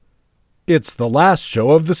It's the last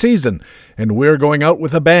show of the season, and we're going out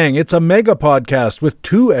with a bang. It's a mega podcast with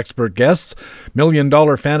two expert guests, $1 Million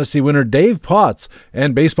Fantasy winner Dave Potts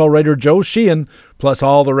and baseball writer Joe Sheehan, plus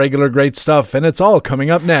all the regular great stuff, and it's all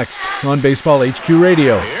coming up next on Baseball HQ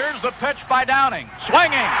Radio. Here's the pitch by Downing,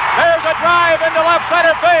 swinging. There's a drive into left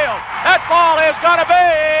center field. That ball is going to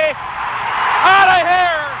be out of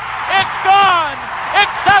here. It's gone.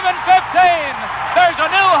 It's 7:15. There's a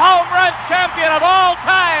new home run champion of all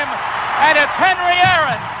time, and it's Henry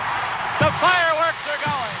Aaron. The fireworks are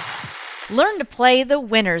going. Learn to play the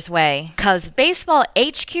winner's way, because Baseball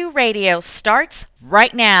HQ Radio starts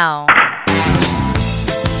right now.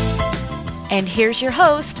 And here's your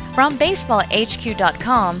host from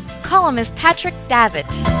BaseballHQ.com, columnist Patrick Davitt.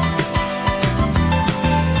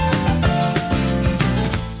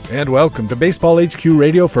 And welcome to Baseball HQ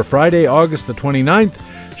Radio for Friday, August the 29th,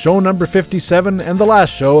 show number 57 and the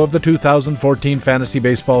last show of the 2014 fantasy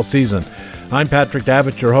baseball season. I'm Patrick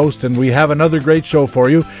Davitt, your host, and we have another great show for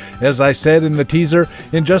you. As I said in the teaser,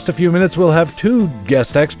 in just a few minutes we'll have two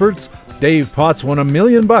guest experts. Dave Potts won $1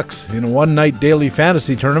 million in a one-night daily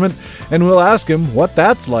fantasy tournament, and we'll ask him what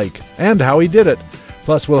that's like and how he did it.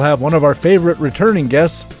 Plus, we'll have one of our favorite returning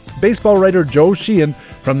guests, baseball writer Joe Sheehan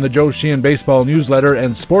from the Joe Sheehan Baseball Newsletter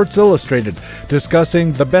and Sports Illustrated,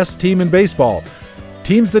 discussing the best team in baseball,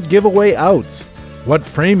 teams that give away outs, what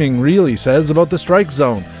framing really says about the strike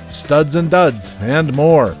zone, studs and duds, and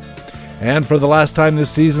more. And for the last time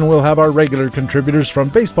this season, we'll have our regular contributors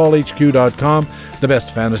from BaseballHQ.com, the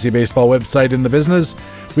best fantasy baseball website in the business.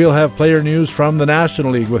 We'll have player news from the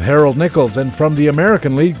National League with Harold Nichols and from the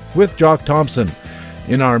American League with Jock Thompson.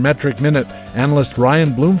 In our Metric Minute, analyst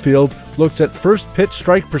Ryan Bloomfield looks at first pitch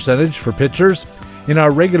strike percentage for pitchers. In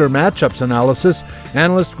our regular matchups analysis,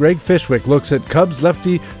 analyst Greg Fishwick looks at Cubs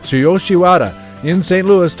lefty Tsuyoshi Wada in St.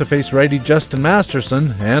 Louis to face righty Justin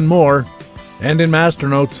Masterson, and more. And in Master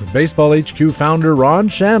Notes, Baseball HQ founder Ron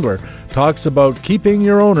Chandler talks about keeping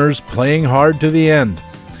your owners playing hard to the end.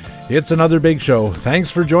 It's another big show.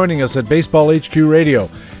 Thanks for joining us at Baseball HQ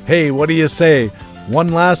Radio. Hey, what do you say?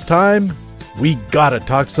 One last time? We gotta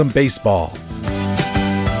talk some baseball.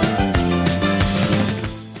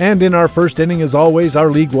 And in our first inning, as always,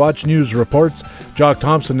 our League Watch news reports. Jock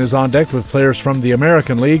Thompson is on deck with players from the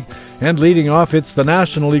American League. And leading off, it's the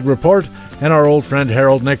National League report and our old friend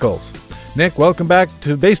Harold Nichols. Nick, welcome back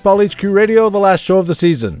to Baseball HQ Radio, the last show of the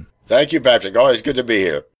season. Thank you, Patrick. Always good to be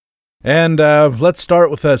here. And let's start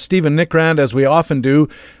with Stephen Nickrand, as we often do,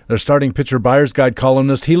 their starting pitcher buyer's guide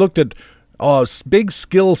columnist. He looked at big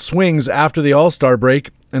skill swings after the All-Star break,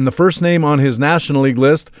 and the first name on his National League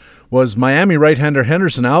list was Miami right-hander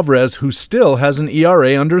Henderson Alvarez, who still has an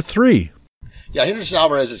ERA under 3. Yeah, Henderson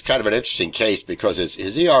Alvarez is kind of an interesting case because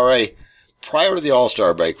his ERA prior to the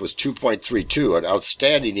All-Star break was 2.32, an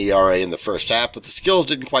outstanding ERA in the first half, but the skills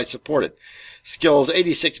didn't quite support it. Skills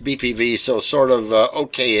 86 BPV, so sort of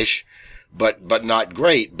okay-ish, but not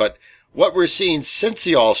great. But what we're seeing since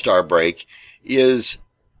the All-Star break is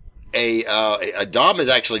a Dom is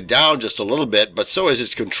actually down just a little bit, but so is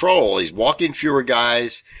his control. He's walking fewer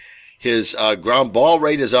guys. His ground ball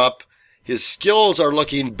rate is up. His skills are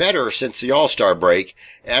looking better since the All-Star break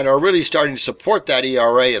and are really starting to support that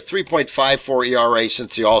ERA, a 3.54 ERA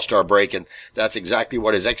since the All-Star break, and that's exactly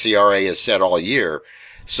what his xERA has said all year.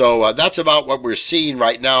 So that's about what we're seeing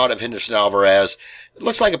right now out of Henderson Alvarez. It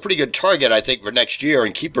looks like a pretty good target, I think, for next year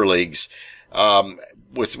in keeper leagues.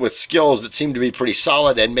 With skills that seem to be pretty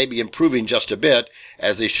solid and maybe improving just a bit,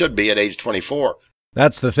 as they should be at age 24.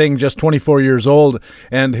 That's the thing, just 24 years old,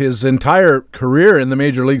 and his entire career in the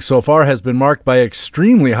major leagues so far has been marked by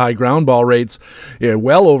extremely high ground ball rates,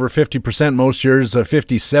 well over 50% most years,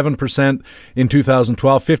 57% in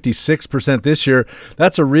 2012, 56% this year.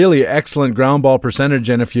 That's a really excellent ground ball percentage,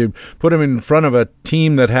 and if you put him in front of a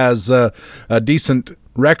team that has a decent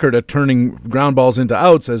record at turning ground balls into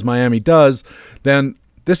outs, as Miami does, then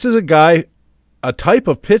this is a type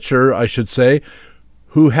of pitcher, I should say,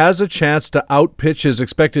 who has a chance to outpitch his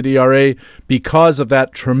expected ERA because of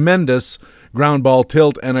that tremendous ground ball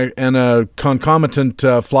tilt and a concomitant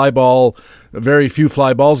fly ball, very few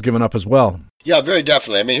fly balls given up as well. Yeah, very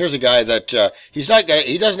definitely. I mean, here's a guy that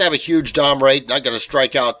he doesn't have a huge Dom rate, not going to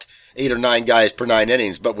strike out 8 or 9 guys per 9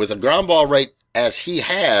 innings, but with a ground ball rate as he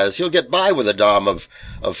has, he'll get by with a Dom of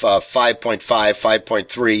 5.5,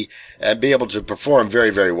 5.3 and be able to perform very,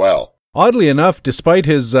 very well. Oddly enough, despite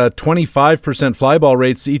his 25% fly ball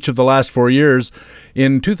rates each of the last 4 years,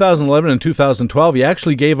 in 2011 and 2012, he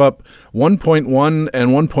actually gave up 1.1 and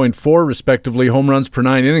 1.4, respectively, home runs per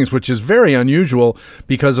 9 innings, which is very unusual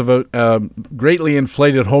because of a greatly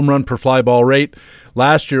inflated home run per fly ball rate.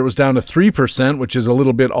 Last year it was down to 3%, which is a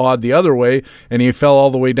little bit odd the other way, and he fell all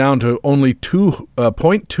the way down to only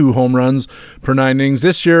 0.2 home runs per 9 innings.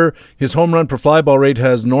 This year, his home run per fly ball rate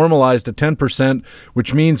has normalized to 10%,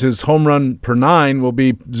 which means his home run per 9 will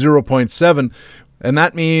be 0.7, and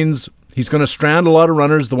that means he's going to strand a lot of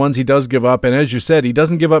runners, the ones he does give up, and as you said, he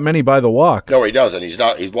doesn't give up many by the walk. No, he doesn't. He's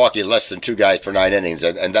walking less than 2 guys per 9 innings,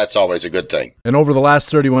 and that's always a good thing. And over the last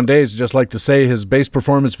 31 days, I'd just like to say his base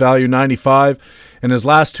performance value 95, and his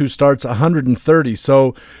last 2 starts 130.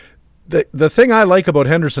 So the thing I like about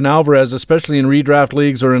Henderson Alvarez, especially in redraft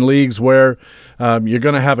leagues or in leagues where you're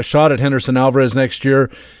going to have a shot at Henderson Alvarez next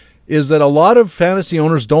year, is that a lot of fantasy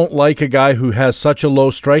owners don't like a guy who has such a low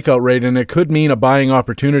strikeout rate, and it could mean a buying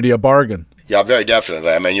opportunity, a bargain. Yeah, very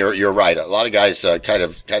definitely. I mean, you're right. A lot of guys kind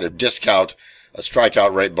of discount a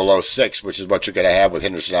strikeout rate below 6, which is what you're going to have with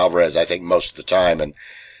Henderson Alvarez, I think, most of the time,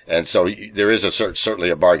 and so there is certainly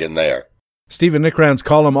a bargain there. Stephen Nickrand's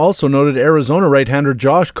column also noted Arizona right-hander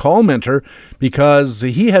Josh Kallmenter because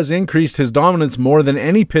he has increased his dominance more than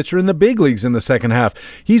any pitcher in the big leagues in the second half.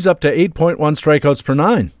 He's up to 8.1 strikeouts per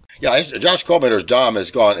 9. Yeah, Josh Kallmenter's dom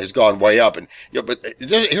has gone way up, and but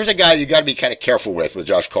here's a guy you got to be kind of careful with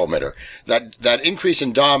Josh Kallmenter. That increase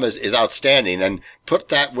in dom is outstanding, and put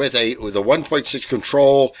that with a 1.6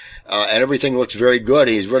 control, and everything looks very good.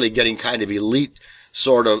 He's really getting kind of elite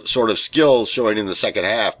sort of skills showing in the second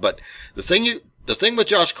half. But the thing with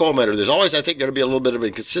Josh Kallmenter, there's always, I think, going to be a little bit of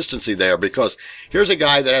inconsistency there, because here's a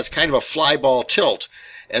guy that has kind of a fly ball tilt,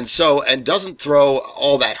 and doesn't throw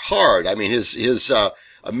all that hard. I mean, his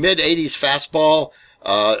a mid-80s fastball.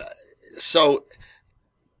 So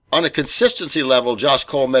on a consistency level, Josh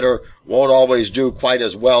Kallmenter won't always do quite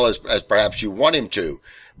as well as perhaps you want him to.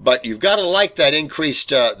 But you've got to like that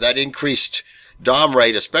increased dom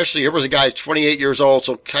rate, especially here was a guy 28 years old,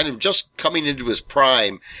 so kind of just coming into his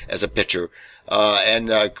prime as a pitcher.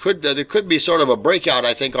 There could be sort of a breakout,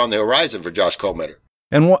 I think, on the horizon for Josh Kallmenter.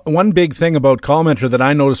 And one big thing about Kallmenter that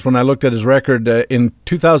I noticed when I looked at his record in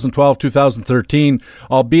 2012, 2013,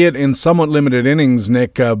 albeit in somewhat limited innings,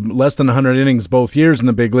 Nick, less than 100 innings both years in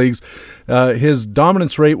the big leagues, his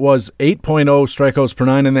dominance rate was 8.0 strikeouts per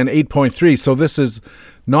 9 and then 8.3. So this is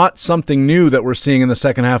not something new that we're seeing in the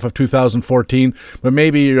second half of 2014, but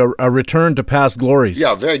maybe a return to past glories.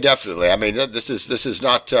 Yeah, very definitely. I mean, this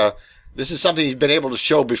is something he's been able to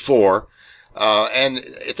show before. And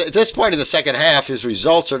at this point in the second half, his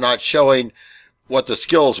results are not showing what the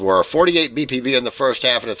skills were. 48 BPV in the first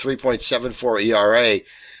half and a 3.74 ERA.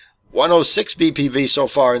 106 BPV so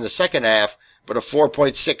far in the second half, but a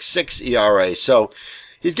 4.66 ERA. So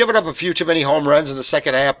he's given up a few too many home runs in the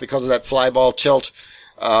second half because of that fly ball tilt.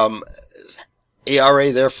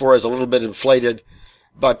 ERA, therefore, is a little bit inflated.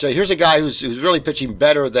 But here's a guy who's really pitching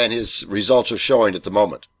better than his results are showing at the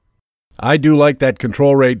moment. I do like that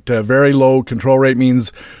control rate. Very low control rate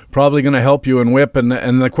means probably going to help you in whip. And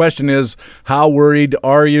the question is, how worried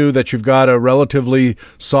are you that you've got a relatively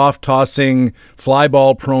soft-tossing,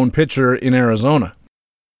 fly-ball-prone pitcher in Arizona?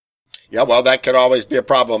 Yeah, well, that could always be a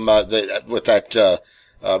problem with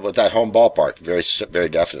that home ballpark. Very, very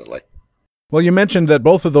definitely. Well, you mentioned that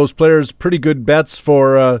both of those players pretty good bets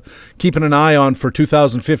for keeping an eye on for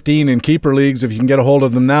 2015 in keeper leagues if you can get a hold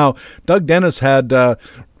of them now. Doug Dennis had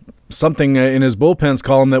something in his bullpens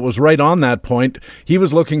column that was right on that point. He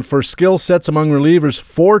was looking for skill sets among relievers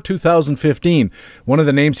for 2015. One of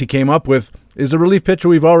the names he came up with is a relief pitcher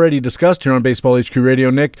we've already discussed here on Baseball HQ Radio,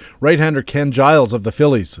 Nick, right-hander Ken Giles of the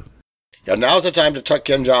Phillies. Yeah, now's the time to tuck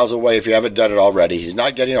Ken Giles away if you haven't done it already. He's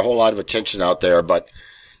not getting a whole lot of attention out there, but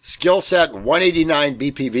skill set, 189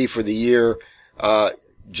 BPV for the year.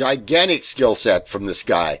 Gigantic skill set from this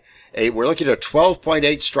guy. We're looking at 12.8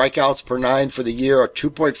 strikeouts per 9 for the year, a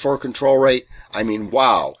 2.4 control rate. I mean,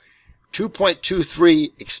 wow.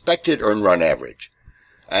 2.23 expected earned run average,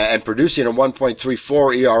 and producing a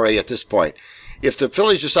 1.34 ERA at this point. If the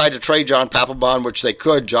Phillies decide to trade John Papelbon, which they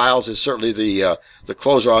could, Giles is certainly the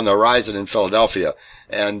closer on the horizon in Philadelphia,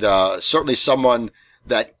 and certainly someone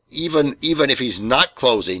that even if he's not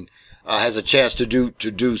closing, has a chance to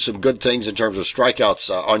do some good things in terms of strikeouts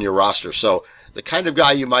on your roster. So the kind of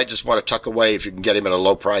guy you might just want to tuck away if you can get him at a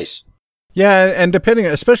low price. Yeah, and depending,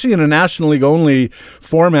 especially in a National League only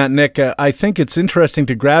format, Nick, I think it's interesting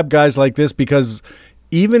to grab guys like this because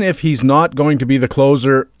even if he's not going to be the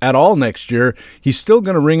closer at all next year, he's still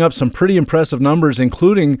going to ring up some pretty impressive numbers,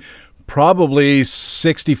 including probably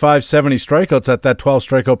 65, 70 strikeouts at that 12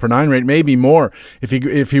 strikeout per 9 rate, maybe more.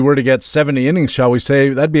 If he were to get 70 innings, shall we say,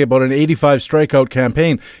 that'd be about an 85 strikeout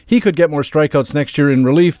campaign. He could get more strikeouts next year in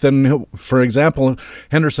relief than, for example,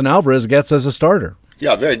 Henderson Alvarez gets as a starter.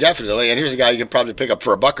 Yeah, very definitely. And here's a guy you can probably pick up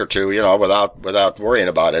for $1 or $2, without worrying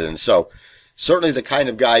about it. And so certainly the kind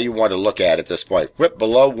of guy you want to look at this point. Whip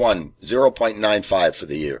below 1, 0.95 for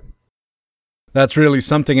the year. That's really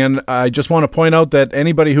something, and I just want to point out that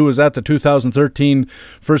anybody who was at the 2013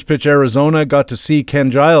 First Pitch Arizona got to see Ken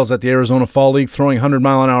Giles at the Arizona Fall League throwing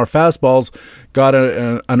 100-mile-an-hour fastballs, got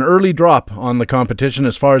an early drop on the competition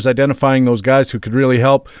as far as identifying those guys who could really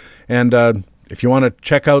help. And if you want to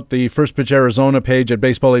check out the First Pitch Arizona page at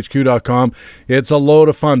BaseballHQ.com, it's a load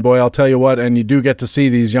of fun, boy, I'll tell you what, and you do get to see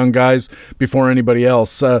these young guys before anybody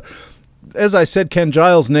else. As I said, Ken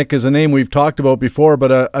Giles, Nick, is a name we've talked about before,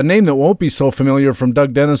 but a name that won't be so familiar from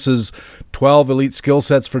Doug Dennis's 12 Elite Skill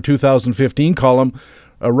Sets for 2015 column,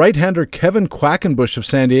 right-hander Kevin Quackenbush of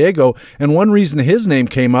San Diego. And one reason his name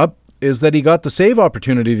came up is that he got the save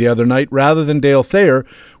opportunity the other night rather than Dale Thayer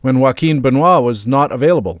when Joaquin Benoit was not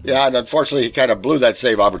available. Yeah, and unfortunately he kind of blew that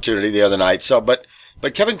save opportunity the other night. So, but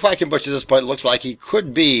Kevin Quackenbush at this point looks like he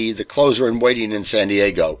could be the closer in waiting in San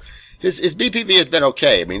Diego. His BPV has been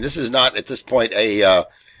okay. I mean, this is not at this point a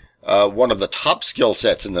one of the top skill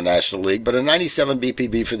sets in the National League, but a 97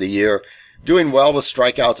 BPV for the year, doing well with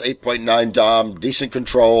strikeouts, 8.9 DOM, decent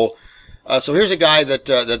control. So here's a guy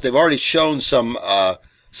that they've already shown some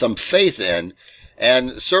faith in,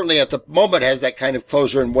 and certainly at the moment has that kind of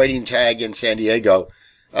closer and waiting tag in San Diego.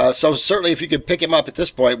 So certainly if you could pick him up at this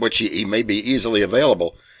point, which he may be easily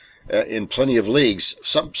available in plenty of leagues,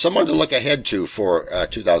 someone to look ahead to for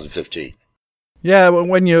 2015. Yeah,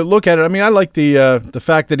 when you look at it, I mean, I like the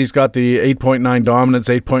fact that he's got the 8.9 dominance,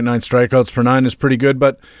 8.9 strikeouts per 9 is pretty good,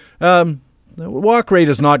 but the walk rate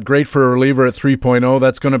is not great for a reliever at 3.0.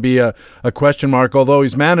 That's going to be a question mark, although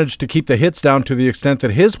he's managed to keep the hits down to the extent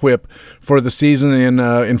that his whip for the season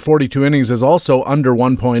in 42 innings is also under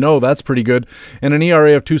 1.0. That's pretty good. And an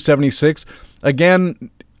ERA of 2.76.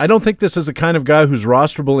 Again, I don't think this is the kind of guy who's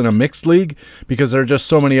rosterable in a mixed league because there are just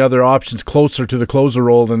so many other options closer to the closer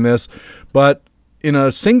role than this. But in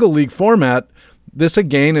a single league format, this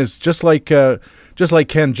again is just like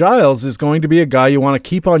Ken Giles is going to be a guy you want to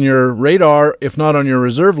keep on your radar, if not on your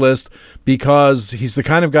reserve list, because he's the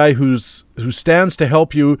kind of guy who stands to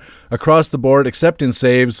help you across the board, except in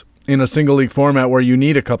saves, in a single league format where you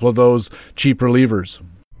need a couple of those cheap relievers.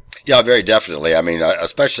 Yeah, very definitely. I mean,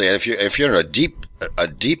 especially if you're in a deep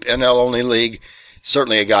NL only league,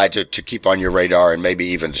 certainly a guy to keep on your radar and maybe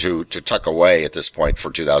even to tuck away at this point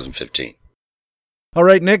for 2015. All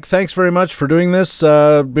right, Nick, thanks very much for doing this.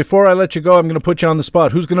 Before I let you go, I'm going to put you on the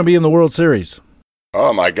spot. Who's going to be in the World Series?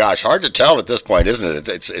 Oh my gosh, hard to tell at this point, isn't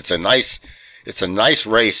it? It's a nice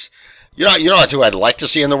race. You know who I'd like to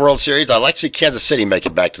see in the World Series? I'd like to see Kansas City make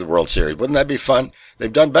it back to the World Series. Wouldn't that be fun?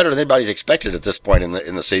 They've done better than anybody's expected at this point in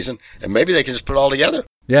the season, and maybe they can just put it all together.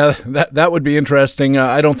 Yeah, that would be interesting.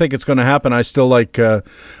 I don't think it's going to happen. I still like the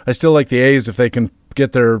A's if they can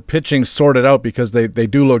get their pitching sorted out because they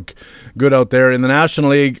do look good out there. In the National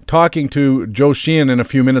League, talking to Joe Sheehan in a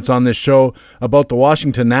few minutes on this show about the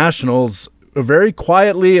Washington Nationals, very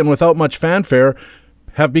quietly and without much fanfare,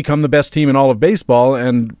 have become the best team in all of baseball,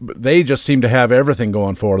 and they just seem to have everything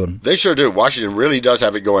going for them. They sure do. Washington really does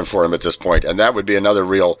have it going for them at this point, and that would be another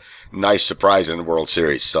real nice surprise in the World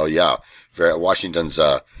Series. So, yeah, Washington's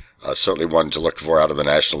certainly one to look for out of the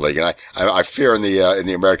National League. And I fear in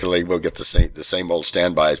the American League we'll get the same old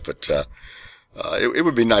standbys, but it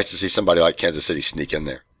would be nice to see somebody like Kansas City sneak in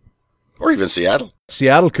there. Or even Seattle.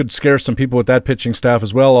 Seattle could scare some people with that pitching staff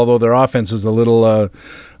as well, although their offense is a little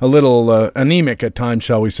anemic at times,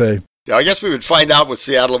 shall we say. Yeah, I guess we would find out with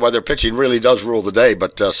Seattle whether pitching really does rule the day,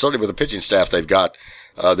 but certainly with the pitching staff they've got,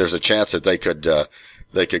 there's a chance that they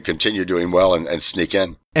could continue doing well and sneak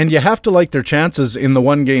in. And you have to like their chances in the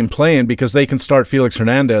one-game play-in because they can start Felix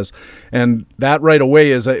Hernandez, and that right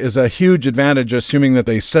away is a huge advantage, assuming that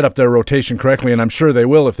they set up their rotation correctly, and I'm sure they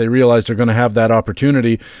will if they realize they're going to have that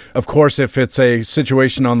opportunity. Of course, if it's a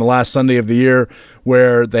situation on the last Sunday of the year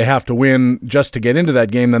where they have to win just to get into that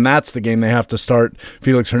game, then that's the game they have to start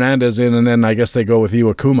Felix Hernandez in, and then I guess they go with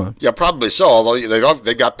Iwakuma. Yeah, probably so, although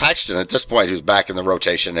they've got Paxton at this point who's back in the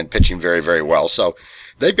rotation and pitching very, very well, so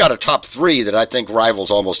they've got a top three that I think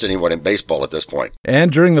rivals almost anyone in baseball at this point.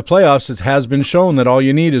 And during the playoffs, it has been shown that all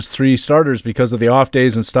you need is three starters because of the off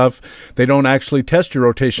days and stuff. They don't actually test your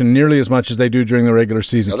rotation nearly as much as they do during the regular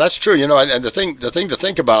season. Now, that's true, and the thing to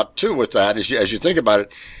think about too with that is as you think about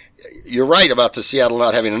it, you're right about the Seattle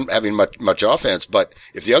not having much offense, but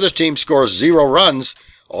if the other team scores 0 runs,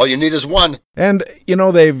 All you need is one. And,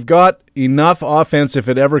 they've got enough offense if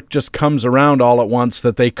it ever just comes around all at once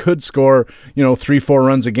that they could score, 3-4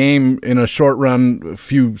 runs a game in a short run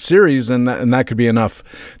few series, and that could be enough.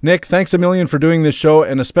 Nick, thanks a million for doing this show,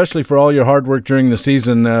 and especially for all your hard work during the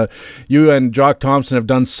season. You and Jock Thompson have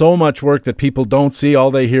done so much work that people don't see.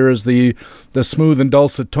 All they hear is the smooth and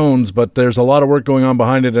dulcet tones, but there's a lot of work going on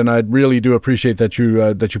behind it, and I really do appreciate that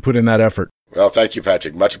you put in that effort. Well, thank you,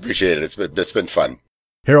 Patrick. Much appreciated. It's been fun.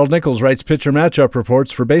 Harold Nichols writes pitcher matchup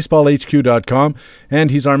reports for BaseballHQ.com,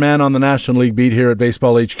 and he's our man on the National League beat here at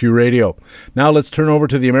BaseballHQ Radio. Now let's turn over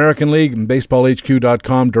to the American League and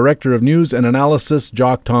BaseballHQ.com Director of News and Analysis,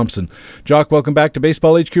 Jock Thompson. Jock, welcome back to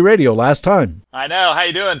BaseballHQ Radio. Last time. I know. How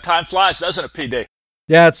you doing? Time flies, doesn't it, PD?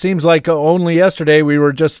 Yeah, it seems like only yesterday we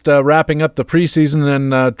were just wrapping up the preseason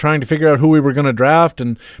and trying to figure out who we were going to draft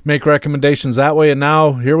and make recommendations that way. And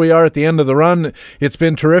now here we are at the end of the run. It's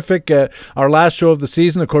been terrific. Our last show of the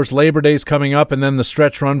season, of course, Labor Day's coming up, and then the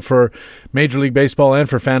stretch run for Major League Baseball and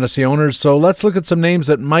for fantasy owners. So let's look at some names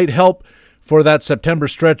that might help for that September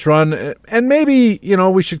stretch run. And maybe,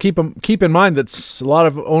 we should keep in mind that a lot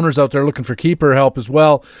of owners out there looking for keeper help as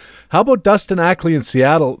well. How about Dustin Ackley in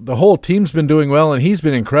Seattle? The whole team's been doing well, and he's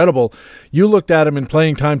been incredible. You looked at him in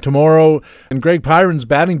Playing Time Tomorrow, and Greg Pyron's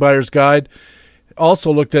Batting Buyer's Guide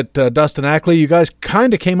also looked at Dustin Ackley. You guys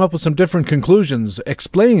kind of came up with some different conclusions.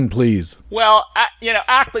 Explain, please. Well,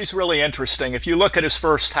 Ackley's really interesting. If you look at his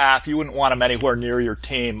first half, you wouldn't want him anywhere near your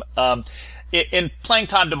team. In Playing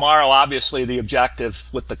Time Tomorrow, obviously the objective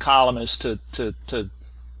with the column is to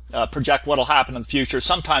project what will happen in the future,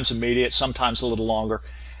 sometimes immediate, sometimes a little longer.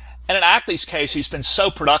 And in Ackley's case, he's been so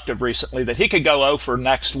productive recently that he could go 0 for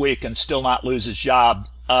next week and still not lose his job.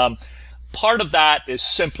 Part of that is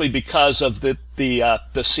simply because of the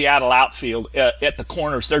Seattle outfield at the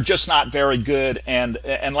corners. They're just not very good, and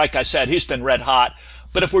like I said, he's been red hot.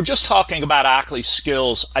 But if we're just talking about Ackley's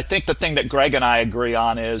skills, I think the thing that Greg and I agree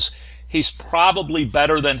on is he's probably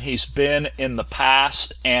better than he's been in the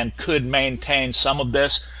past and could maintain some of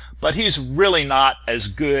this. But he's really not as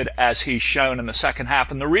good as he's shown in the second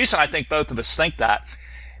half. And the reason I think both of us think that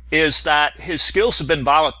is that his skills have been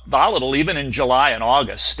volatile even in July and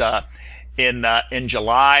August. In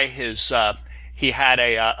July, he had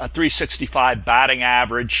a 365 batting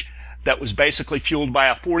average that was basically fueled by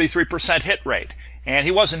a 43% hit rate. And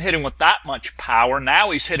he wasn't hitting with that much power.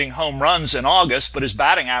 Now he's hitting home runs in August, but his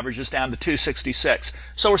batting average is down to 266.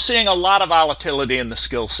 So we're seeing a lot of volatility in the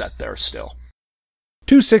skill set there still.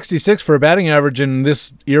 266 for a batting average in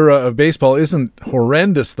this era of baseball isn't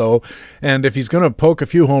horrendous, though. And if he's going to poke a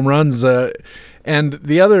few home runs, and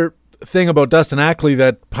the other thing about Dustin Ackley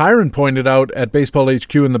that Pyron pointed out at Baseball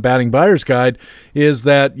HQ in the Batting Buyer's Guide is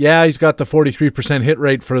that, yeah, he's got the 43% hit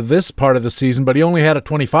rate for this part of the season, but he only had a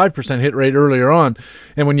 25% hit rate earlier on.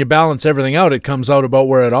 And when you balance everything out, it comes out about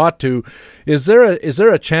where it ought to. Is there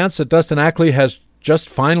a chance that Dustin Ackley has just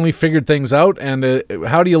finally figured things out, and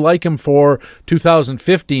how do you like him for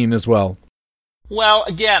 2015 as well? Well,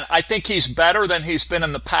 again, I think he's better than he's been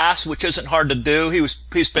in the past, which isn't hard to do.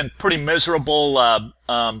 He's been pretty miserable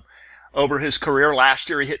over his career. Last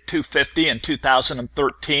year he hit 250. In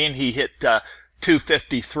 2013 he hit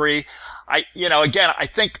 253. I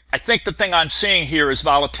think the thing I'm seeing here is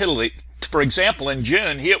volatility. For example, in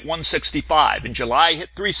June, he hit 165. In July, he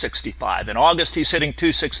hit 365. In August, he's hitting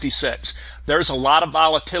 266. There's a lot of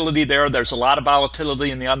volatility there. There's a lot of volatility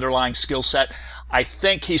in the underlying skill set. I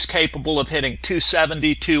think he's capable of hitting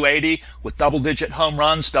 270, 280 with double-digit home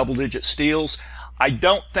runs, double-digit steals. I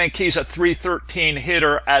don't think he's a 313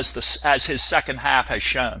 hitter as his second half has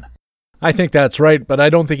shown. I think that's right, but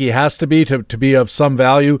I don't think he has to be of some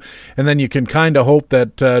value. And then you can kind of hope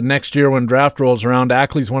that next year when draft rolls around,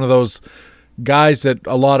 Ackley's one of those guys that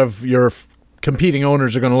a lot of your competing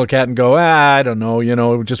owners are going to look at and go, I don't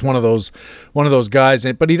know, just one of those guys.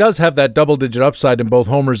 But he does have that double-digit upside in both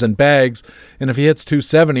homers and bags. And if he hits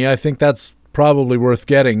 270, I think that's probably worth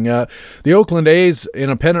getting. The Oakland A's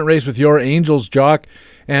in a pennant race with your Angels, Jock,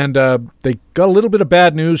 and they got a little bit of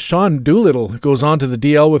bad news. Sean Doolittle goes on to the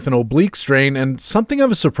DL with an oblique strain, and something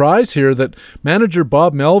of a surprise here that manager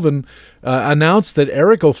Bob Melvin announced that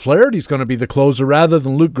Eric O'Flaherty is going to be the closer rather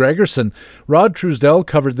than Luke Gregerson. Rod Truesdell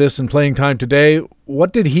covered this in Playing Time today.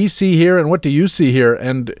 What did he see here, and what do you see here?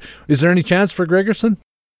 And is there any chance for Gregerson?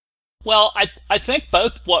 Well, I think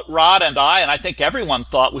both what Rod and I think everyone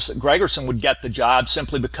thought was that Gregerson would get the job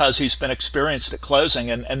simply because he's been experienced at closing,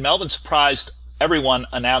 and Melvin surprised everyone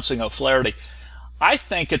announcing O'Flaherty. I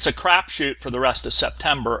think it's a crapshoot for the rest of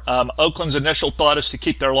September. Oakland's initial thought is to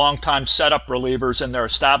keep their longtime setup relievers in their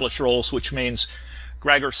established roles, which means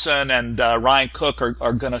Gregerson and Ryan Cook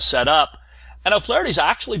are going to set up. And O'Flaherty's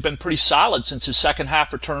actually been pretty solid since his second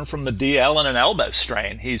half return from the DL and an elbow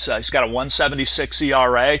strain. He's got a 1.76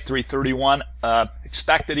 ERA, 3.31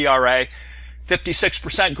 expected ERA,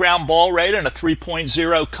 56% ground ball rate, and a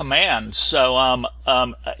 3.0 command. So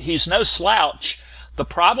he's no slouch. The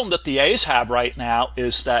problem that the A's have right now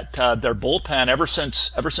is that their bullpen, ever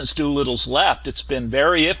since Doolittle's left, it's been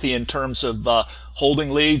very iffy in terms of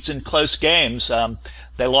holding leads in close games.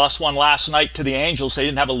 They lost one last night to the Angels. They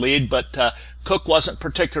didn't have a lead, but Cook wasn't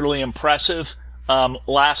particularly impressive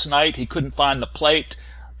last night. He couldn't find the plate.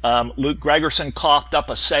 Luke Gregerson coughed up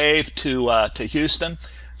a save to Houston.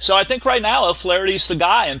 So I think right now O'Flaherty's the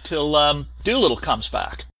guy until Doolittle comes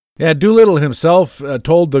back. Yeah, Doolittle himself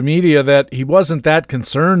told the media that he wasn't that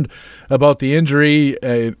concerned about the injury.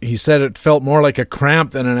 He said it felt more like a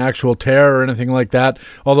cramp than an actual tear or anything like that,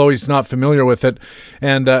 although he's not familiar with it.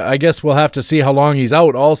 And I guess we'll have to see how long he's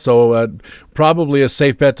out also. Probably a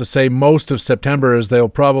safe bet to say most of September, as they'll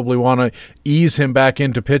probably want to ease him back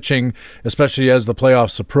into pitching, especially as the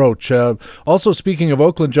playoffs approach. Also, speaking of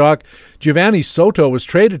Oakland, Jock, Giovanni Soto was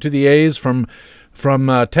traded to the A's from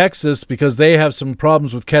Texas because they have some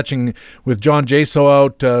problems with catching with John Jaso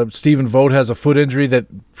out. Stephen Vogt has a foot injury that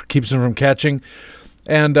keeps him from catching.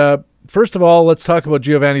 And first of all, let's talk about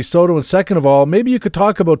Giovanni Soto. And second of all, maybe you could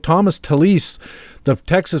talk about Thomas Talise, the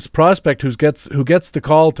Texas prospect who gets the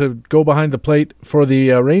call to go behind the plate for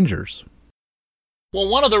the Rangers. Well,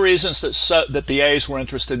 one of the reasons that the A's were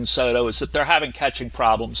interested in Soto is that they're having catching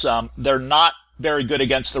problems. They're not very good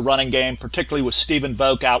against the running game, particularly with Stephen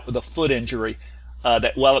Vogt out with a foot injury.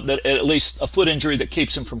 At least a foot injury that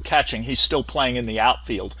keeps him from catching. He's still playing in the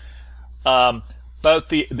outfield. Both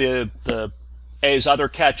the A's other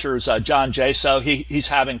catchers, John Jaso, he's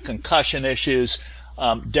having concussion issues.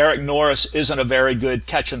 Derek Norris isn't a very good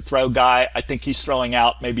catch and throw guy. I think he's throwing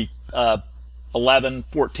out maybe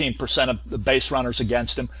 14% of the base runners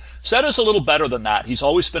against him. Soto's a little better than that. He's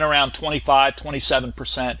always been around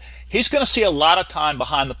 27%. He's going to see a lot of time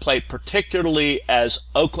behind the plate, particularly as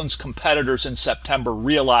Oakland's competitors in September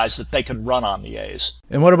realize that they can run on the A's.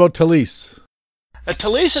 And what about Talise?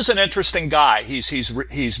 Talise is an interesting guy.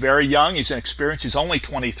 He's very young. He's inexperienced. He's only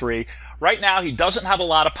 23. Right now, he doesn't have a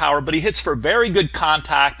lot of power, but he hits for very good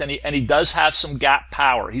contact, and he does have some gap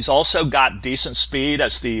power. He's also got decent speed,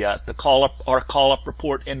 as our call-up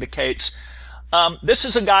report indicates. This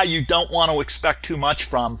is a guy you don't want to expect too much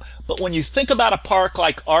from, but when you think about a park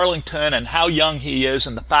like Arlington and how young he is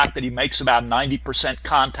and the fact that he makes about 90%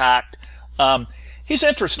 contact, he's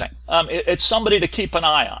interesting. It's somebody to keep an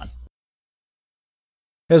eye on.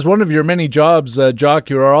 As one of your many jobs, Jock,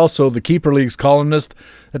 you are also the Keeper League's columnist.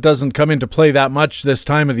 It doesn't come into play that much this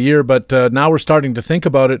time of the year, but now we're starting to think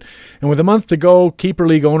about it. And with a month to go, Keeper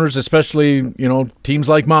League owners, especially teams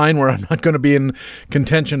like mine, where I'm not going to be in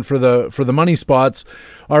contention for the money spots,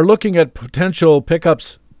 are looking at potential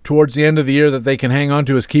pickups towards the end of the year that they can hang on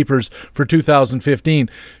to as keepers for 2015.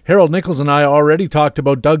 Harold Nichols and I already talked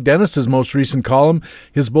about Doug Dennis's most recent column.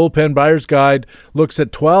 His Bullpen Buyer's Guide looks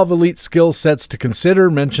at 12 elite skill sets to consider,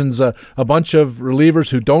 mentions a bunch of relievers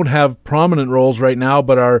who don't have prominent roles right now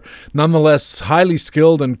but are nonetheless highly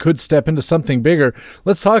skilled and could step into something bigger.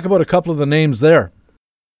 Let's talk about a couple of the names there.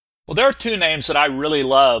 Well, there are two names that I really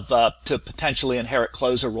love to potentially inherit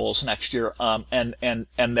closer roles next year, and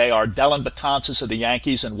they are Dellin Betances of the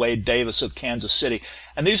Yankees and Wade Davis of Kansas City.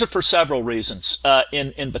 And these are for several reasons.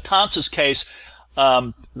 In Betances' case,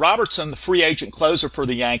 Robertson, the free agent closer for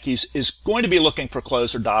the Yankees, is going to be looking for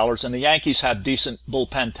closer dollars, and the Yankees have decent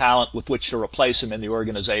bullpen talent with which to replace him in the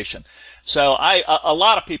organization. So a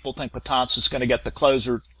lot of people think Betances is going to get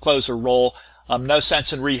the closer role. No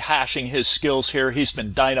sense in rehashing his skills here. He's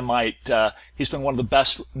been dynamite. He's been one of the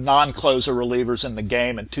best non-closer relievers in the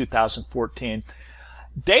game in 2014.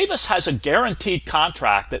 Davis has a guaranteed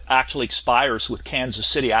contract that actually expires with Kansas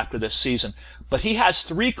City after this season, but he has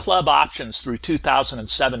 3 club options through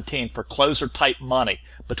 2017 for closer-type money,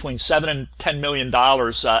 between $7 and $10 million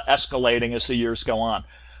escalating as the years go on.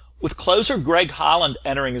 With closer Greg Holland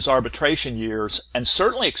entering his arbitration years and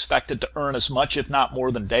certainly expected to earn as much, if not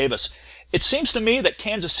more, than Davis, it seems to me that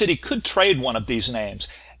Kansas City could trade one of these names.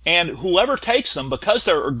 And whoever takes them, because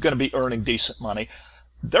they're going to be earning decent money,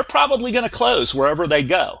 they're probably going to close wherever they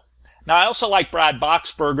go. Now, I also like Brad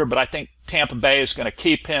Boxberger, but I think Tampa Bay is going to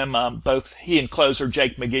keep him. Both he and closer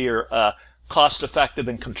Jake McGee are cost-effective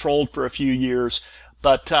and controlled for a few years.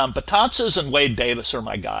 But Betances and Wade Davis are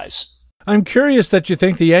my guys. I'm curious that you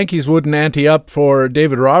think the Yankees wouldn't ante up for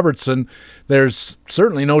David Robertson. There's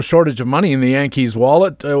certainly no shortage of money in the Yankees'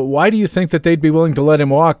 wallet. Why do you think that they'd be willing to let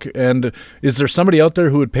him walk? And is there somebody out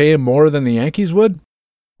there who would pay him more than the Yankees would?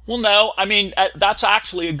 Well, no, I mean, that's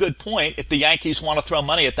actually a good point if the Yankees want to throw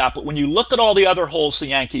money at that. But when you look at all the other holes the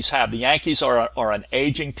Yankees have, the Yankees are an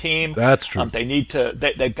aging team. That's true.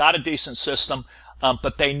 They've got a decent system,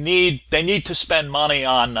 but they need to spend money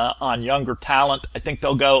on younger talent. I think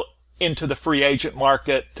they'll go into the free agent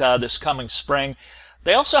market this coming spring.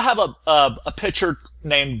 They also have a pitcher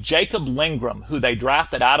named Jacob Lingram, who they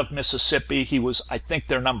drafted out of Mississippi. He was, I think,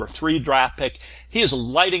 their number 3 draft pick. He is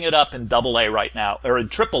lighting it up in Double-A right now, or in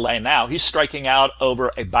Triple-A now. He's striking out over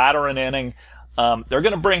a batter an inning. They're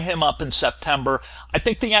going to bring him up in September. I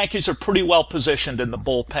think the Yankees are pretty well positioned in the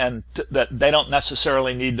bullpen that they don't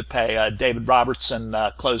necessarily need to pay David Robertson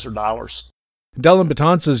closer dollars. Dellin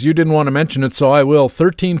Betances, you didn't want to mention it, so I will.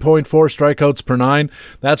 13.4 strikeouts per 9.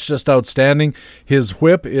 That's just outstanding. His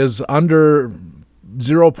whip is under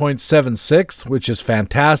 0.76, which is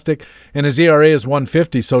fantastic, and his ERA is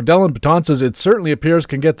 1.50. So Dellin Betances, it certainly appears,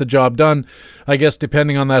 can get the job done, I guess,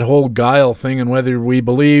 depending on that whole guile thing and whether we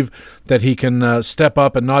believe that he can step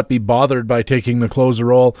up and not be bothered by taking the closer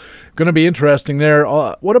role. Going to be interesting there.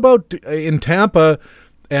 What about in Tampa?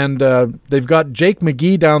 And they've got Jake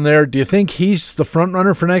McGee down there. Do you think he's the front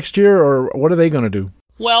runner for next year, or what are they going to do?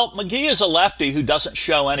 Well, McGee is a lefty who doesn't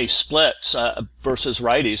show any splits versus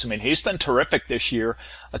righties. I mean, he's been terrific this year.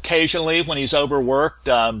 Occasionally, when he's overworked,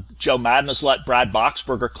 Joe Madden has let Brad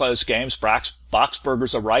Boxberger close games.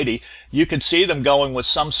 Boxberger's a righty. You could see them going with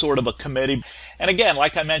some sort of a committee. And again,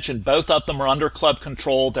 like I mentioned, both of them are under club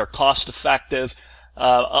control. They're cost effective.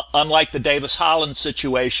 Unlike the Davis Holland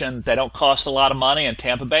situation, they don't cost a lot of money, and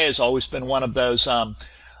Tampa Bay has always been one of those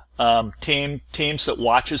teams that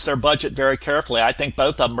watches their budget very carefully. I think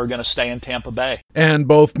both of them are going to stay in Tampa Bay, and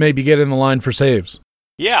both maybe get in the line for saves.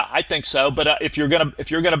 Yeah, I think so. But if you're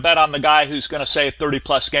gonna bet on the guy who's going to save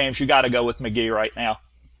 30+ games, you got to go with McGee right now.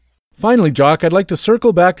 Finally, Jock, I'd like to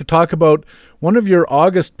circle back to talk about one of your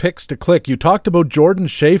August picks to click. You talked about Jordan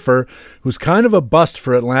Schaefer, who's kind of a bust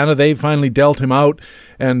for Atlanta. They finally dealt him out,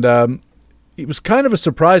 and it was kind of a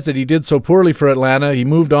surprise that he did so poorly for Atlanta. He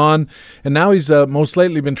moved on, and now he's most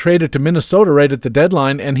lately been traded to Minnesota right at the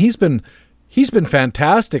deadline, and he's been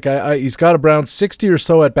fantastic. He's got around 60 or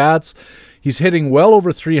so at bats. He's hitting well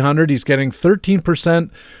over 300. He's getting 13%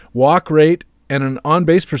 walk rate and an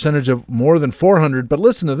on-base percentage of more than 400. But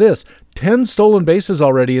listen to this, 10 stolen bases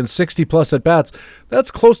already and 60-plus at-bats. That's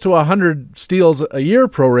close to 100 steals a year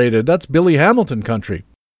prorated. That's Billy Hamilton country.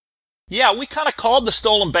 Yeah, we kind of called the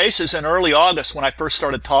stolen bases in early August when I first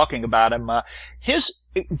started talking about him.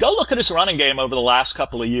 Go look at his running game over the last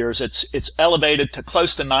couple of years. It's elevated to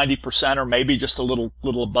close to 90% or maybe just a little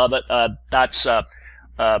above it. That's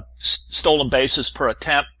stolen bases per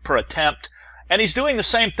attempt. And he's doing the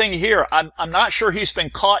same thing here. I'm not sure he's been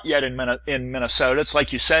caught yet in Minnesota. It's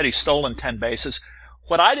like you said, he's stolen 10 bases.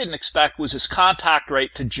 What I didn't expect was his contact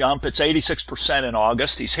rate to jump. It's 86% in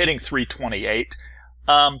August. He's hitting .328.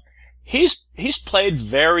 He's played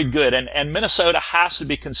very good, and Minnesota has to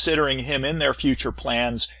be considering him in their future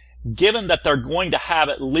plans, given that they're going to have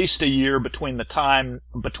at least a year between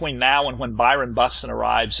now and when Byron Buxton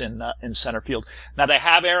arrives in center field. Now they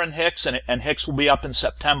have Aaron Hicks, and Hicks will be up in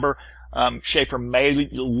September. Schaefer may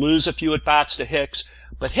lose a few at-bats to Hicks,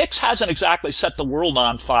 but Hicks hasn't exactly set the world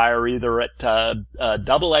on fire either at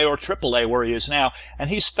Double-A or Triple-A where he is now, and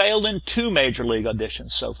he's failed in 2 major league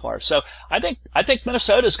auditions so far. So I think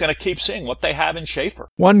Minnesota's going to keep seeing what they have in Schaefer.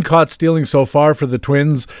 1 caught stealing so far for the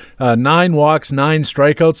Twins, 9 walks, 9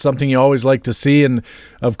 strikeouts, something you always like to see, and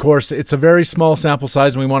of course it's a very small sample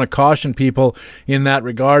size, and we want to caution people in that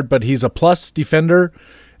regard, but he's a plus defender,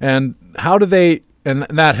 and and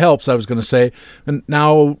that helps, I was going to say. And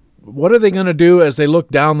now, what are they going to do as they look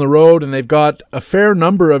down the road and they've got a fair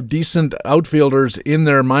number of decent outfielders in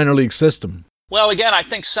their minor league system? Well, again, I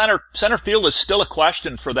think center field is still a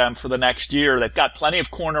question for them for the next year. They've got plenty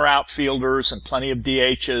of corner outfielders and plenty of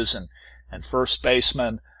DHs and first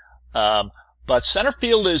basemen. But center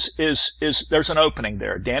field is there's an opening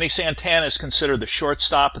there. Danny Santana is considered the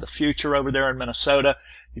shortstop of the future over there in Minnesota.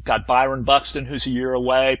 You've got Byron Buxton, who's a year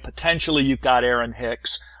away. Potentially, you've got Aaron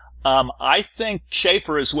Hicks. I think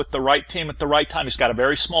Schaefer is with the right team at the right time. He's got a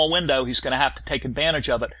very small window. He's going to have to take advantage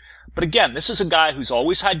of it. But again, this is a guy who's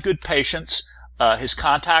always had good patience. His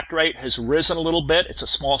contact rate has risen a little bit. It's a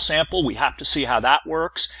small sample. We have to see how that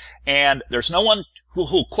works. And there's no one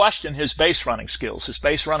who'll question his base running skills. His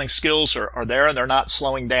base running skills are there and they're not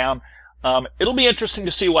slowing down. It'll be interesting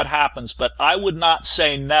to see what happens, but I would not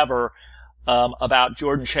say never about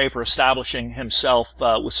Jordan Schaefer establishing himself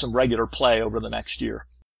with some regular play over the next year.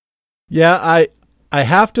 Yeah, I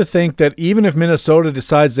have to think that even if Minnesota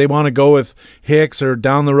decides they want to go with Hicks, or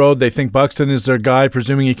down the road they think Buxton is their guy,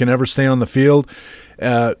 presuming he can ever stay on the field,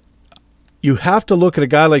 you have to look at a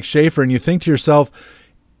guy like Schaefer and you think to yourself,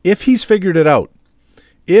 if he's figured it out,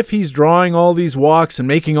 if he's drawing all these walks and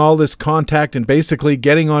making all this contact and basically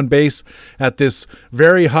getting on base at this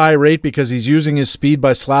very high rate because he's using his speed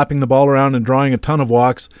by slapping the ball around and drawing a ton of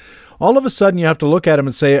walks, all of a sudden you have to look at him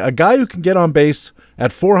and say, a guy who can get on base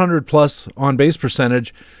at 400 plus on base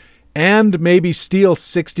percentage and maybe steal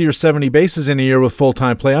 60 or 70 bases in a year with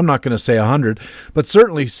full-time play. I'm not going to say 100, but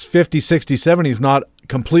certainly 50, 60, 70 is not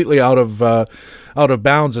completely out of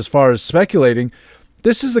bounds as far as speculating.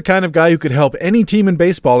 This is the kind of guy who could help any team in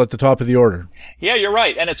baseball at the top of the order. Yeah, you're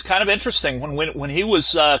right. And it's kind of interesting. When he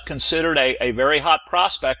was considered a very hot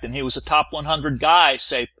prospect and he was a top 100 guy,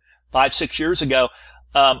 say 5-6 years ago,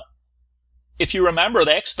 if you remember,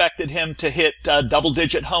 they expected him to hit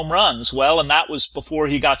double-digit home runs. Well, and that was before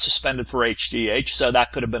he got suspended for HGH, so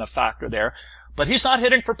that could have been a factor there. But he's not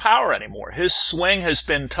hitting for power anymore. His swing has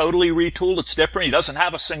been totally retooled. It's different. He doesn't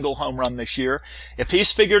have a single home run this year. If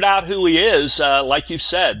he's figured out who he is, like you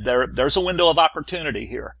said, there's a window of opportunity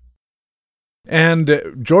here. And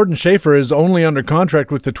Jordan Schaefer is only under contract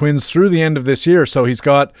with the Twins through the end of this year, so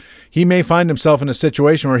he may find himself in a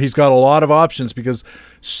situation where he's got a lot of options, because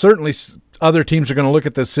certainly other teams are going to look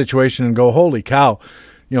at this situation and go, holy cow,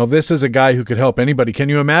 this is a guy who could help anybody. Can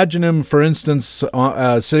you imagine him, for instance,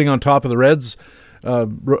 sitting on top of the Reds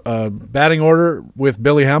batting order with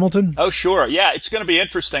Billy Hamilton? Oh, sure. Yeah, it's going to be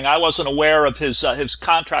interesting. I wasn't aware of his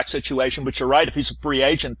contract situation, but you're right. If he's a free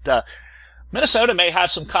agent, Minnesota may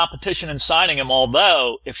have some competition in signing him,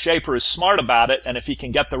 although if Schaefer is smart about it and if he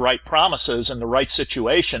can get the right promises and the right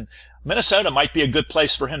situation, Minnesota might be a good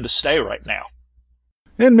place for him to stay right now.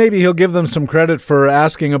 And maybe he'll give them some credit for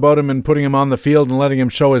asking about him and putting him on the field and letting him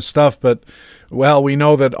show his stuff. But, well, we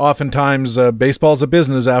know that oftentimes baseball's a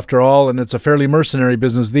business after all, and it's a fairly mercenary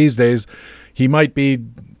business these days. He might be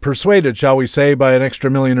persuaded, shall we say, by an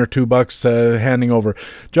extra $1 or $2 million handing over.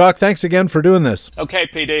 Jock, thanks again for doing this. Okay,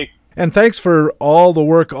 PD. And thanks for all the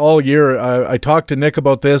work all year. I talked to Nick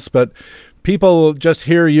about this, but people just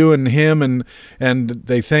hear you and him and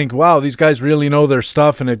they think, wow, these guys really know their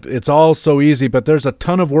stuff, and it's all so easy. But there's a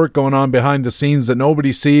ton of work going on behind the scenes that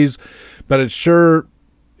nobody sees, but it sure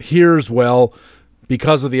hears well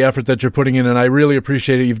because of the effort that you're putting in, and I really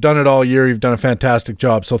appreciate it. You've done it all year. You've done a fantastic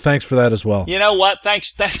job, so thanks for that as well. You know what?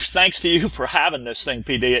 Thanks to you for having this thing,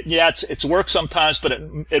 PD. It's work sometimes, but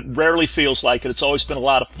it rarely feels like it. It's always been a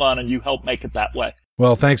lot of fun, and you help make it that way.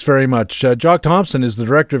 Well, thanks very much. Jock Thompson is the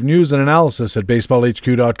Director of News and Analysis at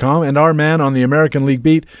BaseballHQ.com and our man on the American League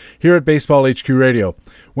beat here at Baseball HQ Radio.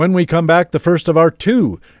 When we come back, the first of our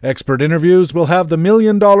 2 expert interviews, we'll have the $1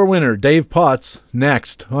 million winner, Dave Potts,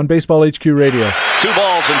 next on Baseball HQ Radio. 2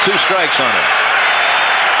 balls and 2 strikes on it.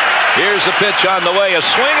 Here's the pitch on the way, a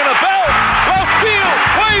swing and a belt. Left field,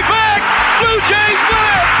 way back. Blue Jays win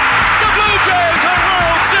it. The Blue Jays are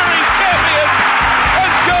World Series champions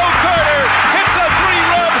as Joe Carter hits a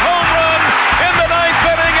 3-run home run in the 9th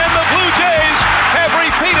inning, and the Blue Jays have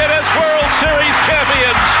repeated as World Series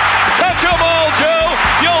champions. Touch 'em all, Joe.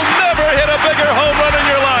 You'll never hit a bigger home run in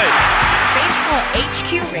your life. Baseball HQ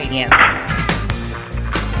Radio.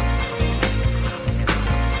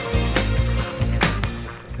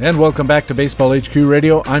 And welcome back to Baseball HQ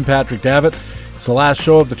Radio. I'm Patrick Davitt. It's the last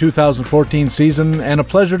show of the 2014 season, and a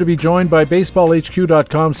pleasure to be joined by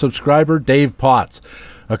BaseballHQ.com subscriber Dave Potts.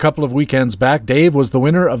 A couple of weekends back, Dave was the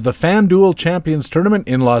winner of the FanDuel Champions Tournament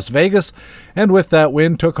in Las Vegas, and with that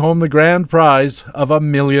win took home the grand prize of $1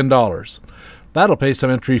 million. That'll pay some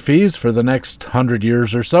entry fees for the next 100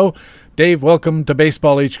 years or so. Dave, welcome to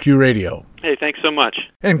Baseball HQ Radio. Hey, thanks so much.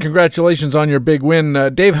 And congratulations on your big win.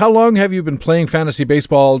 Dave, how long have you been playing fantasy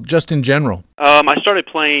baseball just in general? I started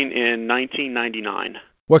playing in 1999.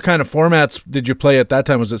 What kind of formats did you play at that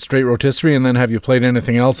time? Was it straight rotisserie, and then have you played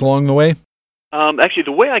anything else along the way? Actually,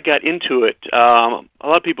 the way I got into it, a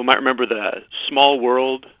lot of people might remember the Small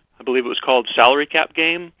World, I believe it was called, salary cap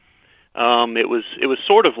game. It was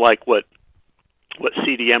sort of like what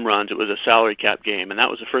CDM runs. It was a salary cap game, and that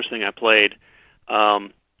was the first thing I played.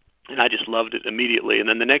 And I just loved it immediately. And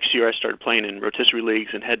then the next year I started playing in rotisserie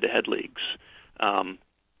leagues and head-to-head leagues. And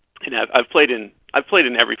I've played in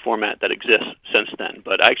every format that exists since then.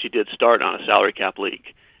 But I actually did start on a salary cap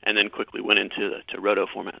league and then quickly went into roto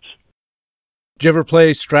formats. Did you ever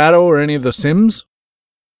play Strato or any of the Sims?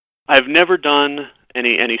 I've never done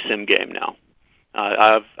any Sim game now.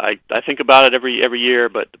 I think about it every year,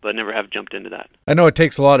 but never have jumped into that. I know it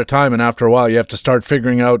takes a lot of time, and after a while you have to start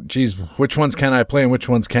figuring out, geez, which ones can I play and which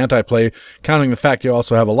ones can't I play, counting the fact you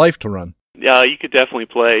also have a life to run. you could definitely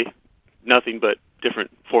play nothing but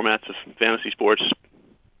different formats of fantasy sports,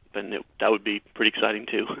 then that would be pretty exciting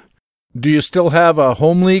too. Do you still have a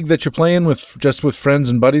home league that you're playing with friends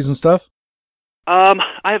and buddies and stuff? I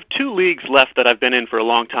have 2 leagues left that I've been in for a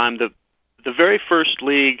long time. The very first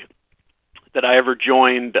league that I ever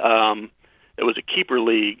joined, it was a keeper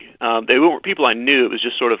league. They weren't people I knew. It was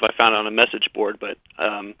just sort of I found it on a message board. But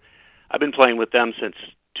I've been playing with them since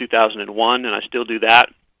 2001, and I still do that.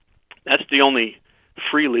 That's the only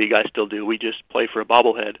free league I still do. We just play for a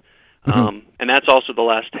bobblehead. And that's also the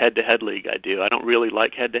last head-to-head league I do. I don't really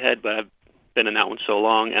like head-to-head, but I've been in that one so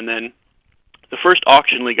long. And then the first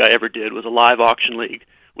auction league I ever did was a live auction league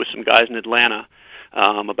with some guys in Atlanta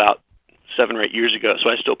about 7 or 8 years ago, so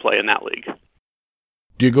I still play in that league.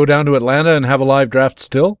 Do you go down to Atlanta and have a live draft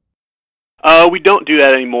still? We don't do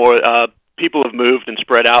that anymore. People have moved and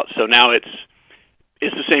spread out, so now it's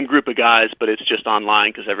the same group of guys, but it's just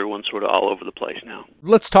online because everyone's sort of all over the place now.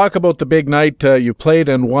 Let's talk about the big night. You played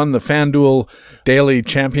and won the FanDuel Daily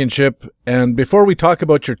Championship. And before we talk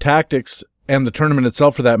about your tactics and the tournament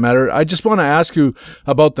itself for that matter, I just want to ask you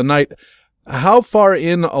about the night. How far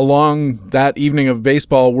in along that evening of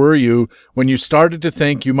baseball were you when you started to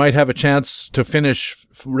think you might have a chance to finish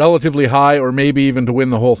relatively high or maybe even to win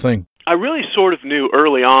the whole thing? I really sort of knew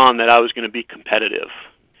early on that I was going to be competitive.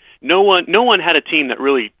 No one had a team that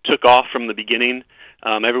really took off from the beginning.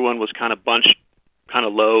 Everyone was kind of bunched kind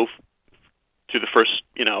of low through the first,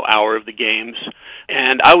 hour of the games.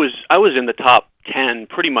 And I was in the top 10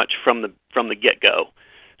 pretty much from the get-go.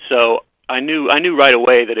 So I knew right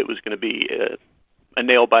away that it was going to be a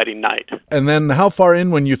nail-biting night. And then how far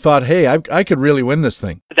in when you thought, hey, I could really win this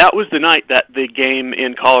thing? That was the night that the game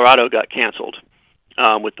in Colorado got canceled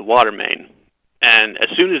with the water main. And as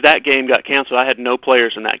soon as that game got canceled, I had no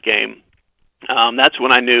players in that game. That's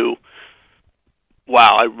when I knew,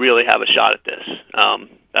 wow, I really have a shot at this.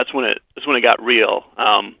 That's when it got real.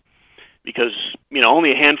 Because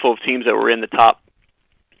only a handful of teams that were in the top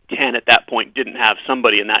 10 at that point didn't have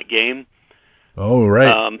somebody in that game. Oh,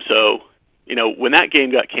 right. So when that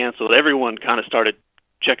game got canceled, everyone kind of started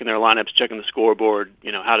checking their lineups, checking the scoreboard.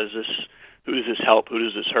 Who does this help? Who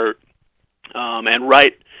does this hurt? And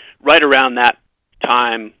right around that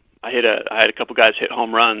time, I had a couple guys hit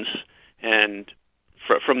home runs, and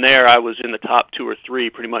from there I was in the top 2 or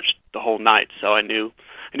 3 pretty much the whole night. So I knew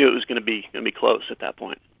it was going to be close at that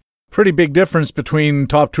point. Pretty big difference between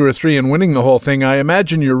top 2 or 3 and winning the whole thing. I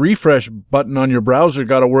imagine your refresh button on your browser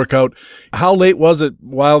got to work out. How late was it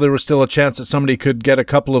while there was still a chance that somebody could get a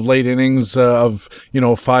couple of late innings of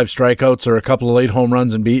 5 strikeouts or a couple of late home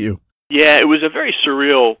runs and beat you? Yeah, it was a very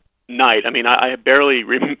surreal night. I mean, I barely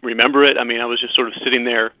remember it. I mean, I was just sort of sitting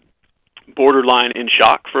there borderline in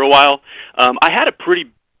shock for a while. I had a pretty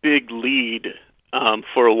big lead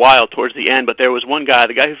for a while towards the end, but there was one guy,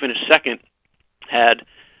 the guy who finished second, had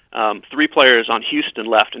 3 players on Houston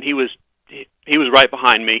left, and he was right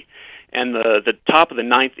behind me. And the top of the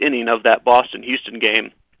 9th inning of that Boston-Houston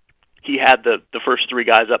game, he had the first 3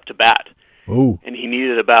 guys up to bat. Ooh. And he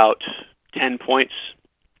needed about 10 points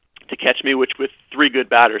to catch me, which with 3 good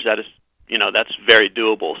batters, that's very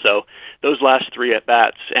doable. So those last 3 at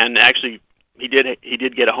bats, and actually he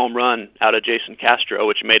did get a home run out of Jason Castro,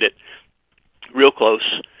 which made it real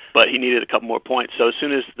close, but he needed a couple more points. So as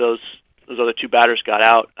soon as those other 2 batters got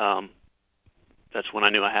out, that's when I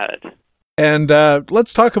knew I had it. And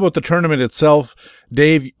let's talk about the tournament itself.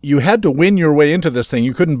 Dave, you had to win your way into this thing.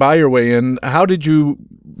 You couldn't buy your way in. How did you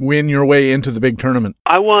win your way into the big tournament?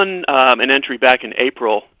 I won an entry back in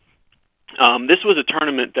April. This was a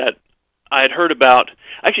tournament that I had heard about.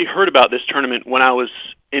 I actually heard about this tournament when I was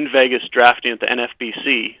in Vegas drafting at the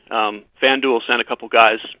NFBC. FanDuel sent a couple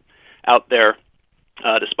guys out there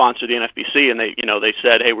to sponsor the NFBC, and they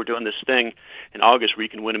said, hey, we're doing this thing in August where you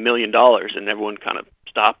can win $1 million, and everyone kind of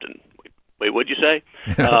stopped and, wait, what'd you say?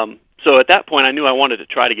 So at that point, I knew I wanted to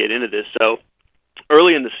try to get into this. So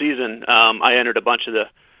early in the season, I entered a bunch of the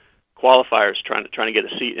qualifiers trying to get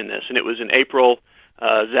a seat in this, and it was in April.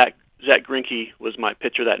 Zach Greinke was my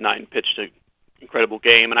pitcher that night and pitched an incredible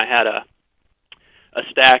game, and I had a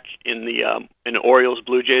stack in the Orioles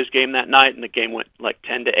Blue Jays game that night, and the game went like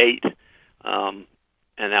 10-8,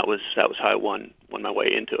 and that was how I won my way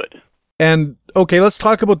into it. And okay, let's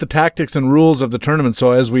talk about the tactics and rules of the tournament.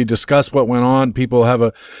 So as we discuss what went on, people have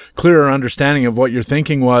a clearer understanding of what your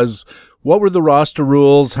thinking was. What were the roster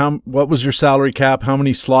rules? What was your salary cap? How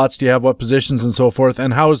many slots do you have? What positions and so forth?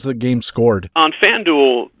 And how is the game scored? On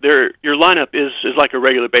FanDuel, your lineup is like a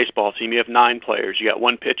regular baseball team. You have 9 players. You got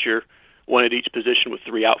 1 pitcher, 1 at each position with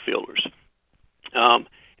 3 outfielders. And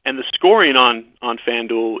the scoring on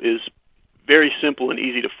FanDuel is very simple and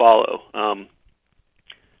easy to follow.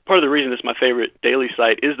 Part of the reason it's my favorite daily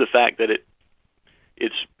site is the fact that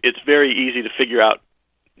it's very easy to figure out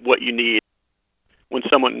what you need. When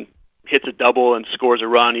someone hits a double and scores a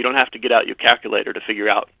run, you don't have to get out your calculator to figure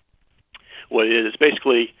out what it is. It's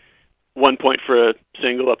basically 1 point for a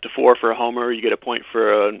single, up to 4 for a homer. You get a point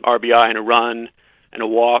for an RBI and a run and a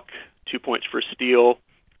walk, 2 points for a steal.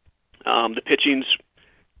 The pitching's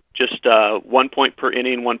just 1 point per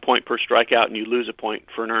inning, 1 point per strikeout, and you lose a point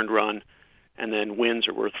for an earned run. And then wins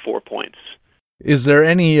are worth 4 points. Is there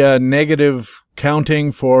any negative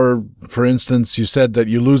counting for instance, you said that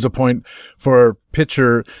you lose a point for a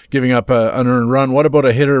pitcher giving up an earned run. What about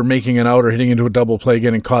a hitter making an out or hitting into a double play,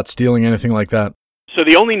 getting caught stealing, anything like that? So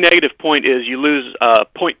the only negative point is you lose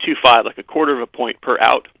 0.25, like a quarter of a point per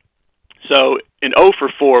out. So an 0 for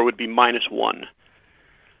 4 would be -1.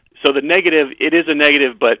 So the negative, it is a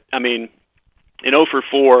negative, but I mean, an 0 for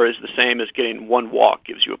 4 is the same as getting 1 walk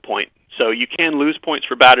gives you a point. So you can lose points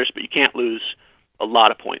for batters, but you can't lose a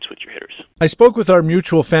lot of points with your hitters. I spoke with our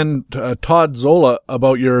mutual friend Todd Zola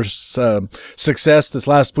about your success this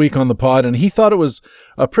last week on the pod, and he thought it was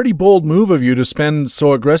a pretty bold move of you to spend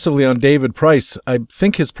so aggressively on David Price. I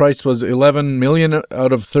think his price was $11 million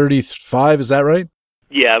out of 35. Is that right?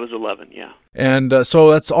 Yeah, it was 11. Yeah. And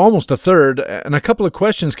so that's almost a third. And a couple of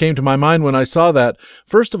questions came to my mind when I saw that.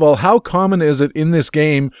 First of all, how common is it in this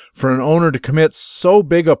game for an owner to commit so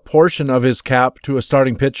big a portion of his cap to a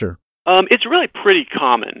starting pitcher? It's really pretty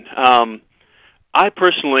common. I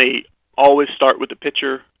personally always start with the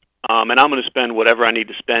pitcher, and I'm going to spend whatever I need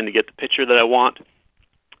to spend to get the pitcher that I want.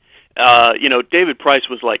 David Price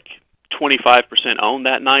was like 25% owned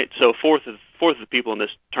that night, so fourth of the people in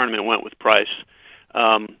this tournament went with Price.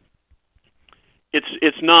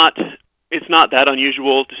 It's not that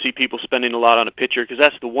unusual to see people spending a lot on a pitcher, because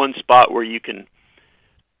that's the one spot where you can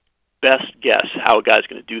best guess how a guy's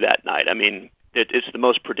going to do that night. I mean, it's the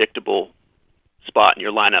most predictable spot in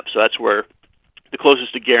your lineup, so that's where the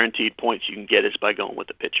closest to guaranteed points you can get is by going with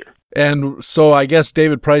the pitcher. And so I guess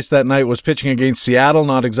David Price that night was pitching against Seattle,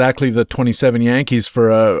 not exactly the 27 Yankees for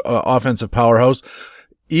a offensive powerhouse.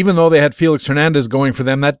 Even though they had Felix Hernandez going for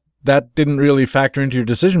them, that didn't really factor into your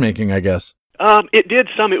decision-making, I guess. It did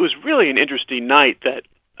some. It was really an interesting night that,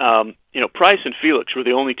 Price and Felix were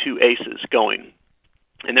the only two aces going,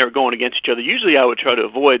 and they were going against each other. Usually I would try to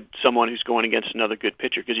avoid someone who's going against another good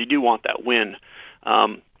pitcher because you do want that win.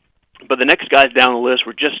 But the next guys down the list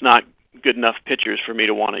were just not good enough pitchers for me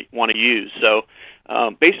to want to use. So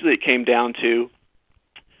basically it came down to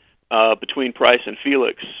between Price and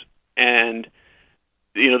Felix. And,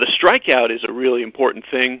 the strikeout is a really important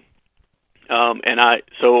thing.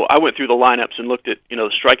 So I went through the lineups and looked at,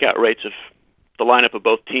 the strikeout rates of the lineup of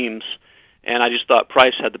both teams, and I just thought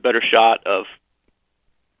Price had the better shot of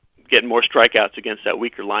getting more strikeouts against that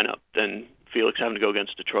weaker lineup than Felix having to go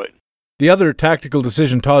against Detroit. The other tactical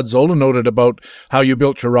decision Todd Zola noted about how you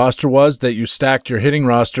built your roster was that you stacked your hitting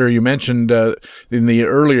roster. You mentioned in the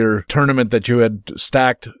earlier tournament that you had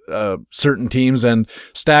stacked certain teams, and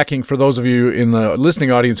stacking, for those of you in the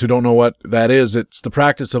listening audience who don't know what that is, it's the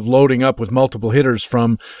practice of loading up with multiple hitters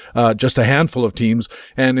from just a handful of teams.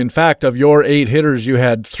 And in fact, of your 8 hitters, you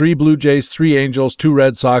had 3 Blue Jays, 3 Angels, 2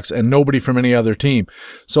 Red Sox, and nobody from any other team.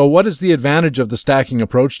 So what is the advantage of the stacking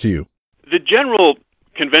approach to you? The general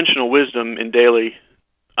conventional wisdom in daily,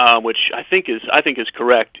 which I think is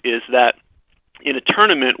correct, is that in a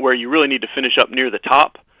tournament where you really need to finish up near the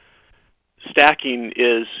top, stacking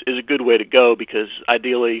is a good way to go, because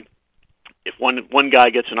ideally, if one guy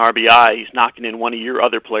gets an RBI, he's knocking in one of your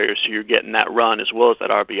other players, so you're getting that run as well as that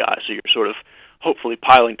RBI. So you're sort of hopefully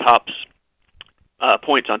piling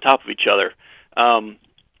points on top of each other.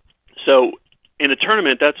 So in a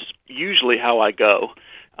tournament, that's usually how I go.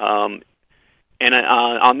 And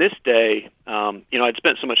on this day, I'd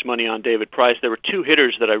spent so much money on David Price. There were 2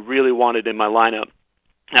 hitters that I really wanted in my lineup.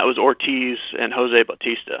 That was Ortiz and Jose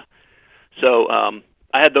Bautista. So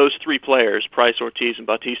I had those 3 players, Price, Ortiz, and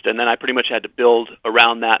Bautista, and then I pretty much had to build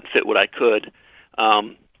around that and fit what I could.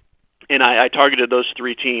 And I targeted those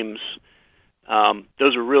 3 teams.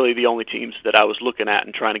 Those were really the only teams that I was looking at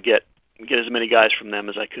and trying to get as many guys from them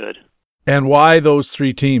as I could. And why those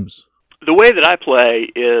 3 teams? The way that I play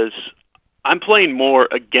is I'm playing more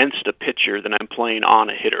against a pitcher than I'm playing on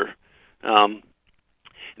a hitter. And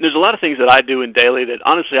there's a lot of things that I do in daily that,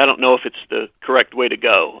 honestly, I don't know if it's the correct way to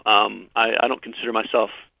go. I don't consider myself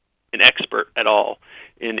an expert at all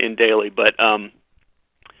in daily, but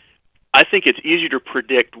I think it's easier to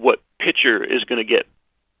predict what pitcher is going to get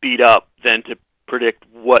beat up than to predict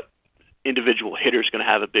what individual hitter is going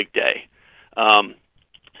to have a big day.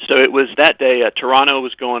 So it was that day, Toronto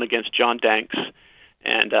was going against John Danks,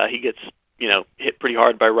 and he gets, hit pretty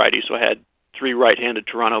hard by righties, so I had 3 right-handed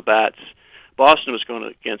Toronto bats. Boston was going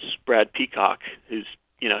against Brad Peacock, who's,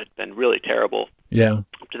 had been really terrible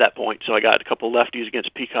up to that point. So I got a couple lefties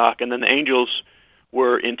against Peacock, and then the Angels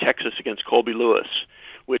were in Texas against Colby Lewis,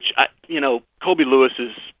 which, Colby Lewis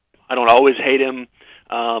is, I don't always hate him,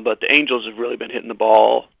 but the Angels have really been hitting the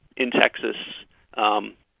ball in Texas.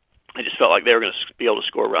 I just felt like they were going to be able to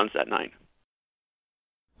score runs that night.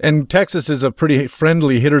 And Texas is a pretty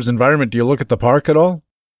friendly hitter's environment. Do you look at the park at all?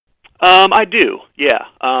 I do, yeah.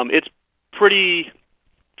 It's pretty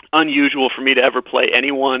unusual for me to ever play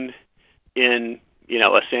anyone in,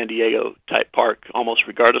 a San Diego type park, almost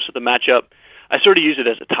regardless of the matchup. I sort of use it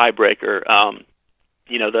as a tiebreaker.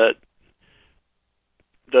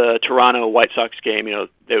 The Toronto White Sox game, it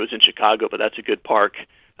was in Chicago, but that's a good park.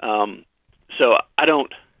 So I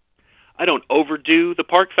don't overdo the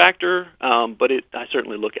park factor, but I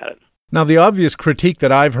certainly look at it. Now, the obvious critique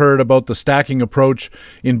that I've heard about the stacking approach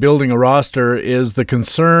in building a roster is the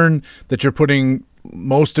concern that you're putting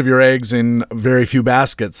most of your eggs in very few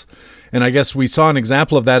baskets. And I guess we saw an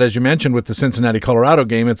example of that, as you mentioned, with the Cincinnati-Colorado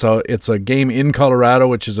game. It's a game in Colorado,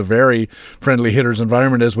 which is a very friendly hitter's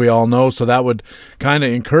environment, as we all know. So that would kind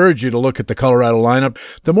of encourage you to look at the Colorado lineup.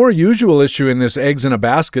 The more usual issue in this eggs in a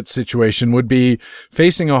basket situation would be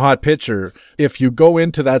facing a hot pitcher. If you go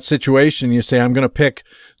into that situation, you say, I'm going to pick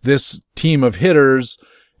this team of hitters,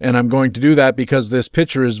 and I'm going to do that because this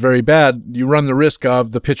pitcher is very bad, you run the risk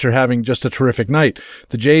of the pitcher having just a terrific night.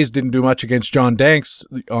 The Jays didn't do much against John Danks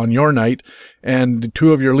on your night, and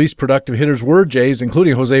 2 of your least productive hitters were Jays,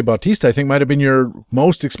 including Jose Bautista, I think might have been your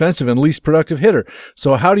most expensive and least productive hitter.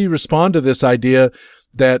 So how do you respond to this idea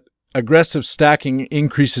that aggressive stacking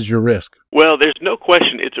increases your risk? Well, there's no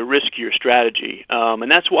question it's a riskier strategy,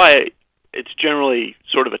 and that's why it's generally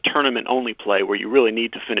sort of a tournament-only play where you really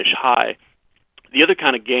need to finish high. The other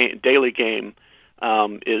kind of daily game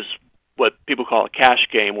is what people call a cash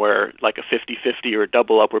game, where like a 50-50 or a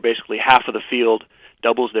double-up, where basically half of the field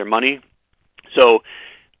doubles their money. So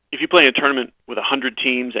if you play in a tournament with 100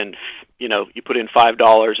 teams and you put in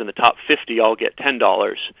 $5 and the top 50 all get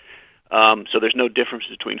 $10, so there's no difference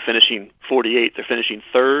between finishing 48th or finishing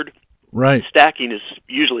 3rd. Right. Stacking is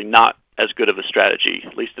usually not as good of a strategy,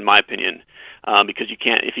 at least in my opinion, because you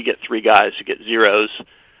can't. If you get 3 guys who get zeros,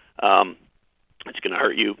 it's going to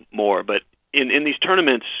hurt you more. But in these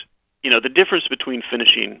tournaments, the difference between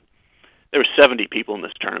finishing, there were 70 people in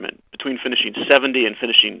this tournament, between finishing 70 and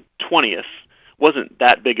finishing 20th wasn't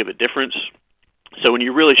that big of a difference. So when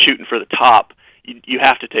you're really shooting for the top, you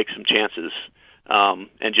have to take some chances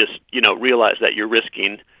and just, realize that you're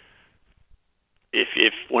risking.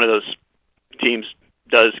 If one of those teams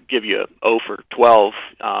does give you 0 for 12,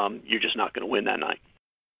 you're just not going to win that night.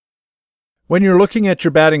 When you're looking at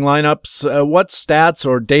your batting lineups, what stats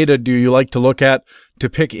or data do you like to look at to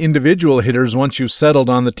pick individual hitters once you've settled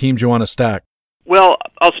on the teams you want to stack? Well,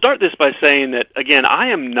 I'll start this by saying that, again, I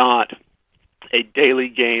am not a daily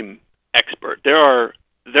game expert. There are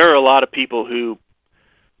a lot of people who,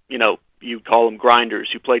 you call them grinders,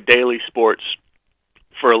 who play daily sports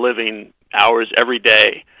for a living, hours every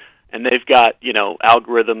day, and they've got,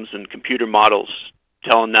 algorithms and computer models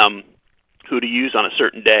telling them who to use on a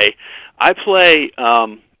certain day. I play,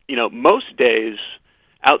 most days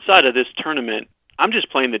outside of this tournament, I'm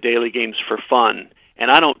just playing the daily games for fun,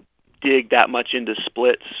 and I don't dig that much into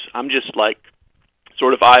splits. I'm just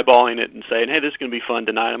sort of eyeballing it and saying, hey, this is going to be fun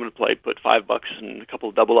tonight. I'm going to put $5 and a couple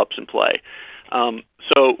of double-ups in play.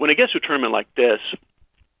 So when it gets to a tournament like this,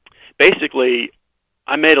 basically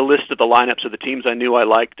I made a list of the lineups of the teams I knew I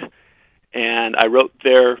liked, and I wrote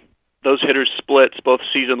those hitters' splits both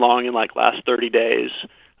season long and last 30 days,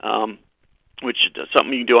 which is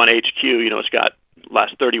something you can do on HQ. It's got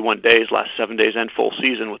last 31 days, last 7 days, and full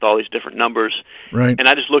season with all these different numbers. Right. And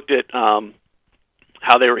I just looked at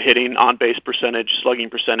how they were hitting, on-base percentage, slugging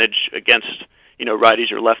percentage against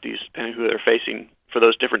righties or lefties, depending who they're facing for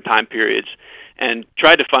those different time periods, and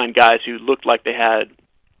tried to find guys who looked like they had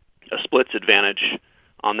a splits advantage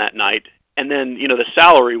on that night. And then, the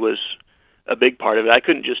salary was a big part of it. I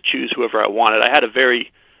couldn't just choose whoever I wanted. I had a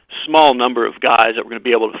very small number of guys that were going to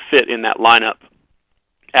be able to fit in that lineup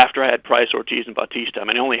after I had Price, Ortiz, and Bautista.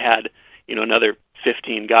 I only had, another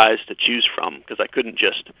 15 guys to choose from because I couldn't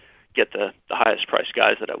just get the highest priced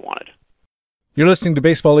guys that I wanted. You're listening to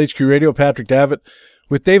Baseball HQ Radio. Patrick Davitt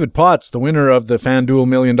with David Potts, the winner of the FanDuel $1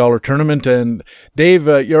 Million Tournament. And Dave,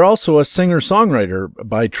 you're also a singer-songwriter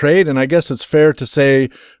by trade, and I guess it's fair to say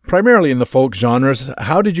primarily in the folk genres.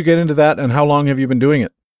 How did you get into that, and how long have you been doing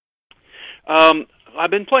it?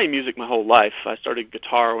 I've been playing music my whole life. I started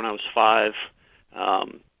guitar when I was 5.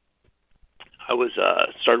 I was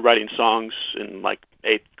started writing songs in like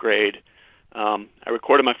 8th grade. I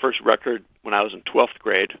recorded my first record when I was in 12th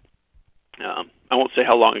grade. I won't say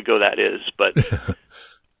how long ago that is, but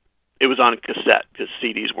it was on a cassette because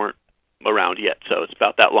CDs weren't around yet, so it's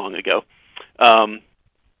about that long ago.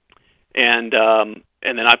 And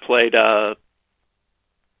then I played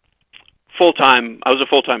full-time. I was a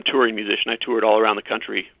full-time touring musician. I toured all around the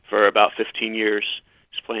country for about 15 years,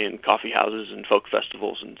 just playing coffee houses and folk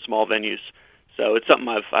festivals and small venues. So it's something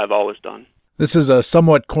I've always done. This is a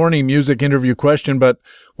somewhat corny music interview question, but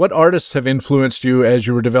what artists have influenced you as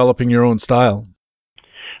you were developing your own style?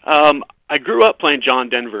 I grew up playing John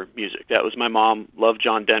Denver music. That was my mom loved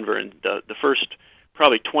John Denver, and the first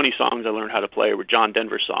probably 20 songs I learned how to play were John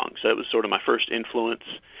Denver songs. So it was sort of my first influence.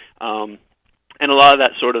 And a lot of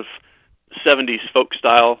that sort of 70s folk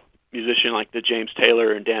style musician like the James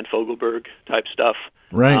Taylor and Dan Fogelberg type stuff.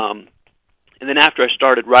 Right. And then after I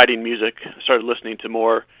started writing music, I started listening to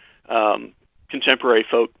more contemporary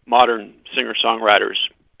folk, modern singer-songwriters,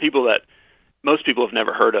 people that most people have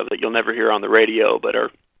never heard of, that you'll never hear on the radio, but are,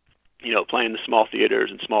 playing the small theaters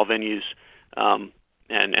and small venues,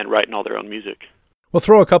 and writing all their own music. Well,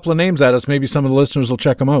 throw a couple of names at us. Maybe some of the listeners will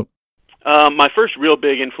check them out. My first real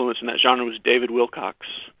big influence in that genre was David Wilcox.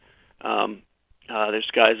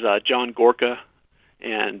 There's guys, John Gorka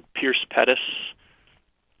and Pierce Pettis.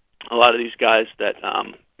 A lot of these guys that,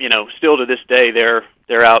 still to this day,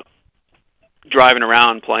 they're out driving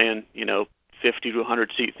around playing, 50 to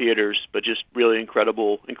 100 seat theaters, but just really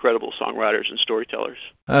incredible songwriters and storytellers.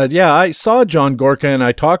 I saw John Gorka, and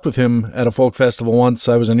I talked with him at a folk festival once.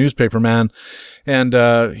 I was a newspaper man, and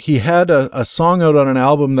he had a song out on an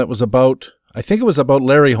album that was about, I think it was about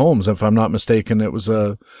Larry Holmes, if I'm not mistaken. It was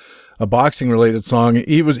a boxing-related song.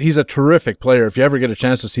 He's a terrific player. If you ever get a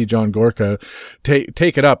chance to see John Gorka,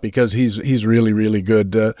 take it up, because he's really, really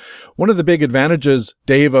good. One of the big advantages,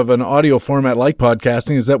 Dave, of an audio format like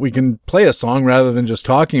podcasting is that we can play a song rather than just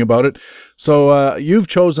talking about it. So you've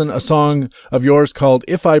chosen a song of yours called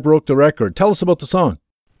If I Broke the Record. Tell us about the song.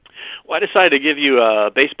 Well, I decided to give you a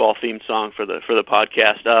baseball-themed song for the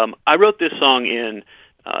podcast. I wrote this song in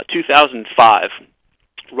 2005,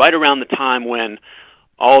 right around the time when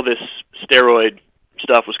all this steroid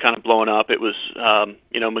stuff was kind of blowing up. It was,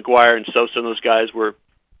 McGuire and Sosa and those guys were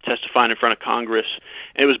testifying in front of Congress.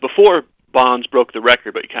 And it was before Bonds broke the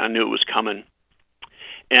record, but you kind of knew it was coming.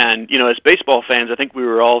 And, as baseball fans, I think we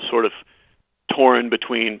were all sort of torn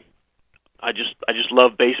between, I just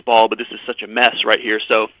love baseball, but this is such a mess right here.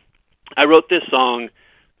 So I wrote this song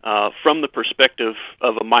from the perspective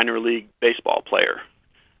of a minor league baseball player,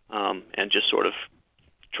 and just sort of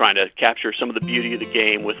trying to capture some of the beauty of the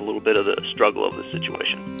game with a little bit of the struggle of the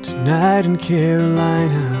situation. Tonight in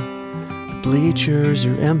Carolina, the bleachers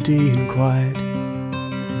are empty and quiet.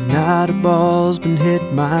 Not a ball's been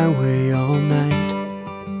hit my way all night.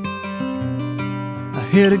 I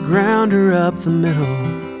hit a grounder up the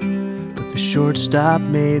middle, but the shortstop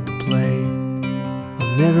made the play.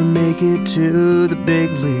 I'll never make it to the big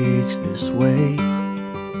leagues this way.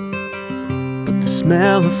 The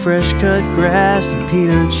smell of fresh-cut grass and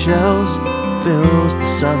peanut shells fills the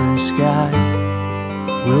southern sky.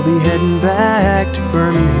 We'll be heading back to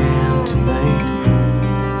Birmingham tonight.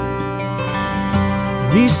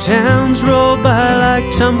 These towns roll by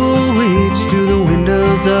like tumbleweeds through the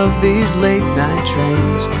windows of these late-night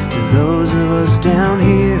trains. To those of us down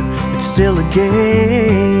here, it's still a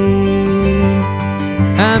game.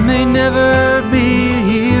 I may never be a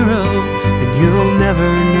hero, and you'll never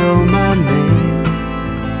know my name.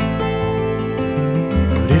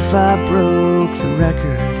 If I broke the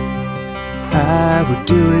record, I would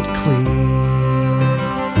do it clean.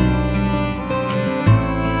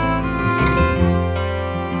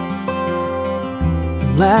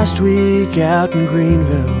 Last week out in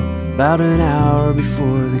Greenville, about an hour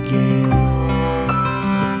before the game,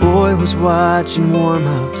 the boy was watching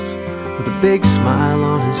warm-ups with a big smile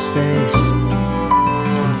on his face.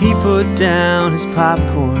 And he put down his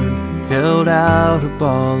popcorn, held out a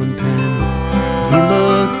ball and pen. He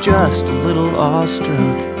looked just a little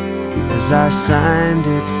awestruck as I signed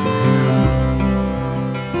it for him.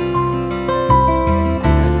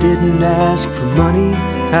 I didn't ask for money,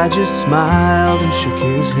 I just smiled and shook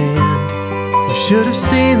his hand. You should have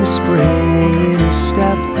seen the spring in his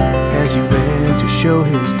step as he ran to show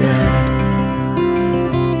his dad.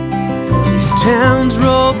 These towns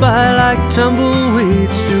roll by like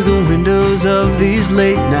tumbleweeds through the windows of these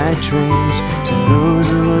late-night trains. To those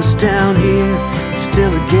of us down here, it's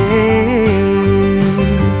still a game.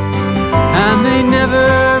 I may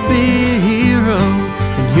never be a hero,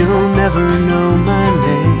 never know my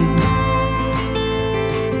name.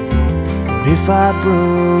 But if I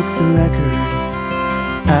broke the record,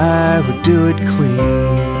 I would do it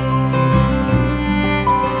clean.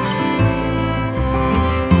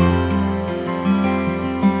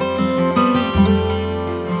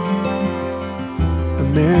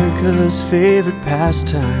 America's favorite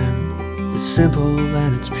pastime is simple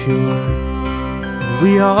and it's pure.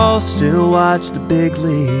 We all still watch the big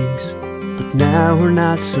leagues, but now we're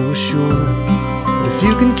not so sure. But if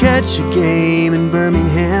you can catch a game in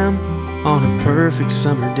Birmingham on a perfect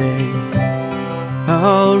summer day,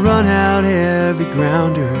 I'll run out every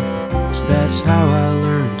grounder, 'cause that's how I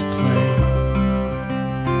learned to play.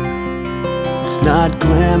 It's not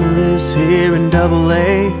glamorous here in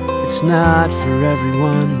Double-A, it's not for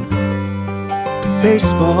everyone, but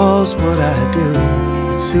baseball's what I do,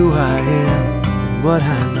 it's who I am and what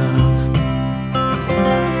I love.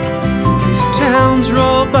 These towns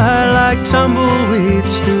roll by like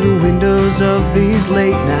tumbleweeds through the windows of these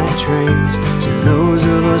late-night trains. To those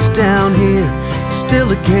of us down here, it's still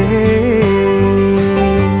a game.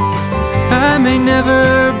 I may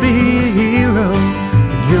never be a hero,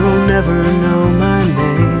 and you'll never know my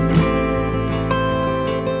name.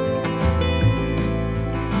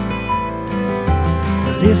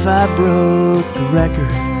 If I broke the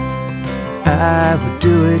record, I would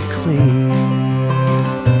do it clean.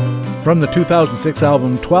 From the 2006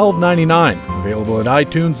 album 1299, available at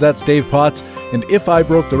iTunes, that's Dave Potts and If I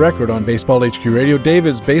Broke the Record on Baseball HQ Radio. Dave,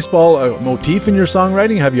 is baseball a motif in your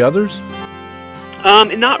songwriting? Have you others?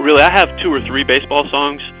 Not really. I have 2 or 3 baseball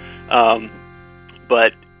songs,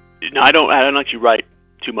 but no, I don't actually write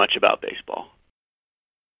too much about baseball.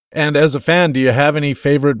 And as a fan, do you have any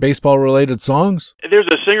favorite baseball-related songs? There's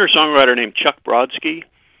a singer-songwriter named Chuck Brodsky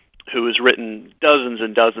who has written dozens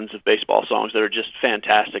and dozens of baseball songs that are just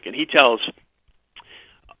fantastic. And he tells,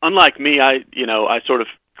 unlike me, I sort of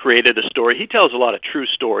created a story. He tells a lot of true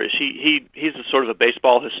stories. He's a sort of a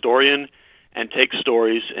baseball historian and takes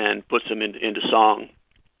stories and puts them into song.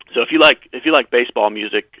 So if you like baseball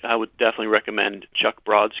music, I would definitely recommend Chuck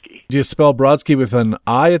Brodsky. Do you spell Brodsky with an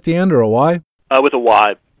I at the end or a Y? With a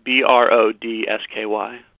Y.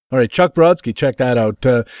 Brodsky. All right, Chuck Brodsky, check that out.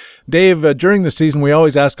 Dave, during the season, we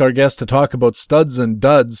always ask our guests to talk about studs and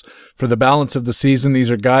duds for the balance of the season.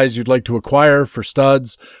 These are guys you'd like to acquire for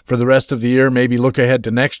studs for the rest of the year, maybe look ahead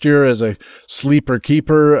to next year as a sleeper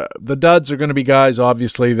keeper. The duds are going to be guys,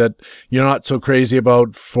 obviously, that you're not so crazy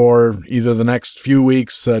about for either the next few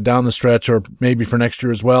weeks down the stretch or maybe for next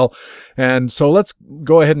year as well. And so let's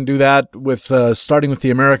go ahead and do that with starting with the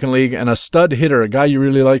American League and a stud hitter, a guy you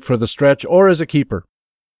really like for the stretch or as a keeper.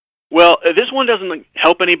 Well, this one doesn't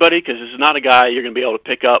help anybody because this is not a guy you're going to be able to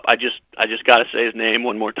pick up. I just got to say his name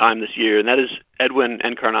one more time this year, and that is Edwin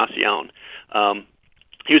Encarnacion.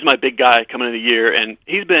 He was my big guy coming into the year, and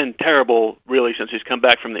he's been terrible really since he's come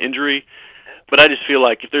back from the injury. But I just feel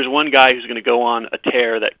like if there's one guy who's going to go on a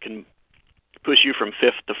tear that can push you from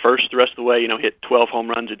 5th to 1st the rest of the way, hit 12 home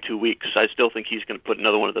runs in 2 weeks, I still think he's going to put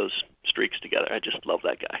another one of those streaks together. I just love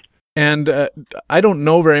that guy. And I don't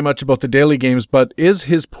know very much about the daily games, but is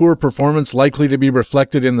his poor performance likely to be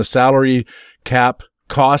reflected in the salary cap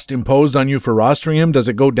cost imposed on you for rostering him? Does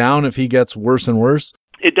it go down if he gets worse and worse?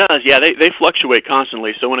 It does, yeah. They fluctuate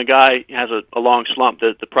constantly. So when a guy has a long slump,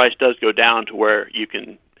 the price does go down to where you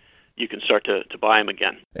can start to buy him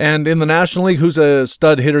again. And in the National League, who's a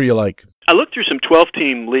stud hitter you like? I looked through some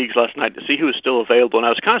 12-team leagues last night to see who was still available, and I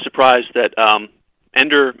was kind of surprised that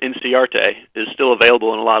Ender Inciarte is still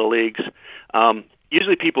available in a lot of leagues.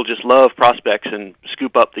 Usually people just love prospects and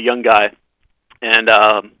scoop up the young guy. And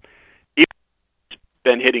he's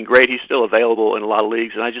been hitting great. He's still available in a lot of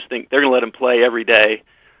leagues, and I just think they're going to let him play every day.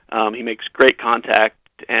 He makes great contact,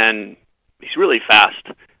 and he's really fast.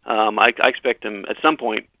 I expect him at some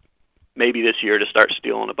point, maybe this year, to start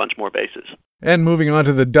stealing a bunch more bases. And moving on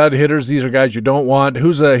to the dud hitters, these are guys you don't want.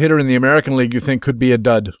 Who's a hitter in the American League you think could be a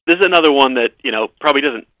dud? This is another one that, probably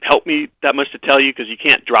doesn't help me that much to tell you because you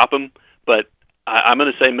can't drop him, but I'm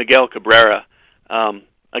going to say Miguel Cabrera.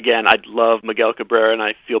 Again, I love Miguel Cabrera, and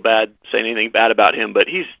I feel bad saying anything bad about him, but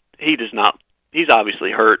he's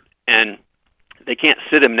obviously hurt, and they can't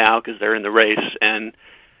sit him now because they're in the race, and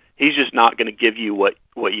he's just not going to give you what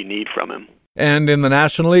you need from him. And in the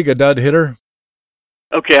National League, a dud hitter?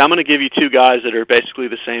 Okay, I'm going to give you 2 guys that are basically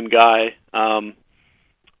the same guy.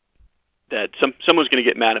 That someone's going to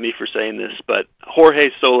get mad at me for saying this, but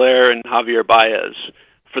Jorge Soler and Javier Baez,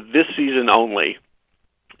 for this season only.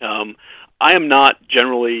 I am not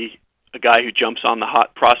generally a guy who jumps on the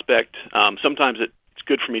hot prospect. Sometimes it's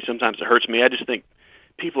good for me, sometimes it hurts me. I just think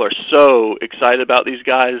people are so excited about these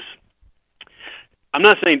guys. I'm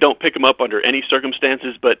not saying don't pick him up under any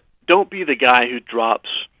circumstances, but don't be the guy who drops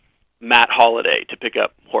Matt Holliday to pick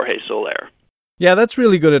up Jorge Soler. Yeah, that's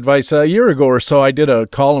really good advice. A year ago or so, I did a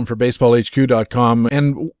column for BaseballHQ.com,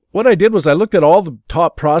 and what I did was I looked at all the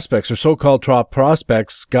top prospects, or so-called top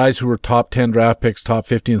prospects, guys who were top 10 draft picks, top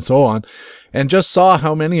 50, and so on, and just saw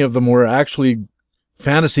how many of them were actually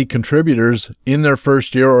fantasy contributors in their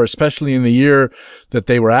first year, or especially in the year that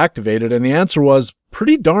they were activated, and the answer was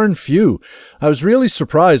pretty darn few. I was really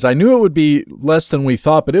surprised. I knew it would be less than we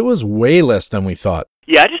thought, but it was way less than we thought.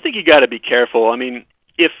 Yeah, I just think you got to be careful. I mean,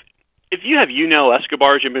 if you have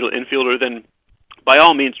Escobar as your middle infielder, then by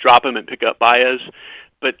all means drop him and pick up Baez.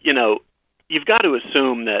 But, you've got to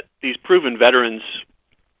assume that these proven veterans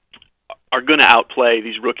are going to outplay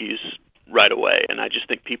these rookies right away. And I just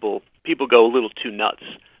think people go a little too nuts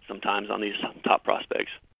sometimes on these top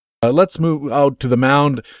prospects. Let's move out to the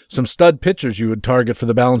mound. Some stud pitchers you would target for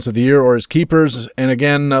the balance of the year or as keepers. And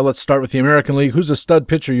again, let's start with the American League. Who's a stud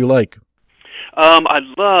pitcher you like? I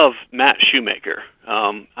love Matt Shoemaker.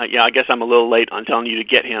 I guess I'm a little late on telling you to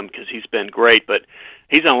get him because he's been great, but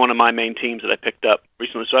he's on one of my main teams that I picked up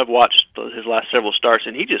recently, so I've watched his last several starts,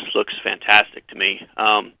 and he just looks fantastic to me.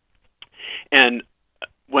 And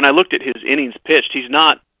when I looked at his innings pitched, he's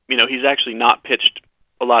actually not pitched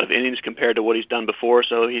a lot of innings compared to what he's done before,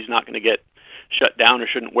 so he's not going to get shut down or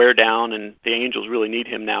shouldn't wear down, and the Angels really need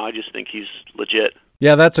him now. I just think he's legit.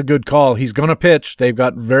 Yeah, that's a good call. He's going to pitch. They've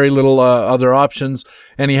got very little other options,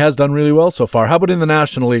 and he has done really well so far. How about in the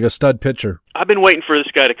National League, a stud pitcher? I've been waiting for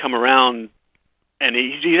this guy to come around, and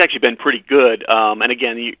he's actually been pretty good. And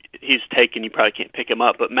again, he's taken. You probably can't pick him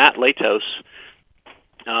up. But Matt Latos,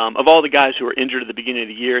 of all the guys who were injured at the beginning of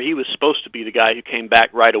the year, he was supposed to be the guy who came back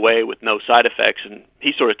right away with no side effects, and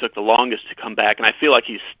he sort of took the longest to come back. And I feel like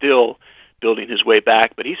he's still building his way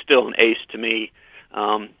back, but he's still an ace to me.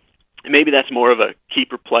 And maybe that's more of a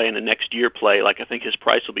keeper play and a next year play. Like I think his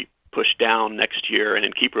price will be pushed down next year, and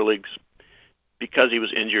in keeper leagues, because he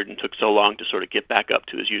was injured and took so long to sort of get back up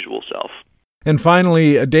to his usual self. And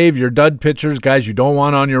finally, Dave, your dud pitchers, guys you don't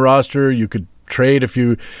want on your roster, you could trade if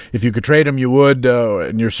you could trade them, you would,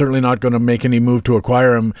 and you're certainly not going to make any move to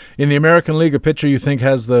acquire him. In the American League, a pitcher you think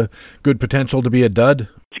has the good potential to be a dud?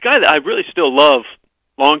 It's a guy that I really still love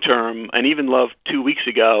long-term, and even loved 2 weeks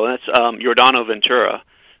ago, and that's Yordano Ventura.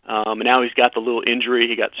 And now he's got the little injury.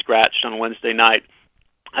 He got scratched on Wednesday night.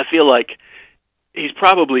 I feel like he's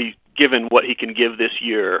probably given what he can give this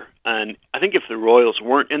year. And I think if the Royals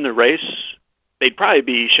weren't in the race, they'd probably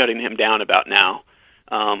be shutting him down about now.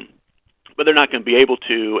 But they're not going to be able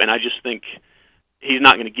to, and I just think he's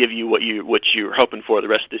not going to give you what you're hoping for the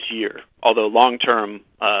rest of this year. Although long-term,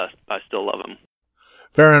 I still love him.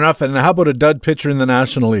 Fair enough. And how about a dud pitcher in the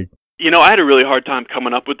National League? I had a really hard time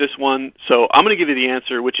coming up with this one, so I'm going to give you the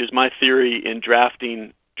answer, which is my theory in draft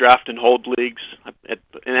and hold leagues. In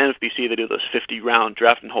NFBC, they do those 50-round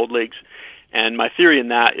draft and hold leagues, and my theory in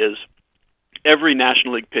that is every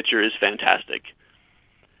National League pitcher is fantastic.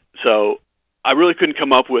 So I really couldn't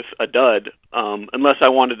come up with a dud unless I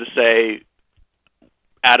wanted to say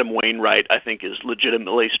Adam Wainwright, I think, is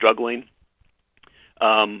legitimately struggling.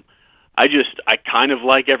 I kind of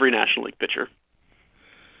like every National League pitcher,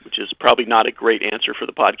 which is probably not a great answer for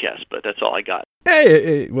the podcast, but that's all I got.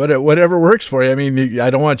 Hey, whatever works for you. I mean, I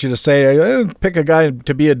don't want you to say, pick a guy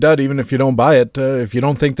to be a dud, even if you don't buy it. If you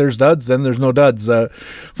don't think there's duds, then there's no duds.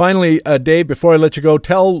 Finally, Dave, before I let you go,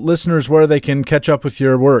 tell listeners where they can catch up with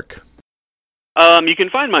your work. You can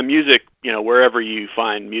find my music, wherever you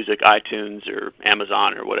find music, iTunes or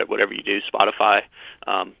Amazon or whatever you do, Spotify.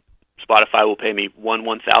 Spotify will pay me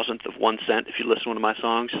 1/1000th of 1 cent if you listen to one of my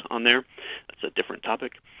songs on there. That's a different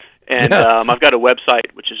topic. And I've got a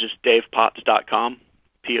website, which is just davepotts.com,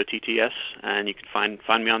 Potts, and you can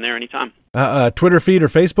find me on there anytime. Twitter feed or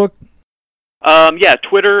Facebook? Yeah,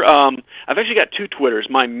 Twitter. I've actually got two Twitters.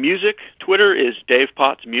 My music Twitter is Dave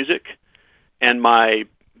Potts Music, and my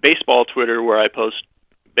baseball Twitter, where I post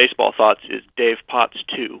baseball thoughts, is Dave Potts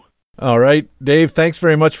 2. All right, Dave, thanks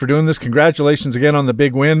very much for doing this. Congratulations again on the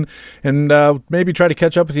big win, and maybe try to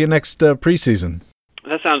catch up with you next preseason.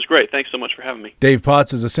 That sounds great. Thanks so much for having me. Dave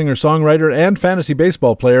Potts is a singer-songwriter and fantasy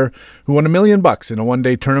baseball player who won $1 million in a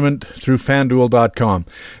one-day tournament through FanDuel.com.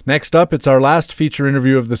 Next up, it's our last feature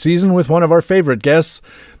interview of the season with one of our favorite guests,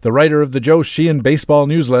 the writer of the Joe Sheehan Baseball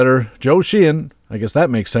Newsletter, Joe Sheehan. I guess that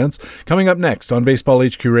makes sense. Coming up next on Baseball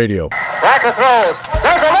HQ Radio. Racker throws.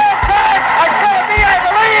 There's a long tag. It's going to be, I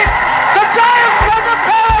believe, the Giants won the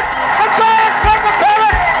pennant. The Giants won the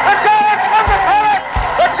pennant. The Giants won the pennant.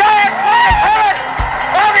 The Giants won the pennant.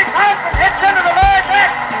 Bobby Thompson hits into the lower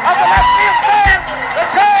deck of the left field stand. The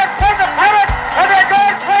Giants won the pennant, and they're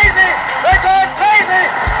going crazy. They're going crazy.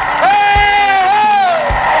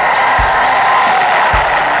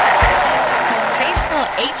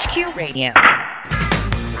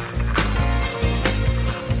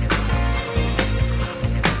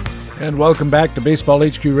 And welcome back to Baseball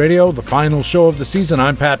HQ Radio, the final show of the season.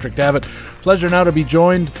 I'm Patrick Davitt. Pleasure now to be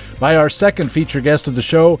joined by our second feature guest of the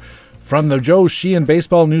show from the Joe Sheehan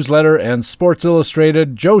Baseball Newsletter and Sports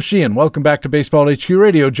Illustrated. Joe Sheehan, welcome back to Baseball HQ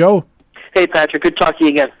Radio. Joe. Hey, Patrick. Good to talk to you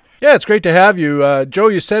again. Yeah, it's great to have you. Joe,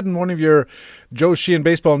 you said in one of your Joe Sheehan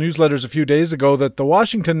Baseball newsletters a few days ago that the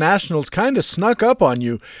Washington Nationals kind of snuck up on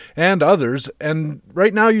you and others, and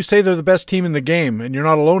right now you say they're the best team in the game, and you're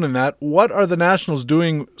not alone in that. What are the Nationals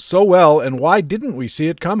doing so well, and why didn't we see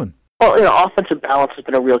it coming? Well, offensive balance has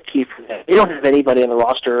been a real key for them. They don't have anybody on the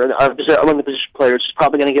roster among the position players who's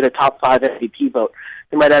probably going to get a top 5 MVP vote.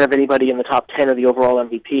 They might not have anybody in the top 10 of the overall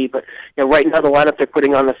MVP, but right now the lineup they're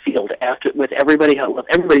putting on the field, with everybody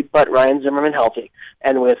but Ryan Zimmerman healthy,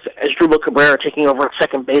 and with Asdrubal Cabrera taking over at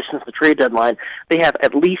second base since the trade deadline, they have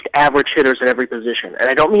at least average hitters at every position. And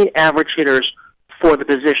I don't mean average hitters for the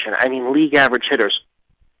position. I mean league average hitters.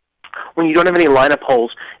 When you don't have any lineup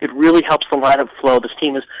holes, it really helps the lineup flow. This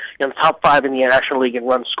team is in the top 5 in the National League in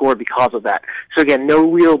runs scored because of that. So again, no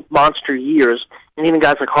real monster years, and even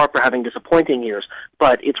guys like Harper having disappointing years,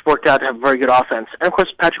 but it's worked out to have a very good offense. And of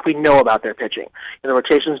course, Patrick, we know about their pitching. The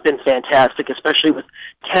rotation's been fantastic, especially with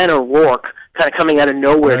Tanner Roark kind of coming out of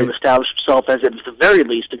nowhere to establish himself as, at the very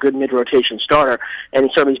least, a good mid-rotation starter, and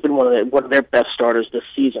he certainly has been one of their best starters this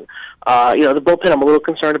season. The bullpen, I'm a little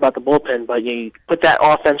concerned about the bullpen, but you put that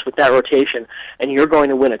offense with that rotation, and you're going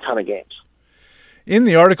to win a ton of games. In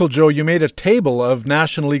the article, Joe, you made a table of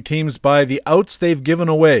National League teams by the outs they've given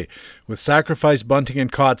away, with sacrifice bunting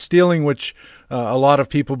and caught stealing, which a lot of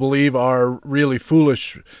people believe are really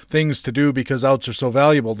foolish things to do because outs are so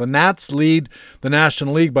valuable. The Nats lead the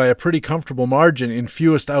National League by a pretty comfortable margin in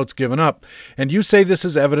fewest outs given up. And you say this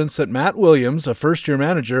is evidence that Matt Williams, a first-year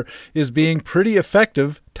manager, is being pretty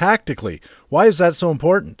effective tactically. Why is that so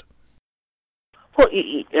important? Well,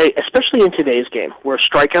 especially in today's game, where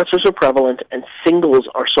strikeouts are so prevalent and singles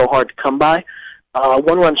are so hard to come by,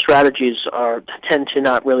 one-run strategies tend to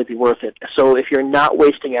not really be worth it. So if you're not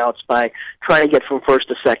wasting outs by trying to get from first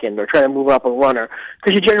to second or trying to move up a runner,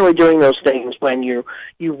 because you're generally doing those things when you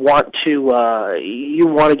want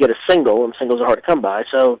to get a single, and singles are hard to come by.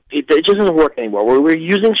 So it just doesn't work anymore. We're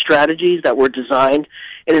using strategies that were designed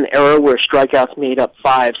in an era where strikeouts made up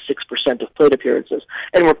 5-6% of plate appearances,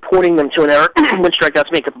 and we're porting them to an era when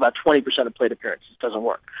strikeouts make up about 20% of plate appearances. It doesn't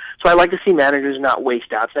work. So I like to see managers not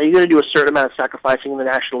waste outs. Now, you're going to do a certain amount of sacrificing in the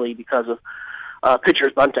National League because of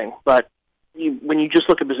pitchers bunting, but when you just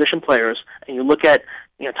look at position players and you look at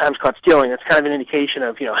times caught stealing, that's kind of an indication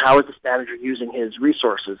of how is this manager using his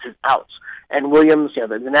resources, his outs. And Williams,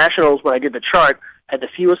 the Nationals, when I did the chart, had the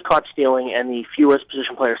fewest caught stealing and the fewest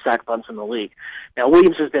position player sack bunts in the league. Now,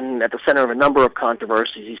 Williams has been at the center of a number of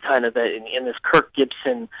controversies. He's kind of in this Kirk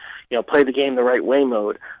Gibson, play the game the right way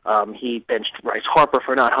mode. He benched Bryce Harper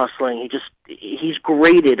for not hustling. He's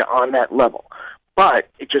graded on that level. But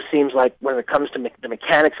it just seems like when it comes to the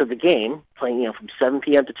mechanics of the game, playing from 7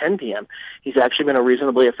 p.m. to 10 p.m., he's actually been a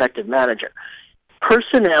reasonably effective manager.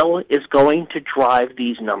 Personnel is going to drive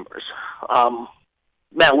these numbers.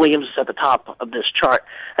 Matt Williams is at the top of this chart.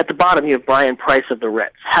 At the bottom, you have Brian Price of the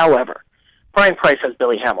Reds. However, Brian Price has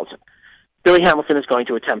Billy Hamilton. Billy Hamilton is going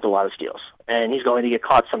to attempt a lot of steals, and he's going to get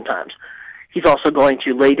caught sometimes. He's also going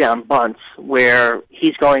to lay down bunts where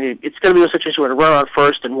it's going to be a situation where a run on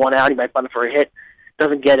first and one out, he might bunt for a hit,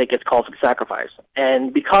 doesn't get it, gets called for the sacrifice.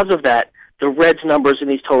 And because of that, the Reds' numbers in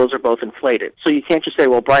these totals are both inflated. So you can't just say,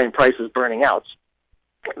 well, Brian Price is burning outs.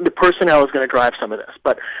 The personnel is going to drive some of this,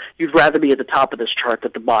 but you'd rather be at the top of this chart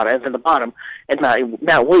than the bottom, and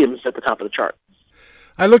Matt Williams at the top of the chart.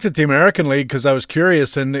 I looked at the American League because I was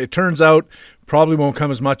curious, and it turns out, probably won't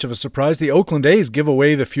come as much of a surprise, the Oakland A's give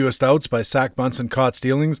away the fewest outs by sack bunts and caught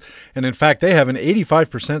stealings, and in fact they have an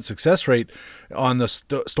 85% success rate on the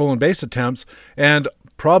stolen base attempts, and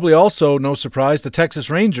probably also, no surprise, the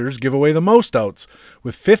Texas Rangers give away the most outs.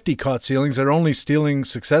 With 50 caught stealings, they're only stealing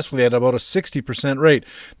successfully at about a 60% rate.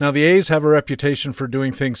 Now, the A's have a reputation for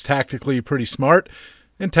doing things tactically pretty smart,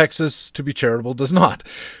 and Texas, to be charitable, does not.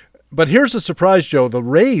 But here's a surprise, Joe. The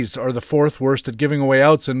Rays are the fourth worst at giving away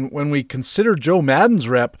outs, and when we consider Joe Maddon's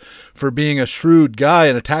rep for being a shrewd guy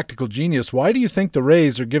and a tactical genius, why do you think the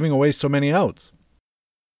Rays are giving away so many outs?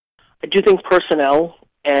 I do think personnel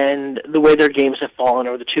and the way their games have fallen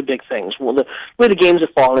are the two big things. Well, the way the games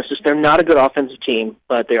have fallen is just they're not a good offensive team,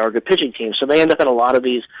 but they are a good pitching team. So they end up in a lot of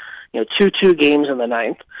these 2-2 games in the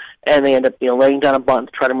ninth, and they end up laying down a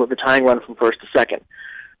bunt to try to move the tying run from first to second.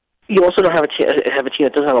 You also don't have a team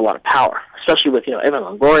that doesn't have a lot of power, especially with Evan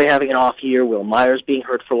Longoria having an off year, Will Myers being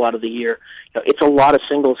hurt for a lot of the year. It's a lot of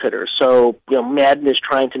singles hitters. So Madden is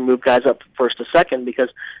trying to move guys up from first to second because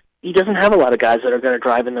he doesn't have a lot of guys that are going to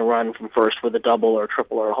drive in the run from first with a double or a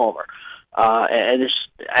triple or a homer.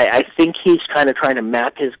 I think he's kind of trying to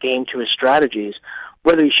map his game to his strategies.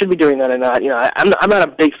 Whether he should be doing that or not, I'm not a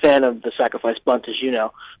big fan of the sacrifice bunt, as you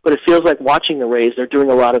know, but it feels like watching the Rays, they're doing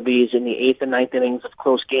a lot of these in the 8th and ninth innings of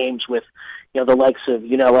close games with, the likes of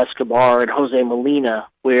Yunel Escobar and Jose Molina,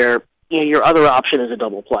 where, your other option is a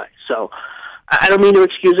double play. So I don't mean to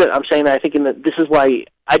excuse it. I'm saying that I think this is why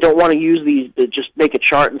I don't want to use these to just make a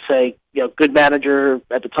chart and say, good manager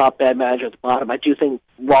at the top, bad manager at the bottom. I do think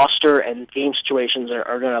roster and game situations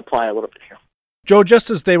are going to apply a little bit here. Joe, just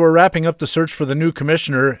as they were wrapping up the search for the new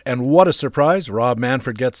commissioner, and what a surprise, Rob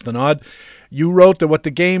Manfred gets the nod, you wrote that what the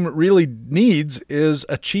game really needs is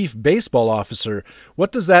a chief baseball officer.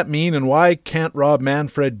 What does that mean, and why can't Rob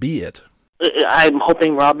Manfred be it? I'm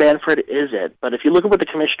hoping Rob Manfred is it, but if you look at what the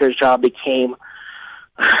commissioner's job became,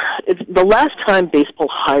 it's the last time baseball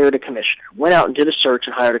hired a commissioner, went out and did a search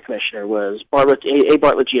and hired a commissioner, was Bartlett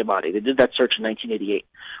Giamatti. They did that search in 1988.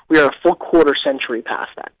 We are a full quarter century past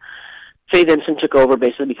that. Fay Vincent took over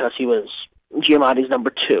basically because he was Giamatti's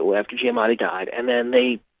number 2 after Giamatti died, and then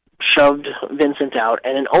they shoved Vincent out,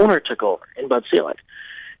 and an owner took over in Bud Selig.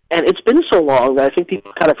 And it's been so long that I think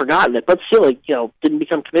people have kind of forgotten that Bud Selig, didn't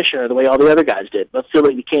become commissioner the way all the other guys did. Bud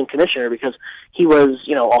Selig became commissioner because he was,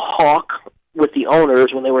 a hawk with the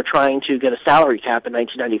owners when they were trying to get a salary cap in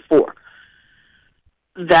 1994.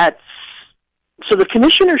 So the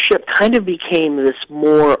commissionership kind of became this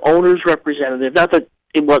more owner's representative, not that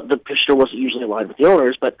the commissioner wasn't usually aligned with the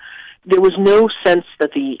owners, but there was no sense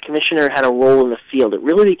that the commissioner had a role in the field. It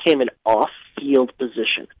really became an off-field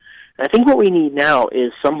position. And I think what we need now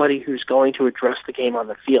is somebody who's going to address the game on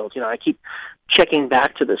the field. I keep checking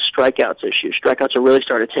back to the strikeouts issue. Strikeouts are really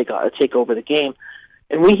starting to take over the game,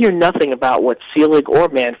 and we hear nothing about what Selig or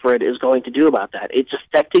Manfred is going to do about that. It's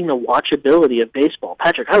affecting the watchability of baseball.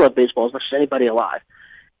 Patrick, I love baseball as much as anybody alive,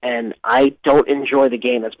 and I don't enjoy the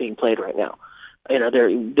game that's being played right now.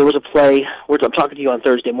 There was a play, I'm talking to you on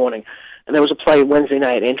Thursday morning, and there was a play Wednesday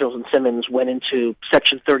night. Angels and Simmons went into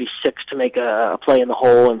section 36 to make a play in the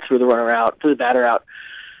hole and threw the batter out.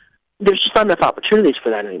 There's just not enough opportunities for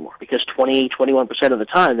that anymore because 21% of the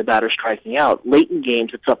time the batter's striking out. Late in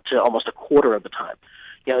games, it's up to almost a quarter of the time.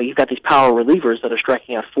 You've got these power relievers that are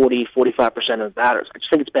striking out 45% of the batters. I just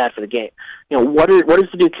think it's bad for the game. What is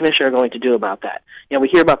the new commissioner going to do about that? We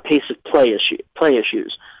hear about pace of play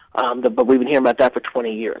issues. But we've been hearing about that for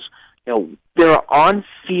 20 years. There are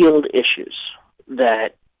on-field issues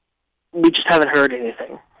that we just haven't heard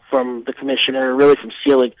anything from the commissioner, really from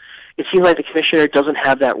Selig. It seems like the commissioner doesn't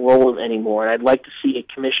have that role anymore, and I'd like to see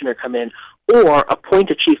a commissioner come in or appoint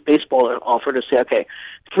a chief baseball officer to say, okay,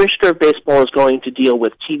 the commissioner of baseball is going to deal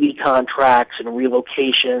with TV contracts and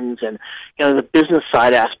relocations and the business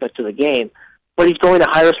side aspect of the game. But he's going to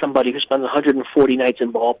hire somebody who spends 140 nights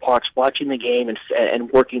in ballparks watching the game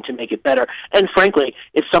and working to make it better. And frankly,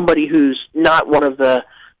 it's somebody who's not one of the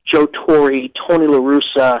Joe Torre, Tony La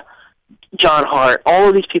Russa, John Hart, all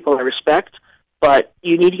of these people I respect, but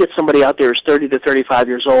you need to get somebody out there who's 30 to 35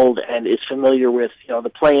 years old and is familiar with the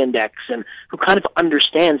play index and who kind of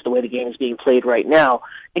understands the way the game is being played right now.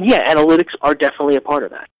 And yeah, analytics are definitely a part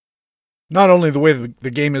of that. Not only the way the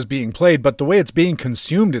game is being played, but the way it's being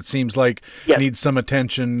consumed, it seems like needs some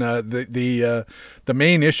attention. The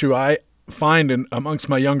main issue I find amongst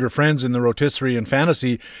my younger friends in the rotisserie and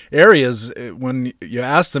fantasy areas, when you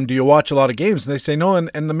ask them, do you watch a lot of games? And they say no, and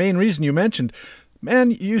the main reason you mentioned,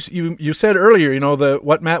 man, you said earlier,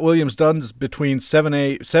 what Matt Williams does between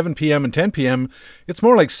 7 p.m. and 10 p.m., it's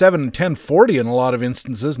more like 7 and 10:40 in a lot of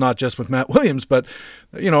instances, not just with Matt Williams, but,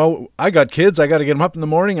 I got kids, I got to get them up in the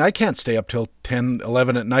morning, I can't stay up till 10,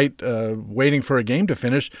 11 at night waiting for a game to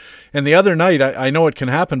finish. And the other night, I know it can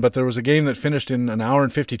happen, but there was a game that finished in an hour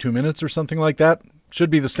and 52 minutes or something like that.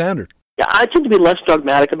 Should be the standard. Yeah, I tend to be less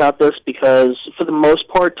dogmatic about this because, for the most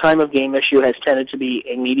part, time of game issue has tended to be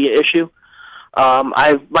a media issue.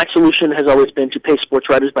 My solution has always been to pay sports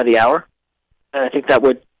writers by the hour, and I think that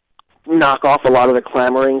would knock off a lot of the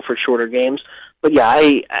clamoring for shorter games. But yeah,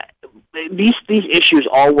 these issues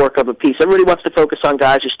all work of a piece. Everybody wants to focus on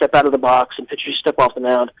guys who step out of the box and pitchers who step off the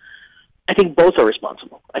mound. I think both are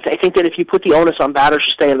responsible. I think that if you put the onus on batters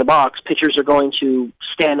to stay in the box, pitchers are going to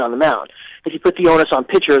stand on the mound. If you put the onus on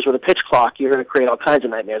pitchers with a pitch clock, you're going to create all kinds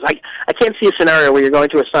of nightmares. I can't see a scenario where you're going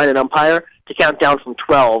to assign an umpire to count down from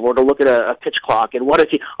 12 or to look at a pitch clock. And what if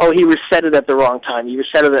he reset it at the wrong time? He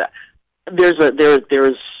reset it there's a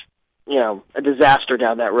disaster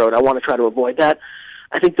down that road. I want to try to avoid that.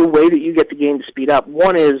 I think the way that you get the game to speed up,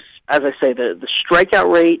 one is, as I say, the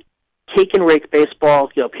strikeout rate, take and rake baseball,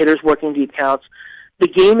 hitters working deep counts. the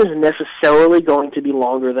game is necessarily going to be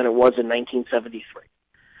longer than it was in 1973.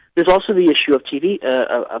 There's also the issue of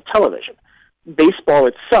of television. Baseball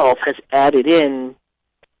itself has added in,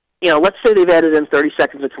 let's say they've added in 30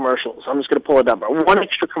 seconds of commercials. I'm just going to pull a number. One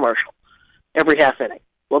extra commercial every half inning.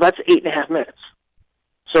 Well, that's 8.5 minutes.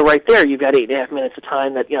 So right there, you've got 8.5 minutes of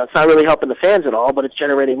time that, it's not really helping the fans at all, but it's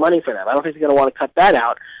generating money for them. I don't think they're going to want to cut that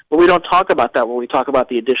out, but we don't talk about that when we talk about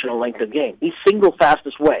the additional length of game. The single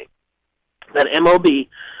fastest way that MLB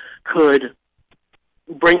could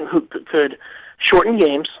shorten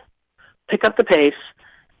games, pick up the pace,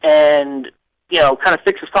 and kind of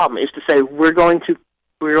fix this problem is to say we're going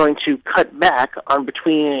to cut back on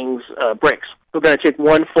between innings breaks. We're going to take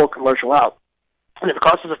one full commercial out. And if it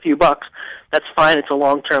costs us a few bucks, that's fine. It's a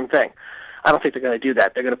long-term thing. I don't think they're going to do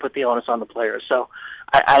that. They're going to put the onus on the players. So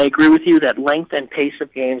I agree with you that length and pace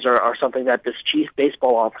of games are something that this chief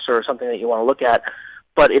baseball officer is something that you want to look at,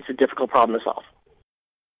 but it's a difficult problem to solve.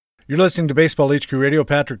 You're listening to Baseball HQ Radio.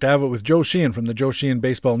 Patrick Davitt with Joe Sheehan from the Joe Sheehan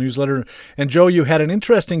Baseball Newsletter. And Joe, you had an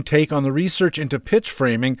interesting take on the research into pitch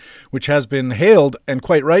framing, which has been hailed, and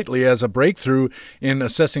quite rightly, as a breakthrough in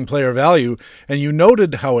assessing player value. And you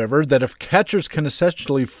noted, however, that if catchers can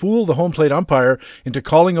essentially fool the home plate umpire into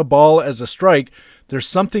calling a ball as a strike, there's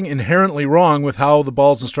something inherently wrong with how the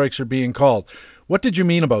balls and strikes are being called. What did you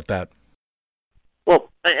mean about that?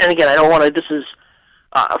 Well, and again, I don't want to, this is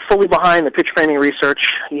fully behind the pitch framing research.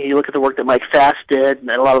 You look at the work that Mike Fast did, and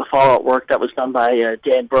a lot of the follow-up work that was done by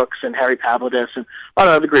Dan Brooks and Harry Pavlidis, and a lot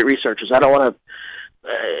of other great researchers. I don't want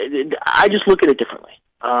to. I just look at it differently.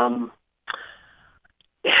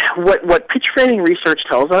 What pitch framing research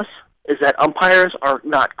tells us is that umpires are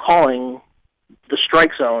not calling the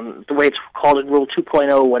strike zone the way it's called in Rule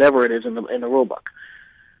 2.0, whatever it is in the rule book.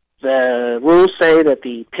 The rules say that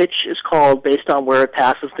the pitch is called based on where it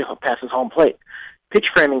passes home plate. Pitch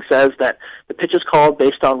framing says that the pitch is called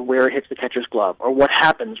based on where it hits the catcher's glove or what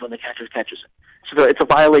happens when the catcher catches it. So it's a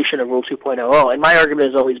violation of Rule 2.0. And my argument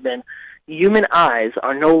has always been human eyes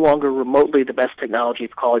are no longer remotely the best technology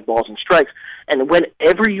for calling balls and strikes. And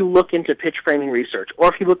whenever you look into pitch framing research,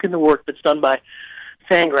 or if you look in the work that's done by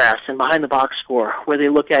Fangraphs and Behind the Box Score, where they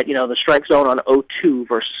look at the strike zone on 0-2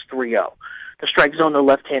 versus 3-0, the strike zone to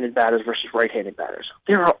left-handed batters versus right-handed batters,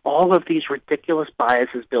 there are all of these ridiculous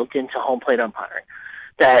biases built into home plate umpiring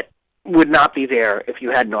that would not be there if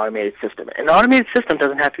you had an automated system. An automated system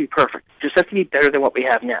doesn't have to be perfect. It just has to be better than what we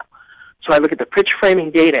have now. So I look at the pitch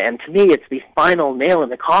framing data, and to me, it's the final nail in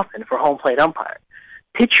the coffin for home plate umpiring.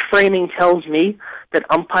 Pitch framing tells me that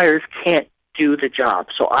umpires can't do the job.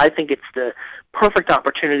 So I think it's the perfect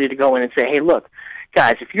opportunity to go in and say, hey, look,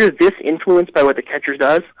 guys, if you're this influenced by what the catcher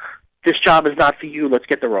does, this job is not for you. Let's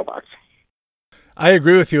get the robots. I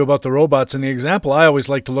agree with you about the robots, and the example I always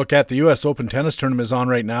like to look at, the U.S. Open tennis tournament is on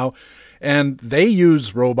right now, and they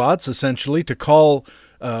use robots essentially to call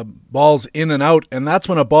balls in and out, and that's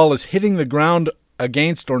when a ball is hitting the ground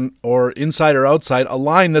against or inside or outside a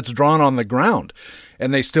line that's drawn on the ground,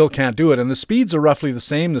 and they still can't do it. And the speeds are roughly the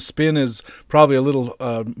same. The spin is probably a little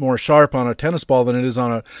more sharp on a tennis ball than it is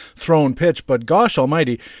on a thrown pitch. But gosh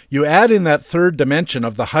almighty, you add in that third dimension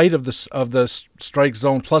of the height of the strike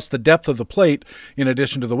zone plus the depth of the plate in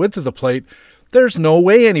addition to the width of the plate. There's no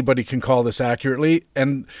way anybody can call this accurately.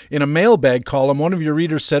 And in a mailbag column, one of your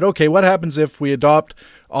readers said, okay, what happens if we adopt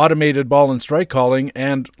automated ball and strike calling,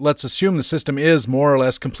 and let's assume the system is more or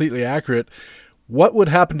less completely accurate? What would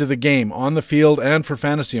happen to the game on the field and for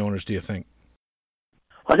fantasy owners, do you think?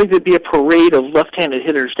 I think there'd be a parade of left-handed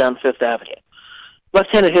hitters down Fifth Avenue.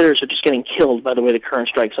 Left-handed hitters are just getting killed by the way the current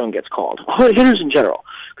strike zone gets called. Hitters in general,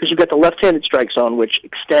 because you've got the left-handed strike zone, which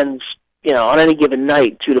extends, on any given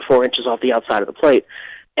night, 2 to 4 inches off the outside of the plate,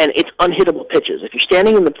 and it's unhittable pitches. If you're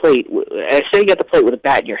standing in the plate, I say you got the plate with a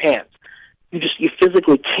bat in your hands, you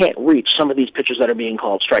physically can't reach some of these pitches that are being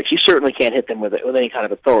called strikes. You certainly can't hit them with any kind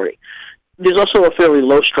of authority. There's also a fairly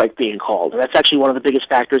low strike being called, and that's actually one of the biggest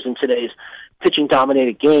factors in today's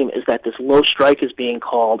pitching-dominated game is that this low strike is being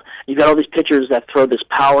called. You've got all these pitchers that throw this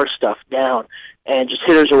power stuff down, and just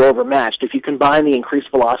hitters are overmatched. If you combine the increased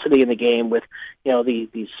velocity in the game with,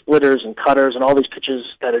 these splitters and cutters and all these pitches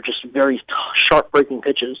that are just very sharp-breaking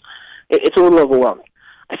pitches, it's a little overwhelming.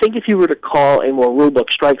 I think if you were to call a more rulebook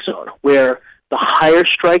strike zone where the higher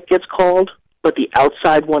strike gets called, but the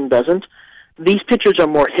outside one doesn't, these pitchers are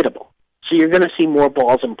more hittable. So you're going to see more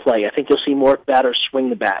balls in play. I think you'll see more batters swing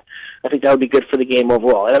the bat. I think that would be good for the game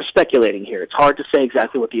overall. And I'm speculating here. It's hard to say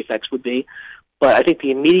exactly what the effects would be, but I think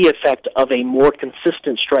the immediate effect of a more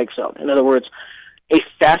consistent strike zone, in other words, a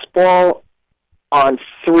fastball on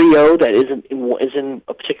 3-0 that is in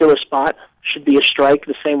a particular spot should be a strike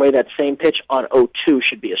the same way that same pitch on 0-2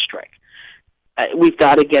 should be a strike. we've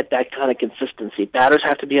got to get that kind of consistency. Batters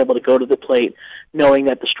have to be able to go to the plate knowing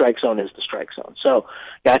that the strike zone is the strike zone. So,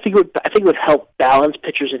 yeah, I think it would help balance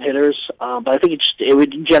pitchers and hitters, but I think it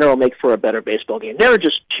would in general make for a better baseball game. There are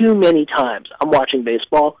just too many times I'm watching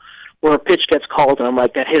baseball where a pitch gets called and I'm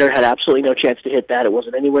like, that hitter had absolutely no chance to hit that. It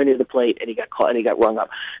wasn't anywhere near the plate, and he got caught and he got rung up.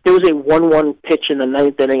 There was a 1-1 pitch in the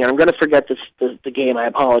ninth inning, and I'm going to forget the game. I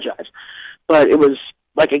apologize, but it was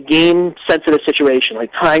like a game-sensitive situation,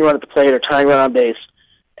 like tying run at the plate or tying run on base,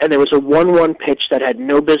 and there was a 1-1 pitch that had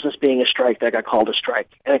no business being a strike that got called a strike,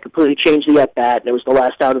 and it completely changed the at-bat, and it was the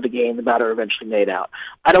last out of the game. The batter eventually made out.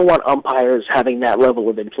 I don't want umpires having that level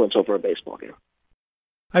of influence over a baseball game.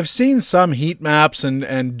 I've seen some heat maps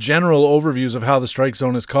and general overviews of how the strike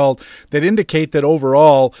zone is called that indicate that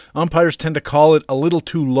overall umpires tend to call it a little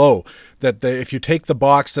too low, that if you take the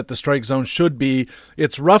box that the strike zone should be,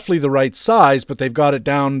 it's roughly the right size, but they've got it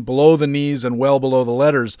down below the knees and well below the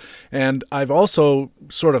letters. And I've also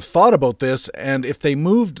sort of thought about this, and if they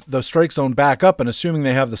moved the strike zone back up, and assuming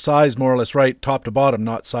they have the size more or less right top to bottom,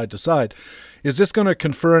 not side to side, is this going to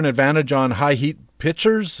confer an advantage on high heat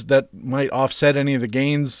pitchers that might offset any of the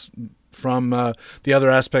gains from the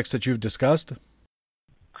other aspects that you've discussed?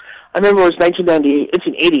 I remember it was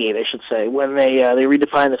 1988, I should say, when they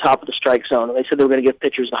redefined the top of the strike zone, and they said they were going to give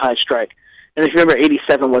pitchers a high strike. And if you remember,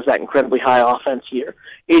 87 was that incredibly high offense year.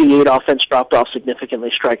 88, offense dropped off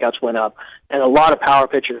significantly, strikeouts went up, and a lot of power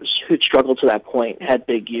pitchers who'd struggled to that point had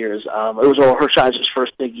big years. It was Earl Hershiser's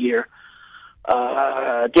first big year.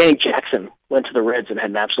 Danny Jackson went to the Reds and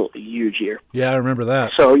had an absolutely huge year. Yeah, I remember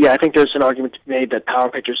that. So, yeah, I think there's an argument to be made that power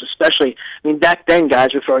pitchers especially, I mean, back then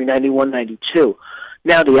guys were throwing 91, 92.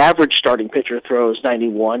 Now the average starting pitcher throws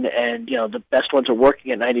 91, and, you know, the best ones are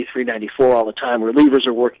working at 93, 94 all the time. Relievers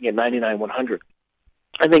are working at 99, 100.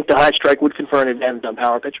 I think the high strike would confer an advantage on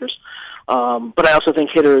power pitchers. But I also think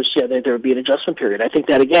hitters, yeah, there would be an adjustment period. I think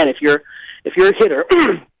that, again, if you're a hitter,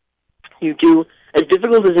 you do, as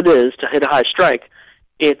difficult as it is to hit a high strike,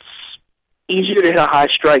 it's easier to hit a high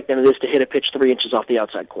strike than it is to hit a pitch 3 inches off the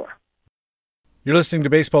outside corner. You're listening to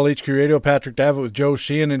Baseball HQ Radio. Patrick Davitt with Joe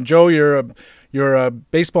Sheehan. And Joe, your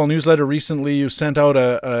baseball newsletter recently, you sent out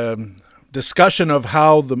a discussion of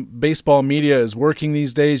how the baseball media is working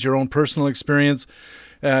these days, your own personal experience.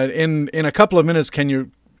 In a couple of minutes, can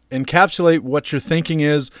you encapsulate what your thinking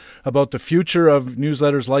is about the future of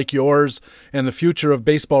newsletters like yours and the future of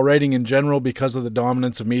baseball writing in general because of the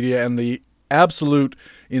dominance of media and the absolute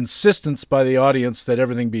insistence by the audience that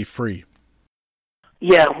everything be free?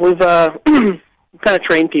 Yeah, we've kind of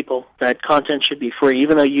trained people that content should be free,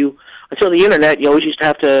 even though until the internet, you always used to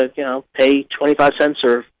have to, you know, pay 25 cents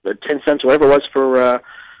or 10 cents, whatever it was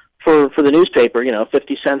for the newspaper, you know,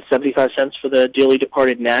 50 cents, 75 cents for the dearly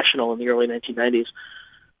departed National in the early 1990s.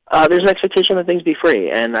 There's an expectation that things be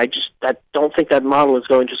free, and I don't think that model is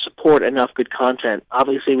going to support enough good content.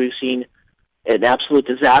 Obviously, we've seen an absolute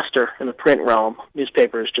disaster in the print realm,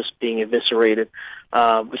 newspapers just being eviscerated.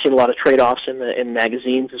 We've seen a lot of trade-offs in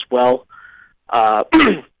magazines as well.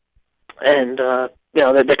 And, you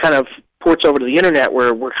know, that kind of ports over to the internet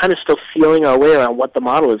where we're kind of still feeling our way around what the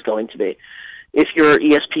model is going to be. If you're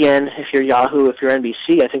ESPN, if you're Yahoo, if you're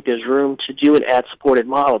NBC, I think there's room to do an ad-supported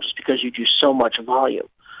model just because you do so much volume.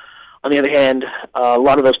 On the other hand, a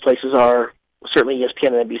lot of those places are, certainly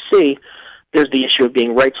ESPN and NBC, there's the issue of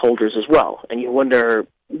being rights holders as well. And you wonder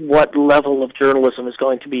what level of journalism is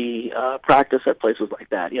going to be practiced at places like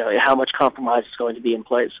that. You know, how much compromise is going to be in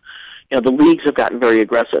place. You know, the leagues have gotten very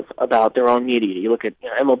aggressive about their own media. You look at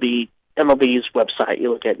MLB's website.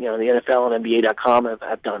 You look at, you know, the NFL and NBA.com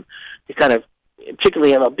have done. They kind of,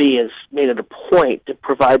 particularly MLB, has made it a point to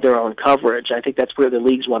provide their own coverage. I think that's where the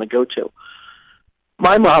leagues want to go to.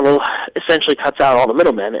 My model essentially cuts out all the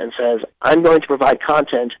middlemen and says, I'm going to provide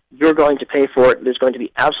content, you're going to pay for it, there's going to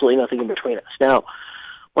be absolutely nothing in between us. Now,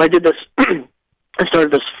 when I did this, I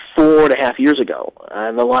started this 4.5 years ago,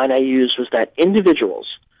 and the line I used was that individuals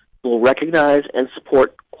will recognize and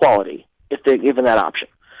support quality if they're given that option.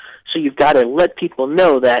 So you've got to let people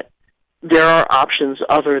know that there are options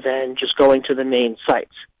other than just going to the main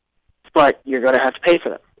sites, but you're going to have to pay for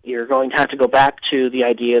them. You're going to have to go back to the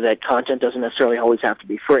idea that content doesn't necessarily always have to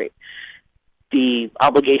be free. The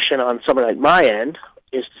obligation on someone like my end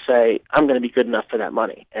is to say, I'm going to be good enough for that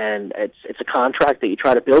money. And it's a contract that you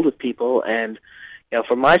try to build with people. And, you know,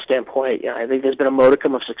 from my standpoint, you know, I think there's been a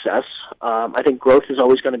modicum of success. I think growth is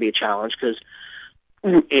always going to be a challenge because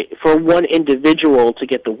for one individual to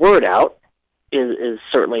get the word out is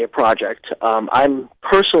certainly a project. I'm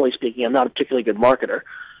personally speaking, I'm not a particularly good marketer.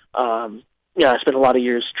 You know, I spent a lot of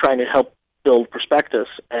years trying to help build prospectus,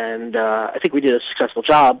 and I think we did a successful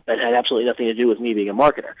job that had absolutely nothing to do with me being a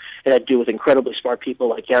marketer. It had to do with incredibly smart people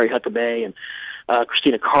like Gary Huckabee and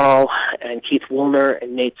Christina Carl and Keith Woolner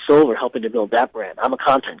and Nate Silver helping to build that brand. I'm a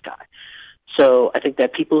content guy. So I think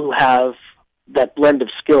that people who have that blend of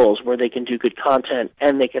skills where they can do good content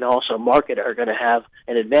and they can also market are going to have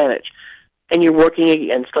an advantage. And you're working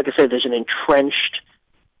against, like I said, there's an entrenched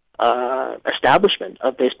establishment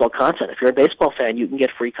of baseball content. If you're a baseball fan, you can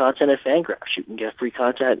get free content at Fangraphs. You can get free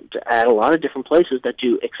content at a lot of different places that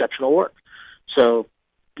do exceptional work. So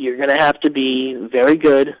you're going to have to be very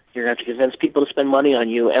good. You're going to have to convince people to spend money on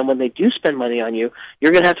you. And when they do spend money on you,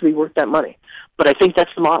 you're going to have to be worth that money. But I think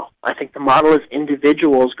that's the model. I think the model is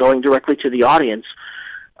individuals going directly to the audience.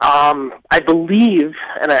 I believe,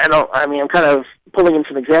 and I'm kind of pulling in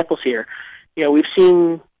some examples here. You know, we've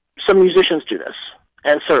seen some musicians do this.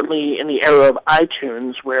 And certainly in the era of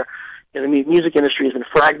iTunes, where the music industry has been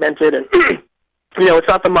fragmented, and it's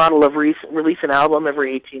not the model of release an album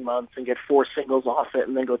every 18 months and get 4 singles off it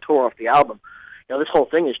and then go tour off the album. This whole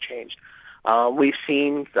thing has changed. We've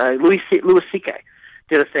seen Louis C.K.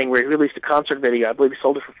 did a thing where he released a concert video. I believe he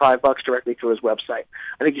sold it for $5 directly through his website.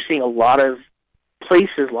 I think you're seeing a lot of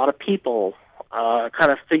places, a lot of people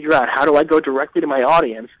kind of figure out, how do I go directly to my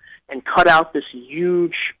audience and cut out this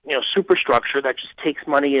huge, superstructure that just takes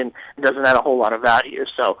money and doesn't add a whole lot of value.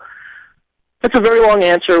 So that's a very long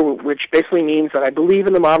answer, which basically means that I believe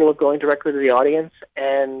in the model of going directly to the audience.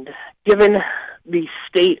 And given the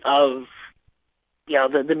state of,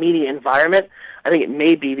 the media environment, I think it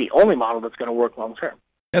may be the only model that's going to work long term.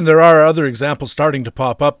 And there are other examples starting to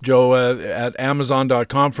pop up, Joe, at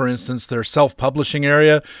Amazon.com, for instance, their self-publishing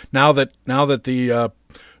area. Now that the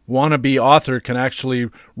wannabe author can actually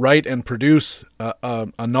write and produce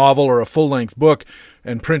a novel or a full-length book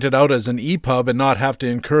and print it out as an EPUB and not have to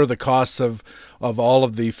incur the costs of all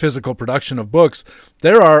of the physical production of books.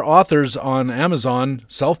 There are authors on Amazon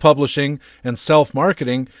self-publishing and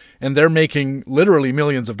self-marketing, and they're making literally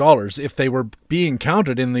millions of dollars. If they were being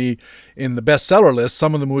counted in the bestseller list,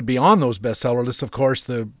 some of them would be on those bestseller lists. Of course,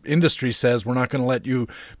 the industry says we're not going to let you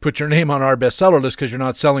put your name on our bestseller list because you're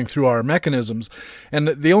not selling through our mechanisms. And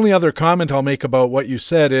the only other comment I'll make about what you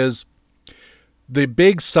said is, the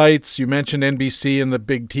big sites, you mentioned NBC and the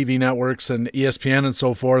big TV networks and ESPN and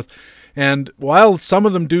so forth, and while some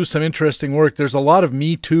of them do some interesting work, there's a lot of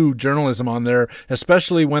Me Too journalism on there,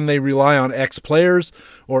 especially when they rely on ex-players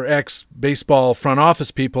or ex-baseball front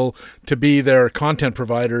office people to be their content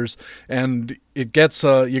providers, and it gets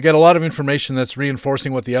you get a lot of information that's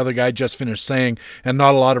reinforcing what the other guy just finished saying and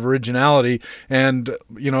not a lot of originality. And,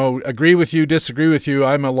 agree with you, disagree with you,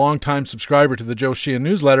 I'm a long-time subscriber to the Joe Sheehan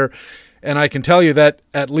newsletter, and I can tell you that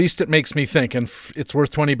at least it makes me think, and it's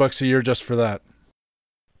worth $20 a year just for that.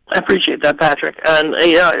 I appreciate that, Patrick. And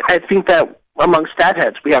I think that among stat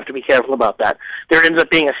heads, we have to be careful about that. There ends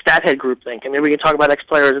up being a stat head group think. I mean, we can talk about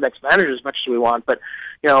ex-players and ex-managers as much as we want, but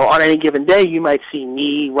on any given day, you might see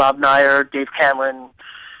me, Rob Nyer, Dave Cameron,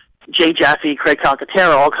 Jay Jaffe, Craig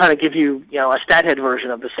Calcaterra all kind of give you, a stat head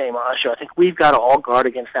version of the same show. I think we've got to all guard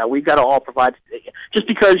against that. We've got to all provide, just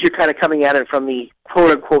because you're kind of coming at it from the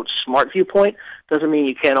quote-unquote smart viewpoint doesn't mean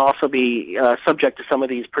you can't also be subject to some of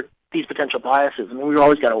these potential biases. I mean, we've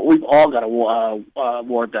all got to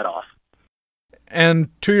ward that off. And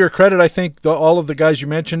to your credit, I think all of the guys you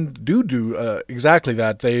mentioned do exactly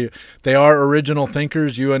that. They are original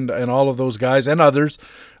thinkers. You and all of those guys and others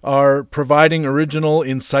are providing original,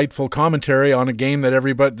 insightful commentary on a game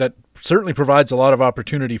that certainly provides a lot of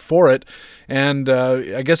opportunity for it. And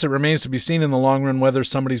I guess it remains to be seen in the long run whether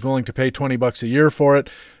somebody's willing to pay $20 a year for it.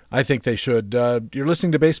 I think they should. You're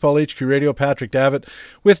listening to Baseball HQ Radio. Patrick Davitt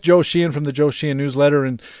with Joe Sheehan from the Joe Sheehan newsletter.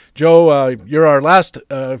 And Joe, you're our last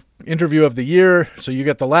interview of the year, so you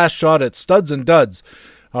get the last shot at Studs and Duds,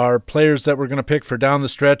 our players that we're going to pick for down the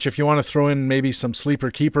stretch. If you want to throw in maybe some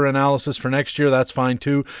sleeper keeper analysis for next year, that's fine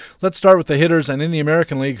too. Let's start with the hitters. And in the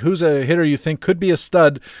American League, who's a hitter you think could be a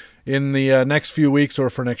stud in the next few weeks or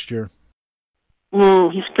for next year? He's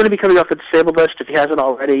going to be coming off the disabled list if he hasn't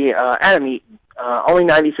already. Adam Eaton. Only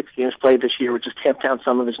 96 games played this year, which just tamped down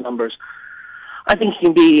some of his numbers. I think he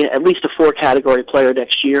can be at least a 4-category player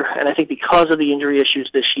next year, and I think because of the injury issues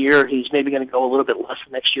this year, he's maybe going to go a little bit less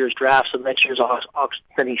in next year's draft, so next year's auction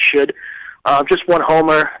than he should. Just 1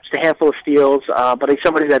 homer, just a handful of steals, but he's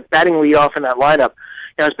somebody that batting leadoff in that lineup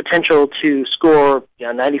has potential to score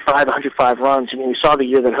 95, 105 runs. I mean, we saw the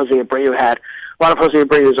year that Jose Abreu had. A lot of Jose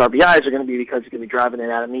Abreu's RBIs are going to be because he's going to be driving in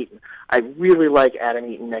Adam Eaton. I really like Adam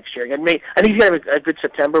Eaton next year. I think he's going to have a good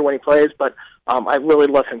September when he plays, but I really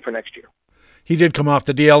love him for next year. He did come off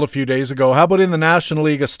the DL a few days ago. How about in the National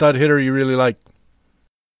League, a stud hitter you really like?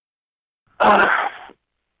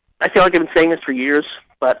 I feel like I've been saying this for years,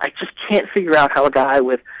 but I just can't figure out how a guy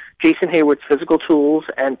with Jason Hayward's physical tools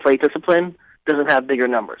and plate discipline doesn't have bigger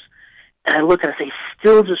numbers. And I look and I say, he's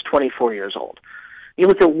still just 24 years old. You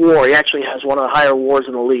look at WAR, he actually has one of the higher WARs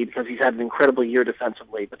in the league because he's had an incredible year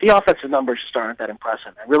defensively. But the offensive numbers just aren't that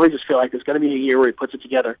impressive. I really just feel like there's going to be a year where he puts it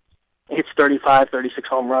together. He hits 35, 36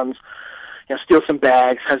 home runs, steals some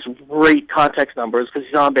bags, has great contact numbers because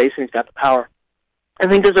he's on base and he's got the power. I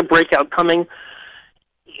think there's a breakout coming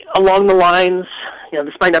along the lines,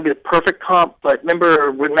 this might not be the perfect comp, but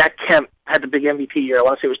remember when Matt Kemp had the big MVP year, I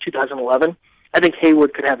want to say it was 2011, I think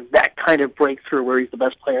Hayward could have that kind of breakthrough where he's the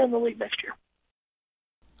best player in the league next year.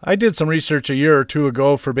 I did some research a year or two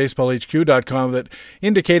ago for BaseballHQ.com that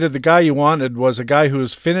indicated the guy you wanted was a guy who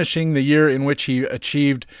was finishing the year in which he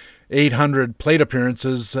achieved 800 plate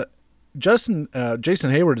appearances. Jason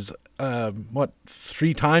Hayward is,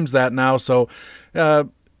 3 times that now, so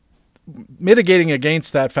mitigating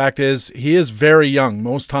against that fact is he is very young.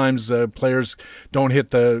 Most times players don't hit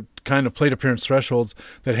the kind of plate appearance thresholds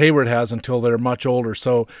that Hayward has until they're much older.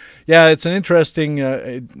 So, yeah, it's an interesting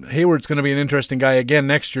Hayward's going to be an interesting guy again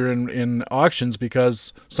next year in auctions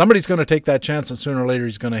because somebody's going to take that chance and sooner or later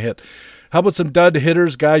he's going to hit. How about some dud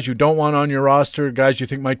hitters, guys you don't want on your roster, guys you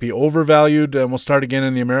think might be overvalued? And we'll start again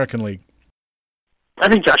in the American League. I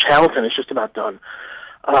think Josh Hamilton is just about done.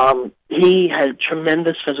 He had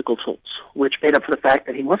tremendous physical tools, which made up for the fact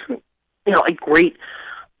that he wasn't, a great,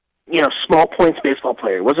 small points baseball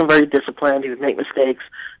player. He wasn't very disciplined. He would make mistakes.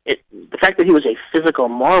 The fact that he was a physical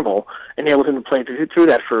marvel enabled him to play through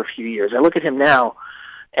that for a few years. I look at him now,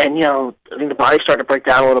 and, I think the body's starting to break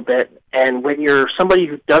down a little bit. And when you're somebody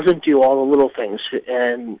who doesn't do all the little things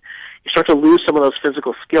and you start to lose some of those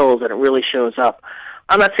physical skills, and it really shows up.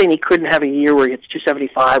 I'm not saying he couldn't have a year where he hits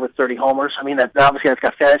 275 with 30 homers. I mean, that obviously that's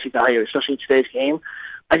got fantasy value, especially in today's game.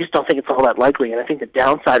 I just don't think it's all that likely. And I think the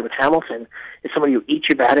downside with Hamilton is somebody who eats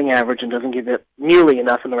your batting average and doesn't give it nearly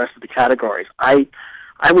enough in the rest of the categories. I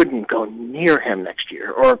wouldn't go near him next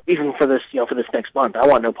year, or even for this, for this next month. I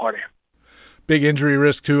want no part of him. Big injury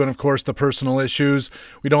risk too, and of course the personal issues.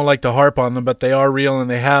 We don't like to harp on them, but they are real and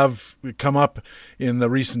they have come up in the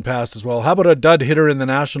recent past as well. How about a dud hitter in the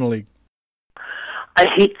National League? I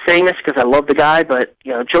hate saying this because I love the guy, but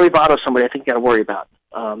Joey Votto is somebody I think you got to worry about.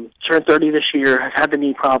 Turned 30 this year, has had the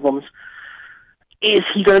knee problems. Is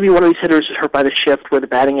he going to be one of these hitters who's hurt by the shift where the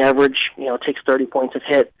batting average, takes 30 points a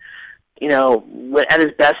hit? At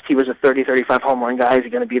his best, he was a 30, 35 home run guy. Is he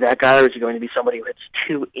going to be that guy, or is he going to be somebody who hits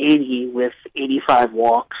 280 with 85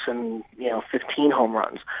 walks and 15 home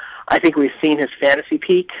runs? I think we've seen his fantasy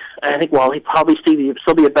peak. I think while he probably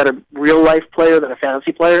still be a better real life player than a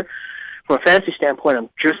fantasy player, from a fantasy standpoint, I'm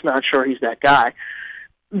just not sure he's that guy.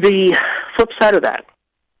 The flip side of that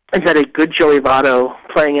is that a good Joey Votto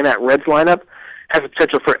playing in that Reds lineup has the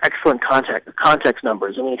potential for excellent context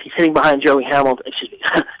numbers. I mean, if he's hitting behind Billy Hamilton,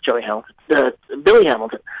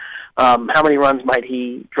 how many runs might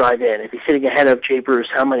he drive in? If he's hitting ahead of Jay Bruce,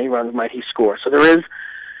 how many runs might he score? So there is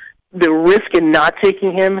the risk in not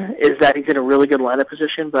taking him is that he's in a really good lineup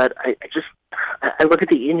position, but I look at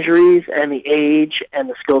the injuries and the age and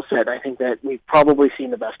the skill set. I think that we've probably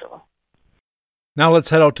seen the best of him. Now let's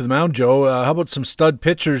head out to the mound, Joe. How about some stud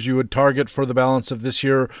pitchers you would target for the balance of this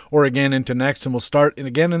year or again into next? And we'll start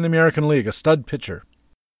again in the American League, a stud pitcher.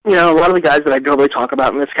 A lot of the guys that I normally talk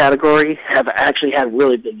about in this category have actually had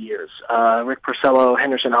really big years. Rick Porcello,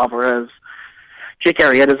 Henderson Alvarez, Jake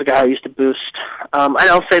Arrieta's a guy I used to boost. I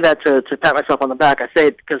don't say that to pat myself on the back. I say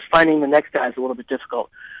it because finding the next guy is a little bit difficult.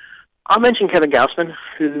 I'll mention Kevin Gausman,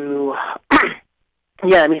 who,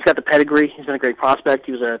 he's got the pedigree. He's been a great prospect.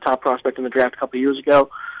 He was a top prospect in the draft a couple of years ago.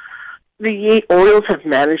 The Orioles have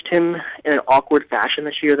managed him in an awkward fashion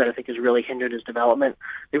this year that I think has really hindered his development.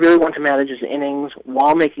 They really want to manage his innings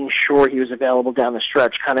while making sure he was available down the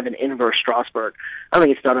stretch, kind of an inverse Strasburg. I don't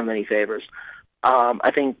think it's done him any favors.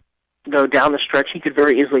 I think, though, down the stretch, he could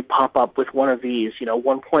very easily pop up with one of these,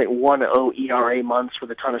 1.10 ERA months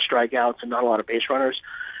with a ton of strikeouts and not a lot of base runners.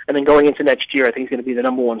 And then going into next year, I think he's going to be the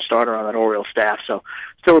number one starter on that Orioles staff. So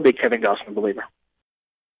still a big Kevin Gausman believer.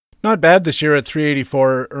 Not bad this year at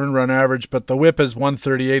 384 earned run average, but the whip is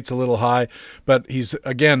 138. It's a little high, but he's,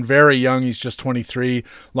 again, very young. He's just 23.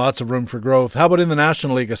 Lots of room for growth. How about in the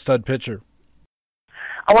National League, a stud pitcher?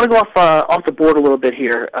 I want to go off the board a little bit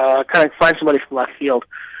here, kind of find somebody from left field.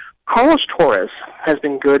 Carlos Torres has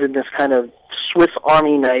been good in this kind of Swiss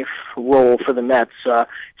Army knife role for the Mets.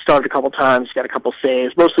 Started a couple times, got a couple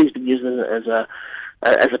saves. Mostly he's been used as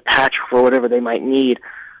a patch for whatever they might need.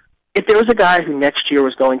 If there was a guy who next year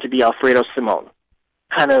was going to be Alfredo Simon,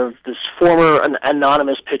 kind of this former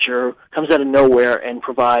anonymous pitcher comes out of nowhere and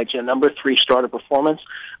provides a number 3 starter performance,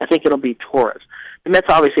 I think it'll be Torres. The Mets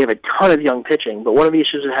obviously have a ton of young pitching, but one of the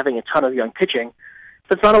issues with having a ton of young pitching is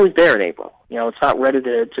it's not always there in April. It's not ready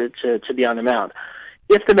to be on the mound.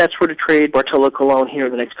 If the Mets were to trade Bartolo Colon here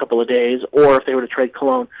in the next couple of days, or if they were to trade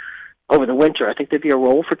Colon over the winter, I think there'd be a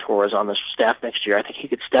role for Torres on this staff next year. I think he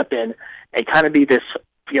could step in and kind of be this,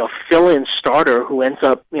 fill-in starter who ends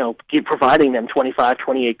up, keep providing them 25,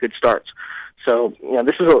 28 good starts. So,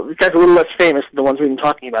 this guy's a little less famous than the ones we've been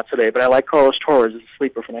talking about today, but I like Carlos Torres as a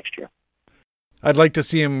sleeper for next year. I'd like to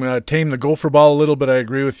see him tame the gopher ball a little bit. I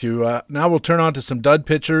agree with you. Now we'll turn on to some dud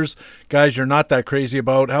pitchers, guys you're not that crazy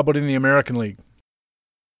about. How about in the American League?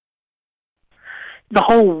 The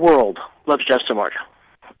whole world loves Jeff Samardzija.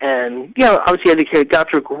 And, obviously he got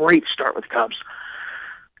to a great start with the Cubs.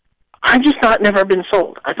 I've just never been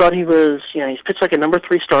sold. I thought he was, he's pitched like a number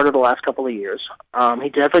 3 starter the last couple of years. He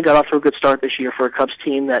definitely got off to a good start this year for a Cubs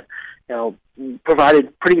team that,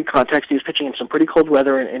 provided pretty good context. He was pitching in some pretty cold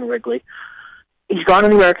weather in Wrigley. He's gone in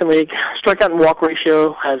the American League. Strikeout and walk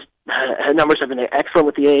ratio numbers have been excellent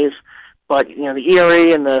with the A's. But, the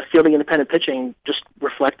ERA and the fielding independent pitching just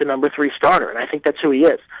reflect the number 3 starter, and I think that's who he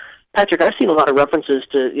is. Patrick, I've seen a lot of references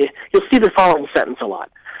to, you'll see the following sentence a lot.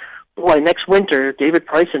 Boy, next winter, David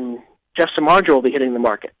Price and Jeff Samardzija will be hitting the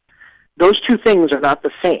market. Those two things are not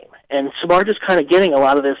the same. And Samardzija's kind of getting a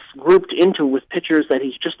lot of this grouped into with pitchers that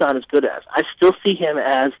he's just not as good as. I still see him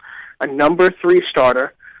as a number 3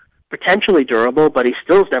 starter, potentially durable, but he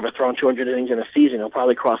still has never thrown 200 innings in a season. He'll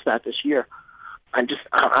probably cross that this year.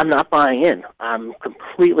 I'm not buying in. I'm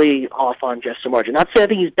completely off on Jeff Samardzija. Not to say I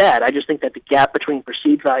think he's bad. I just think that the gap between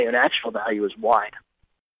perceived value and actual value is wide.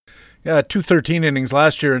 Yeah, 213 innings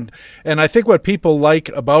last year, and I think what people like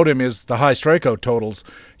about him is the high strikeout totals.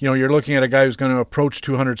 You're looking at a guy who's going to approach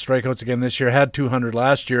 200 strikeouts again this year, had 200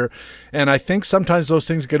 last year, and I think sometimes those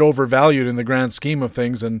things get overvalued in the grand scheme of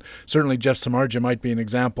things, and certainly Jeff Samardzija might be an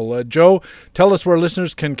example. Joe, tell us where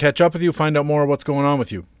listeners can catch up with you, find out more what's going on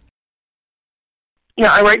with you.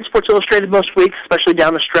 I write in Sports Illustrated most weeks, especially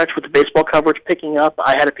down the stretch with the baseball coverage picking up.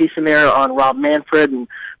 I had a piece in there on Rob Manfred and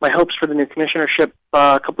my hopes for the new commissionership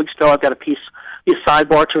a couple weeks ago. I've got a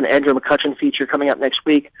sidebar to an Andrew McCutcheon feature coming up next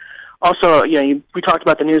week. Also, we talked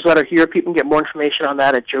about the newsletter here. People can get more information on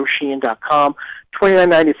that at joesheehan.com.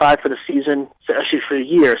 $29.95 for the season, actually for the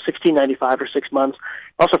year, $16.95 for 6 months.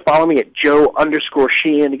 Also follow me at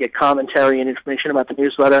Joe_Sheehan to get commentary and information about the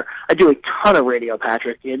newsletter. I do a ton of radio,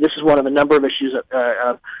 Patrick. This is one of a number of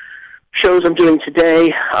shows I'm doing today.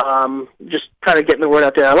 Just kind of getting the word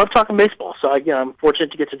out there. I love talking baseball, so I'm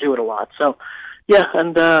fortunate to get to do it a lot. So,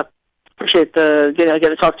 appreciate I get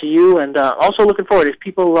to talk to you, and also looking forward. If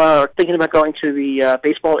people are thinking about going to the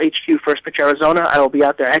BaseballHQ First Pitch Arizona, I will be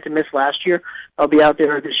out there. I had to miss last year. I'll be out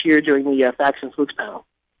there this year doing the Facts and Flukes panel.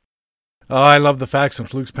 Oh, I love the Facts and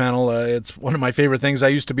Flukes panel. It's one of my favorite things. I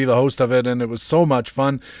used to be the host of it, and it was so much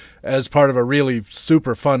fun as part of a really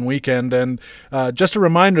super fun weekend. And just a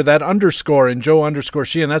reminder, that underscore in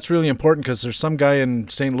Joe_Sheehan, that's really important because there's some guy in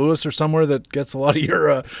St. Louis or somewhere that gets a lot of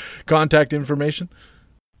your contact information.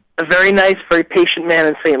 A very nice, very patient man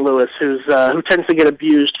in St. Louis who tends to get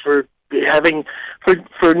abused for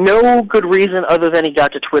no good reason other than he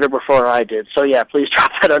got to Twitter before I did. So yeah, please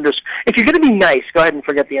drop that underscore. If you're going to be nice, go ahead and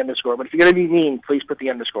forget the underscore. But if you're going to be mean, please put the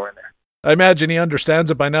underscore in there. I imagine he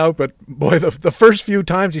understands it by now, but boy, the first few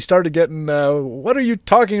times he started getting, what are you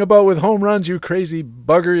talking about with home runs, you crazy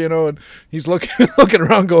bugger, and he's looking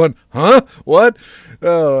around going, huh? What?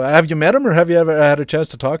 Have you met him or have you ever had a chance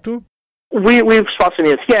to talk to him? We've sponsored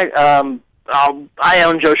this. Yeah, I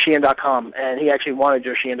own joesheehan.com, and he actually wanted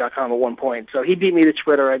joesheehan.com at one point. So he beat me to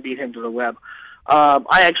Twitter, I beat him to the web.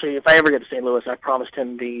 If I ever get to St. Louis, I promised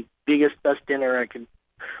him the biggest, best dinner I could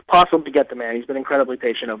possibly get the man. He's been incredibly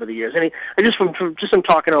patient over the years. And from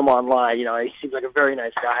talking to him online, he seems like a very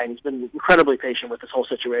nice guy, and he's been incredibly patient with this whole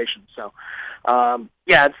situation. So,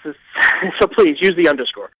 so please, use the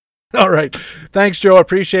underscore. All right. Thanks, Joe.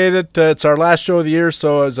 Appreciate it. It's our last show of the year,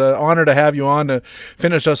 so it's an honor to have you on to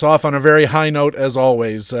finish us off on a very high note, as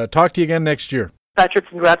always. Talk to you again next year. Patrick,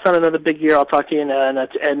 congrats on another big year. I'll talk to you in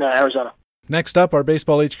Arizona. Next up, our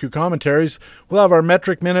Baseball HQ commentaries. We'll have our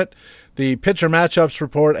Metric Minute, the Pitcher Matchups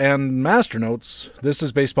Report, and Master Notes. This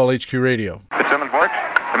is Baseball HQ Radio. Simmons works.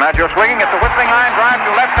 DiMaggio swinging at the whistling line, drive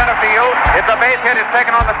to left center field. It's a base hit. It's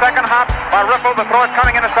taken on the second hop by Riffle. The throw is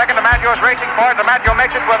coming in a second. DiMaggio is racing for it. DiMaggio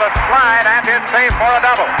makes it with a slide and is saved for a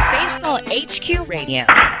double. Baseball HQ Radio.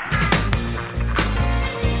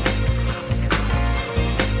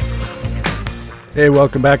 Hey,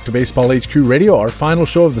 welcome back to Baseball HQ Radio, our final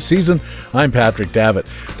show of the season. I'm Patrick Davitt.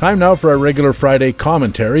 Time now for our regular Friday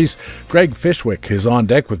commentaries. Greg Fishwick is on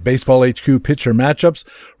deck with Baseball HQ pitcher matchups.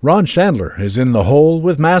 Ron Chandler is in the hole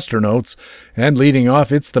with master notes. And leading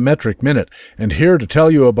off, it's the Metric Minute. And here to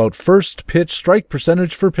tell you about first pitch strike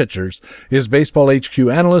percentage for pitchers is Baseball HQ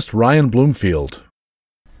analyst Ryan Bloomfield.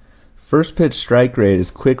 First pitch strike rate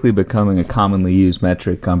is quickly becoming a commonly used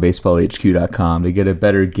metric on BaseballHQ.com to get a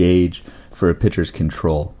better gauge for a pitcher's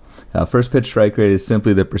control. First pitch strike rate is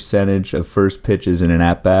simply the percentage of first pitches in an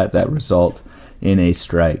at-bat that result in a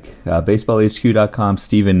strike. BaseballHQ.com's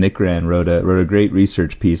Steven Nickran wrote a great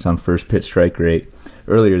research piece on first pitch strike rate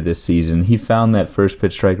earlier this season. He found that first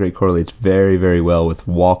pitch strike rate correlates very, very well with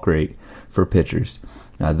walk rate for pitchers.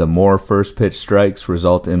 The more first pitch strikes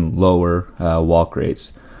result in lower walk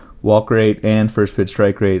rates. Walk rate and first pitch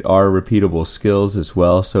strike rate are repeatable skills as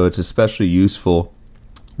well, so it's especially useful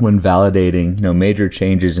when validating major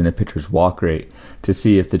changes in a pitcher's walk rate to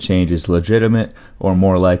see if the change is legitimate or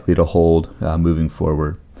more likely to hold moving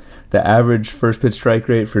forward. The average first pitch strike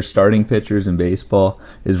rate for starting pitchers in baseball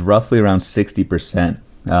is roughly around 60%.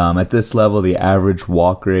 At this level, the average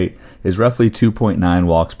walk rate is roughly 2.9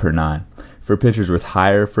 walks per nine. For pitchers with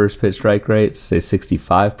higher first pitch strike rates, say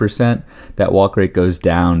 65%, that walk rate goes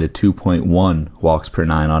down to 2.1 walks per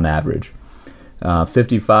nine on average.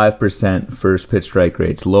 55% first pitch strike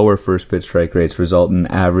rates, lower first pitch strike rates result in an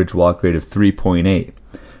average walk rate of 3.8.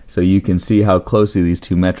 So you can see how closely these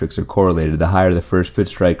two metrics are correlated. The higher the first pitch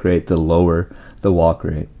strike rate, the lower the walk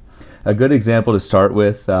rate. A good example to start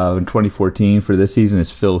with in 2014 for this season is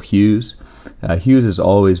Phil Hughes. Hughes has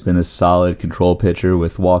always been a solid control pitcher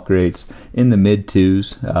with walk rates in the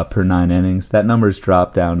mid-twos per 9 innings. That number's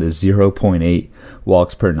dropped down to 0.8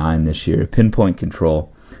 walks per 9 this year. Pinpoint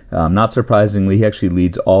control. Not surprisingly, he actually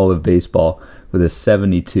leads all of baseball with a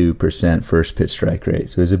 72% first pitch strike rate.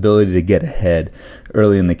 So his ability to get ahead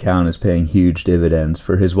early in the count is paying huge dividends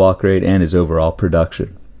for his walk rate and his overall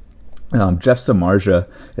production. Jeff Samardzija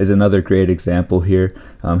is another great example here.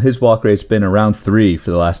 His walk rate's been around 3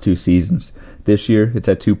 for the last 2 seasons. This year, it's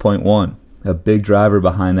at 2.1. A big driver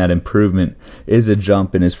behind that improvement is a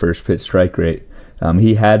jump in his first pitch strike rate.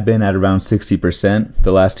 He had been at around 60%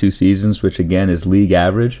 the last 2 seasons, which again is league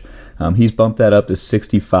average. He's bumped that up to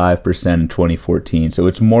 65% in 2014, so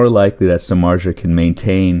it's more likely that Samardzija can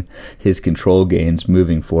maintain his control gains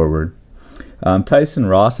moving forward. Tyson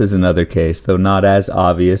Ross is another case, though not as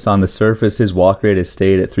obvious. On the surface, his walk rate has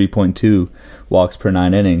stayed at 3.2 walks per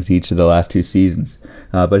 9 innings each of the last 2 seasons.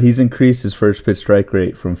 But he's increased his first pitch strike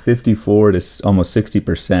rate from 54 to almost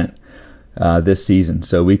 60% this season.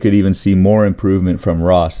 So we could even see more improvement from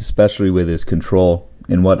Ross, especially with his control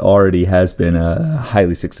in what already has been a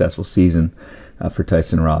highly successful season for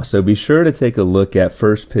Tyson Ross. So be sure to take a look at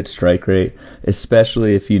first pitch strike rate,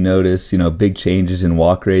 especially if you notice, big changes in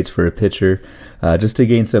walk rates for a pitcher, just to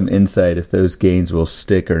gain some insight if those gains will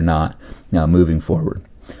stick or not moving forward.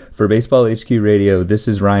 For Baseball HQ Radio, this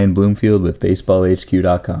is Ryan Bloomfield with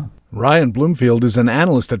BaseballHQ.com. Ryan Bloomfield is an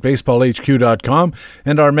analyst at BaseballHQ.com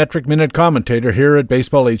and our Metric Minute commentator here at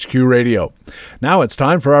Baseball HQ Radio. Now it's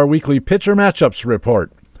time for our weekly pitcher matchups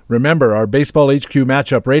report. Remember, our Baseball HQ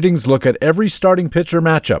matchup ratings look at every starting pitcher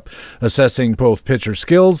matchup, assessing both pitcher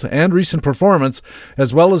skills and recent performance,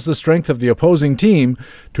 as well as the strength of the opposing team,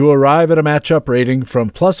 to arrive at a matchup rating from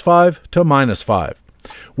 +5 to -5.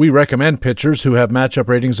 We recommend pitchers who have matchup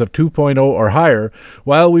ratings of 2.0 or higher,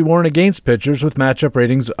 while we warn against pitchers with matchup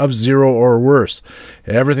ratings of 0 or worse.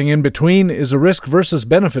 Everything in between is a risk versus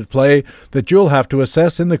benefit play that you'll have to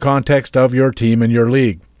assess in the context of your team and your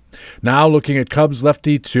league. Now looking at Cubs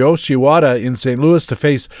lefty Tsuyoshi Wada in St. Louis to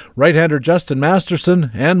face right-hander Justin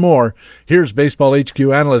Masterson and more, here's Baseball HQ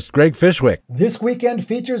analyst Greg Fishwick. This weekend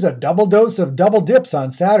features a double dose of double dips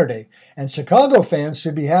on Saturday, and Chicago fans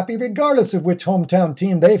should be happy regardless of which hometown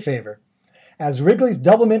team they favor. As Wrigley's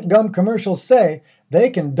Double Mint Gum commercials say, they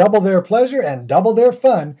can double their pleasure and double their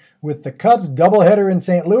fun with the Cubs doubleheader in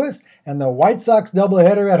St. Louis and the White Sox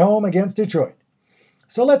doubleheader at home against Detroit.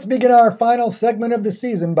 So let's begin our final segment of the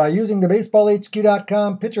season by using the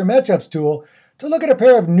BaseballHQ.com pitcher matchups tool to look at a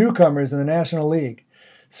pair of newcomers in the National League,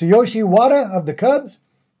 Tsuyoshi Wada of the Cubs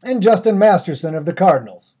and Justin Masterson of the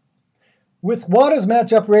Cardinals. With Wada's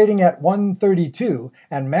matchup rating at 132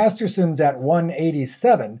 and Masterson's at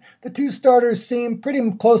 187, the two starters seem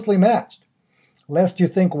pretty closely matched. Lest you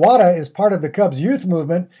think Wada is part of the Cubs' youth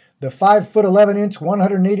movement, the 5'11",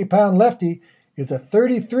 180-pound lefty is a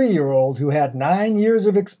 33-year-old who had 9 years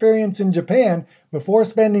of experience in Japan before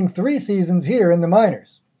spending 3 seasons here in the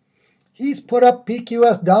minors. He's put up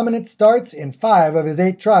PQS dominant starts in 5 of his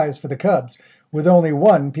 8 tries for the Cubs, with only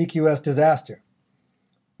 1 PQS disaster.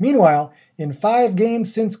 Meanwhile, in 5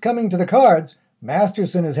 games since coming to the Cards,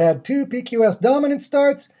 Masterson has had 2 PQS dominant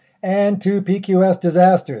starts and 2 PQS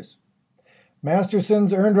disasters.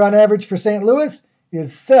 Masterson's earned run average for St. Louis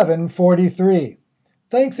is .743,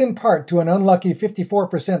 thanks in part to an unlucky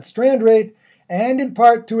 54% strand rate and in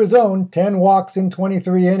part to his own 10 walks in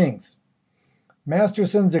 23 innings.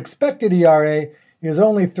 Masterson's expected ERA is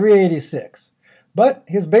only .386, but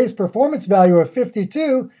his base performance value of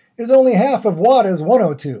 52 is only half of Wada's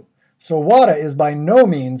 102, so Wada is by no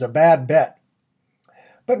means a bad bet.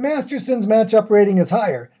 But Masterson's matchup rating is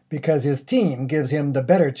higher because his team gives him the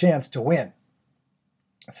better chance to win.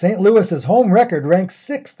 St. Louis's home record ranks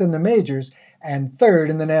 6th in the majors and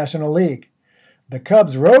 3rd in the National League. The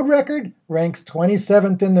Cubs' road record ranks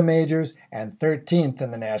 27th in the majors and 13th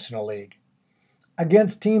in the National League.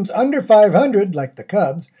 Against teams under 500, like the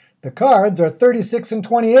Cubs, the Cards are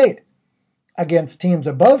 36-28. Against teams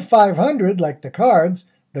above 500, like the Cards,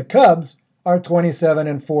 the Cubs are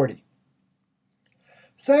 27-40.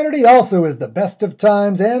 Saturday also is the best of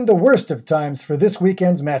times and the worst of times for this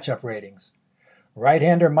weekend's matchup ratings.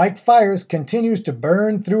 Right-hander Mike Fiers continues to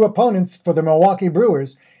burn through opponents for the Milwaukee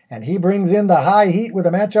Brewers, and he brings in the high heat with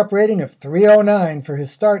a matchup rating of .309 for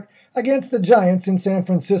his start against the Giants in San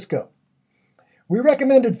Francisco. We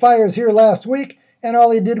recommended Fiers here last week, and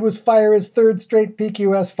all he did was fire his 3rd straight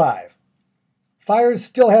PQS 5. Fiers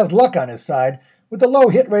still has luck on his side, with a low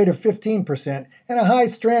hit rate of 15% and a high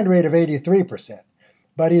strand rate of 83%,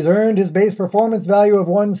 but he's earned his base performance value of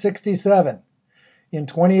 167. In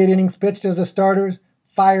 28 innings pitched as a starter,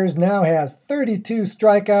 Fiers now has 32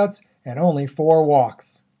 strikeouts and only 4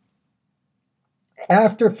 walks.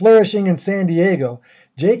 After flourishing in San Diego,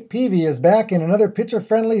 Jake Peavy is back in another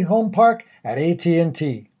pitcher-friendly home park at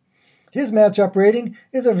AT&T. His matchup rating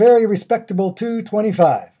is a very respectable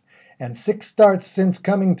 .225, and 6 starts since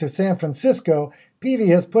coming to San Francisco, Peavy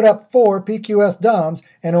has put up 4 PQS DOMs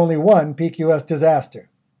and only 1 PQS disaster.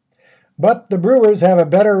 But the Brewers have a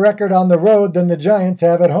better record on the road than the Giants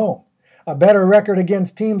have at home, a better record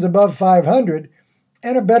against teams above 500,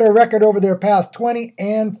 and a better record over their past 20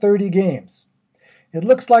 and 30 games. It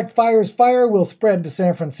looks like Fiers' fire will spread to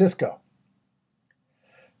San Francisco.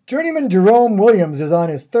 Journeyman Jerome Williams is on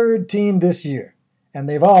his 3rd team this year, and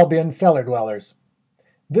they've all been cellar dwellers.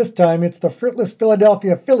 This time it's the fruitless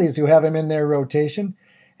Philadelphia Phillies who have him in their rotation,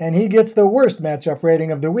 and he gets the worst matchup rating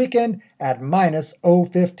of the weekend at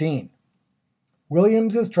 -015.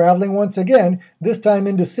 Williams is traveling once again, this time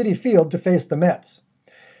into Citi Field to face the Mets.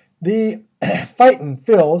 The Fightin'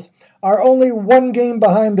 Phils are only 1 game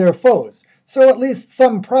behind their foes, so at least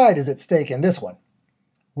some pride is at stake in this one.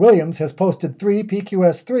 Williams has posted 3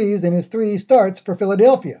 PQS 3s in his 3 starts for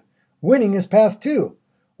Philadelphia, winning his past 2,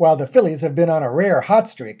 while the Phillies have been on a rare hot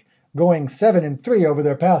streak, going 7-3 over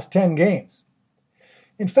their past 10 games.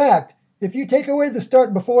 In fact, if you take away the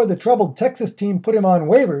start before the troubled Texas team put him on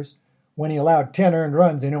waivers, when he allowed 10 earned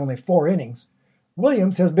runs in only 4 innings,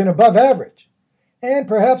 Williams has been above average, and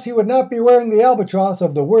perhaps he would not be wearing the albatross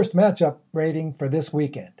of the worst matchup rating for this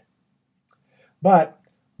weekend. But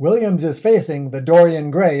Williams is facing the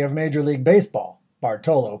Dorian Gray of Major League Baseball,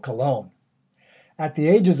 Bartolo Colon. At the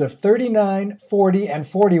ages of 39, 40, and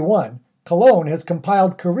 41, Colon has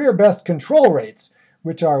compiled career-best control rates,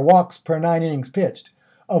 which are walks per 9 innings pitched,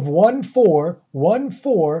 of 1-4,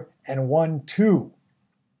 1-4, and 1-2.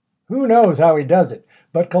 Who knows how he does it,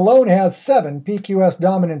 but Colon has 7 PQS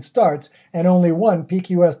dominant starts and only 1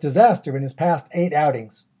 PQS disaster in his past 8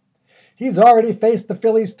 outings. He's already faced the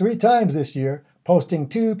Phillies 3 times this year, posting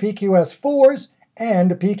 2 PQS 4s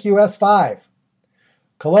and a PQS 5.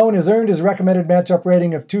 Colon has earned his recommended matchup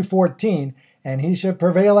rating of 214, and he should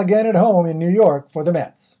prevail again at home in New York for the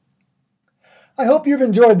Mets. I hope you've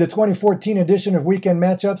enjoyed the 2014 edition of Weekend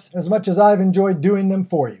Matchups as much as I've enjoyed doing them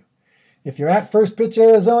for you. If you're at First Pitch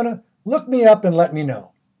Arizona, look me up and let me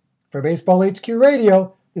know. For Baseball HQ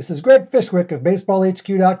Radio, this is Greg Fishwick of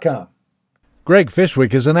BaseballHQ.com. Greg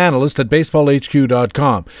Fishwick is an analyst at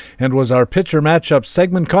BaseballHQ.com and was our pitcher matchup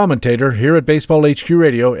segment commentator here at Baseball HQ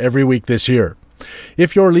Radio every week this year.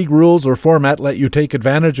 If your league rules or format let you take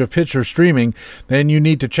advantage of pitcher streaming, then you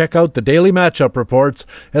need to check out the daily matchup reports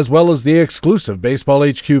as well as the exclusive Baseball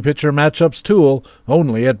HQ Pitcher Matchups tool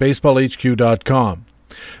only at BaseballHQ.com.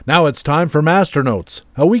 Now it's time for Master Notes,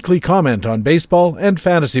 a weekly comment on baseball and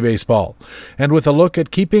fantasy baseball. And with a look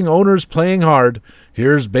at keeping owners playing hard,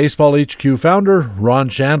 here's Baseball HQ founder Ron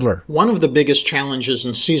Chandler. One of the biggest challenges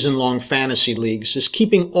in season-long fantasy leagues is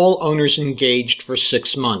keeping all owners engaged for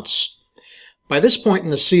 6 months. By this point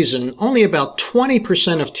in the season, only about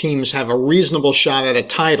 20% of teams have a reasonable shot at a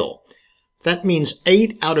title. That means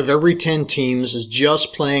 8 out of every 10 teams is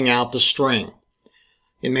just playing out the string.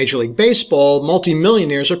 In Major League Baseball,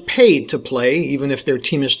 multimillionaires are paid to play even if their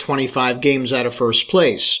team is 25 games out of first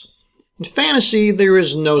place. In fantasy, there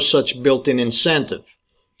is no such built-in incentive.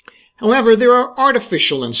 However, there are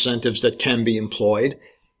artificial incentives that can be employed.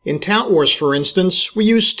 In Tout Wars, for instance, we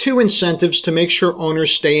use two incentives to make sure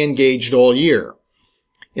owners stay engaged all year.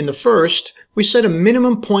 In the first, we set a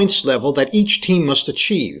minimum points level that each team must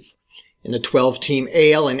achieve. In the 12-team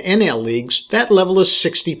AL and NL leagues, that level is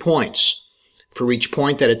 60 points. For each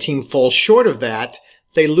point that a team falls short of that,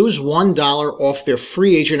 they lose $1 off their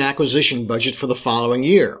free agent acquisition budget for the following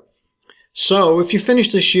year. So, if you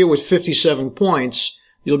finish this year with 57 points,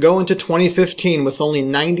 you'll go into 2015 with only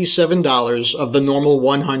 $97 of the normal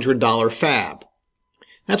 $100 fab.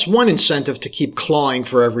 That's one incentive to keep clawing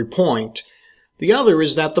for every point. The other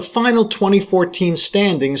is that the final 2014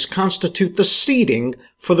 standings constitute the seeding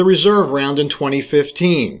for the reserve round in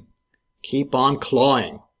 2015. Keep on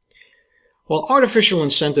clawing. While artificial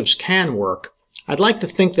incentives can work, I'd like to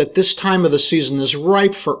think that this time of the season is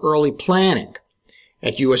ripe for early planning.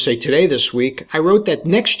 At USA Today this week, I wrote that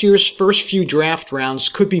next year's first few draft rounds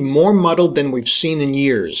could be more muddled than we've seen in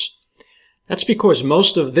years. That's because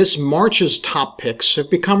most of this March's top picks have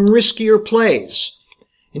become riskier plays.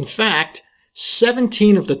 In fact,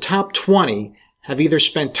 17 of the top 20 have either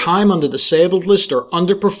spent time on the disabled list or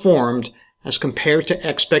underperformed as compared to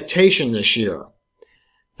expectation this year.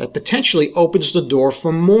 That potentially opens the door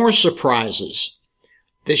for more surprises.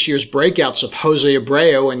 This year's breakouts of Jose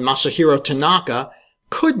Abreu and Masahiro Tanaka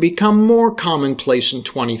could become more commonplace in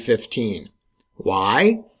 2015.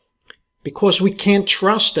 Why? Because we can't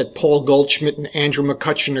trust that Paul Goldschmidt and Andrew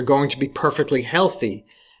McCutchen are going to be perfectly healthy.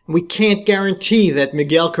 We can't guarantee that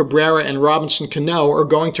Miguel Cabrera and Robinson Cano are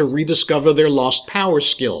going to rediscover their lost power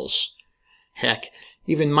skills. Heck,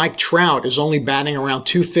 even Mike Trout is only batting around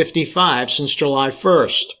 .255 since July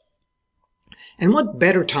 1st. And what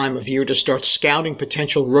better time of year to start scouting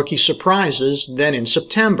potential rookie surprises than in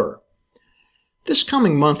September? This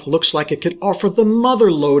coming month looks like it could offer the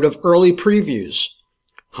mother lode of early previews.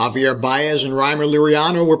 Javier Baez and Reimer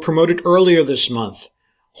Liriano were promoted earlier this month.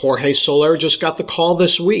 Jorge Soler just got the call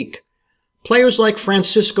this week. Players like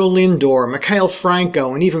Francisco Lindor, Mikhail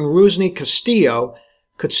Franco, and even Rusney Castillo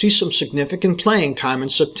could see some significant playing time in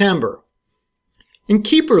September. In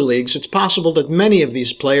keeper leagues, it's possible that many of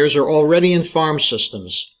these players are already in farm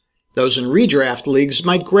systems. Those in redraft leagues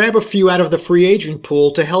might grab a few out of the free agent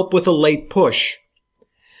pool to help with a late push.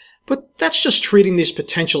 But that's just treating these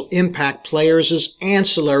potential impact players as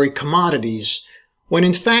ancillary commodities, when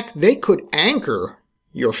in fact they could anchor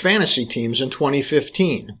your fantasy teams in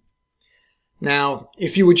 2015. Now,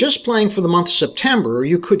 if you were just playing for the month of September,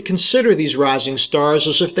 you could consider these rising stars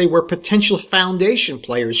as if they were potential foundation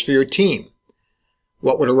players for your team.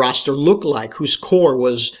 What would a roster look like whose core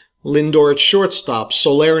was Lindor at shortstop,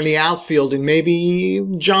 Soler in the outfield, and maybe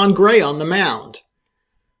John Gray on the mound?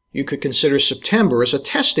 You could consider September as a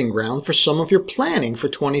testing ground for some of your planning for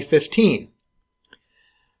 2015.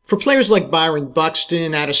 For players like Byron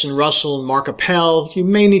Buxton, Addison Russell, and Mark Appel, you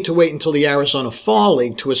may need to wait until the Arizona Fall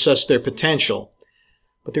League to assess their potential.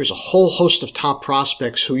 But there's a whole host of top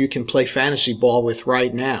prospects who you can play fantasy ball with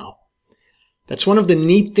right now. That's one of the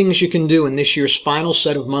neat things you can do in this year's final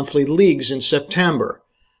set of monthly leagues in September.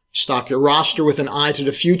 Stock your roster with an eye to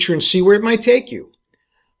the future and see where it might take you.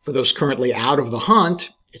 For those currently out of the hunt,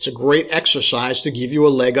 it's a great exercise to give you a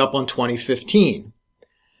leg up on 2015.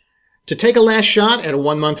 To take a last shot at a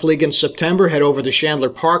one-month league in September, head over to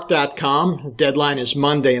chandlerpark.com. The deadline is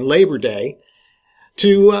Monday and Labor Day.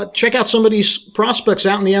 To check out some of these prospects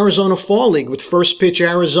out in the Arizona Fall League with First Pitch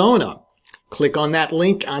Arizona, click on that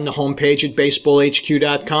link on the homepage at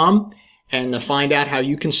BaseballHQ.com and find out how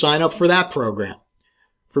you can sign up for that program.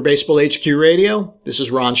 For Baseball HQ Radio, this is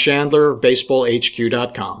Ron Chandler of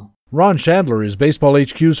BaseballHQ.com. Ron Chandler is Baseball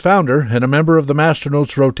HQ's founder and a member of the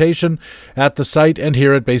Masternotes rotation at the site and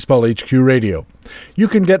here at Baseball HQ Radio. You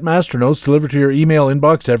can get Masternotes delivered to your email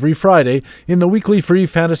inbox every Friday in the weekly free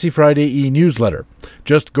Fantasy Friday e-newsletter.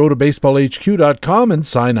 Just go to BaseballHQ.com and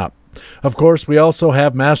sign up. Of course, we also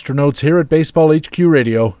have Masternotes here at Baseball HQ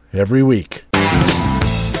Radio every week.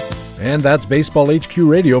 And that's Baseball HQ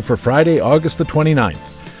Radio for Friday, August the 29th.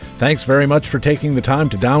 Thanks very much for taking the time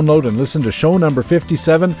to download and listen to show number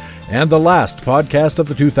 57 and the last podcast of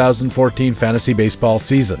the 2014 fantasy baseball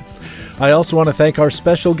season. I also want to thank our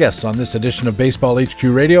special guests on this edition of Baseball HQ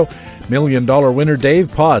Radio. $1 Million winner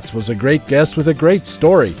Dave Potts was a great guest with a great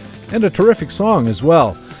story and a terrific song as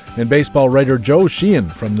well. And baseball writer Joe Sheehan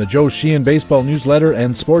from the Joe Sheehan Baseball Newsletter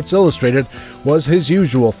and Sports Illustrated was his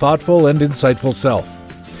usual thoughtful and insightful self.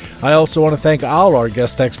 I also want to thank all our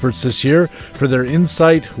guest experts this year for their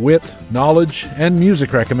insight, wit, knowledge, and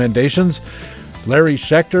music recommendations. Larry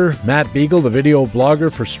Schechter, Matt Beagle, the video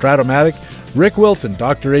blogger for Stratomatic, Rick Wilton,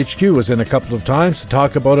 Dr. HQ, was in a couple of times to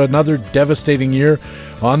talk about another devastating year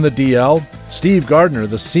on the DL. Steve Gardner,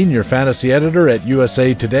 the senior fantasy editor at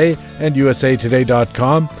USA Today and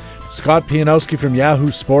usatoday.com. Scott Pianowski from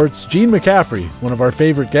Yahoo Sports. Gene McCaffrey, one of our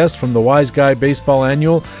favorite guests from the Wise Guy Baseball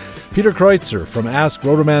Annual. Peter Kreutzer from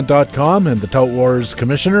AskRotoman.com and the Tout Wars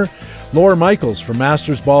Commissioner. Laura Michaels from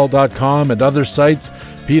MastersBall.com and other sites.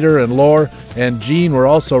 Peter and Laura and Gene were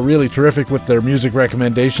also really terrific with their music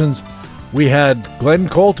recommendations. We had Glenn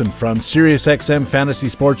Colton from SiriusXM Fantasy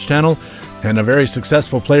Sports Channel, and a very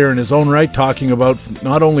successful player in his own right, talking about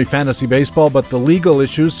not only fantasy baseball but the legal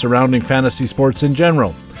issues surrounding fantasy sports in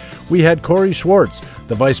general. We had Corey Schwartz,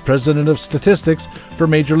 the Vice President of Statistics for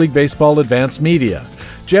Major League Baseball Advanced Media.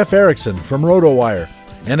 Jeff Erickson from RotoWire.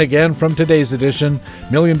 And again from today's edition,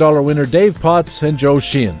 $1 Million winner Dave Potts and Joe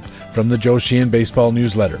Sheehan from the Joe Sheehan Baseball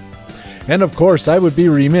Newsletter. And of course, I would be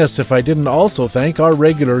remiss if I didn't also thank our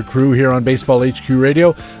regular crew here on Baseball HQ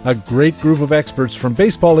Radio, a great group of experts from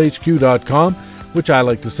BaseballHQ.com, which I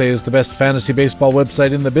like to say is the best fantasy baseball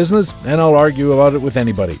website in the business, and I'll argue about it with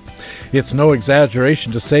anybody. It's no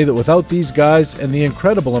exaggeration to say that without these guys and the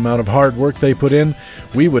incredible amount of hard work they put in,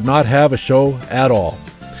 we would not have a show at all.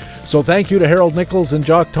 So thank you to Harold Nichols and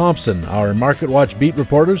Jock Thompson, our Market Watch beat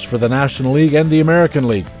reporters for the National League and the American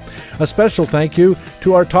League. A special thank you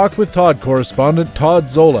to our Talk with Todd correspondent, Todd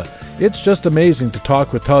Zola. It's just amazing to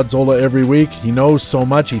talk with Todd Zola every week. He knows so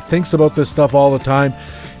much. He thinks about this stuff all the time.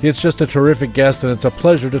 It's just a terrific guest, and it's a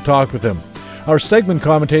pleasure to talk with him. Our segment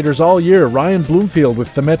commentators all year, Ryan Bloomfield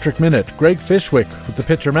with the Metric Minute, Greg Fishwick with the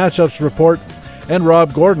Pitcher Matchups Report, and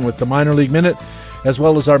Rob Gordon with the Minor League Minute, as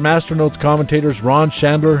well as our Masternotes commentators Ron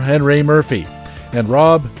Chandler and Ray Murphy. And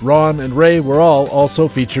Rob, Ron, and Ray were all also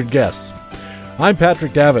featured guests. I'm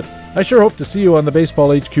Patrick Davitt. I sure hope to see you on the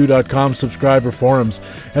BaseballHQ.com subscriber forums.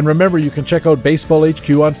 And remember, you can check out Baseball HQ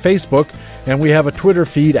on Facebook, and we have a Twitter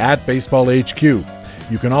feed at BaseballHQ.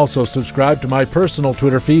 You can also subscribe to my personal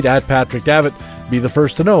Twitter feed at Patrick Davitt. Be the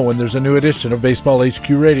first to know when there's a new edition of Baseball HQ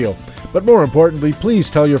Radio. But more importantly, please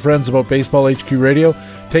tell your friends about Baseball HQ Radio.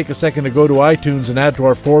 Take a second to go to iTunes and add to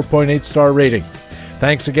our 4.8 star rating.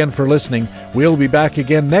 Thanks again for listening. We'll be back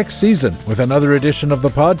again next season with another edition of the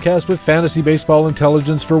podcast with fantasy baseball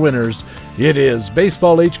intelligence for winners. It is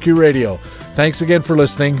Baseball HQ Radio. Thanks again for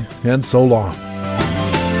listening, and so long.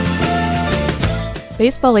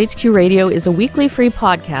 Baseball HQ Radio is a weekly free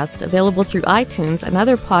podcast available through iTunes and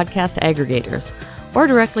other podcast aggregators, or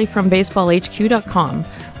directly from BaseballHQ.com,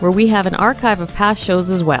 where we have an archive of past shows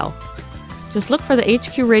as well. Just look for the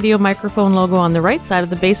HQ Radio microphone logo on the right side of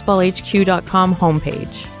the BaseballHQ.com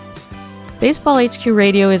homepage. Baseball HQ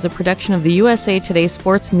Radio is a production of the USA Today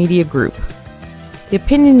Sports Media Group. The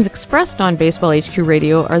opinions expressed on Baseball HQ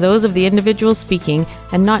Radio are those of the individual speaking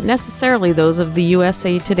and not necessarily those of the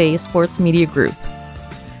USA Today Sports Media Group.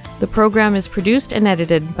 The program is produced and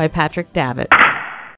edited by Patrick Davitt.